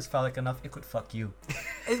Oscars is phallic enough; it could fuck you.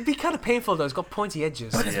 It'd be kind of painful though. It's got pointy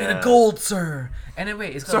edges. But it's made Yeah. of gold, sir.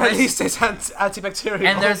 Anyway, it's got So nice, at least it's antibacterial.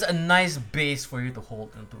 and there's a nice base for you to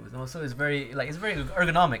hold onto. So it's very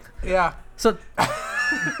ergonomic. yeah. So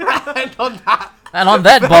And on that. And on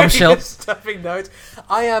that bombshell, Stuffing note.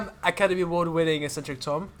 I am Academy Award winning eccentric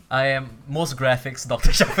Tom. I am most graphics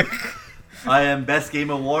Dr. Shafiq. I am Best Game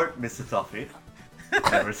Award, Mr. Toffee.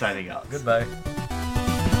 And we're signing out. Goodbye.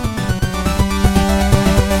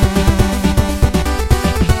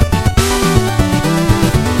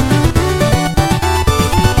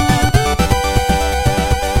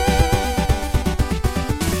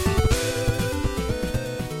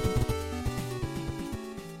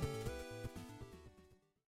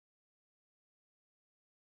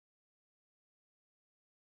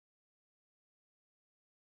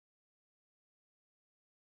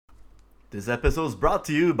 This episode is brought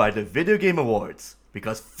to you by the Video Game Awards.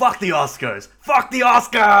 Because fuck the Oscars! Fuck the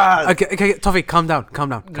Oscars! Okay, Toffee, calm down.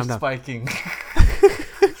 You're spiking.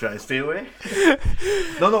 Should I stay away?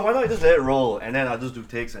 No, why not just let it roll and then I'll just do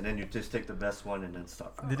takes and then you just take the best one and then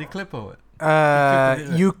start. Did he clip or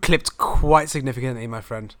what? You clipped quite significantly, my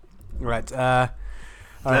friend. Right.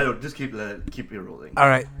 Just keep it rolling. All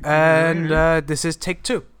right. And this is take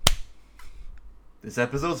 2. This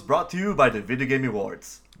episode is brought to you by the Video Game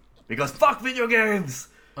Awards. Because fuck video games!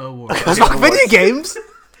 Awards. Fuck video games.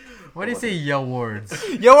 Why do you say your words?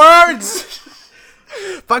 Your words.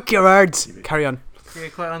 Fuck your words. Carry on. Okay,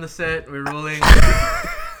 quiet on the set. We're rolling.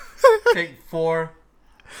 Take 4.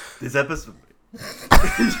 This episode.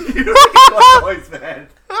 You don't make my voice, man.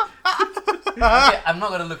 Okay, I'm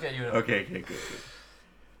not gonna look at you. Okay, good.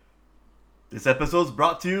 This episode is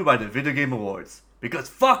brought to you by the Video Game Awards. Because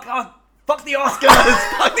fuck the Oscars!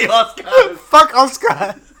 Fuck the Oscars! Fuck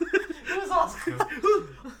Oscar. Who's Oscar?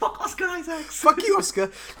 Fuck Oscar Isaacs! Fuck you,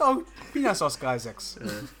 Oscar. Oh, be nice, Oscar Isaacs.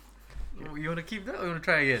 You wanna keep that or you wanna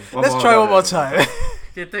try again? Let's try one more time.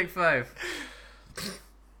 Okay, take 5.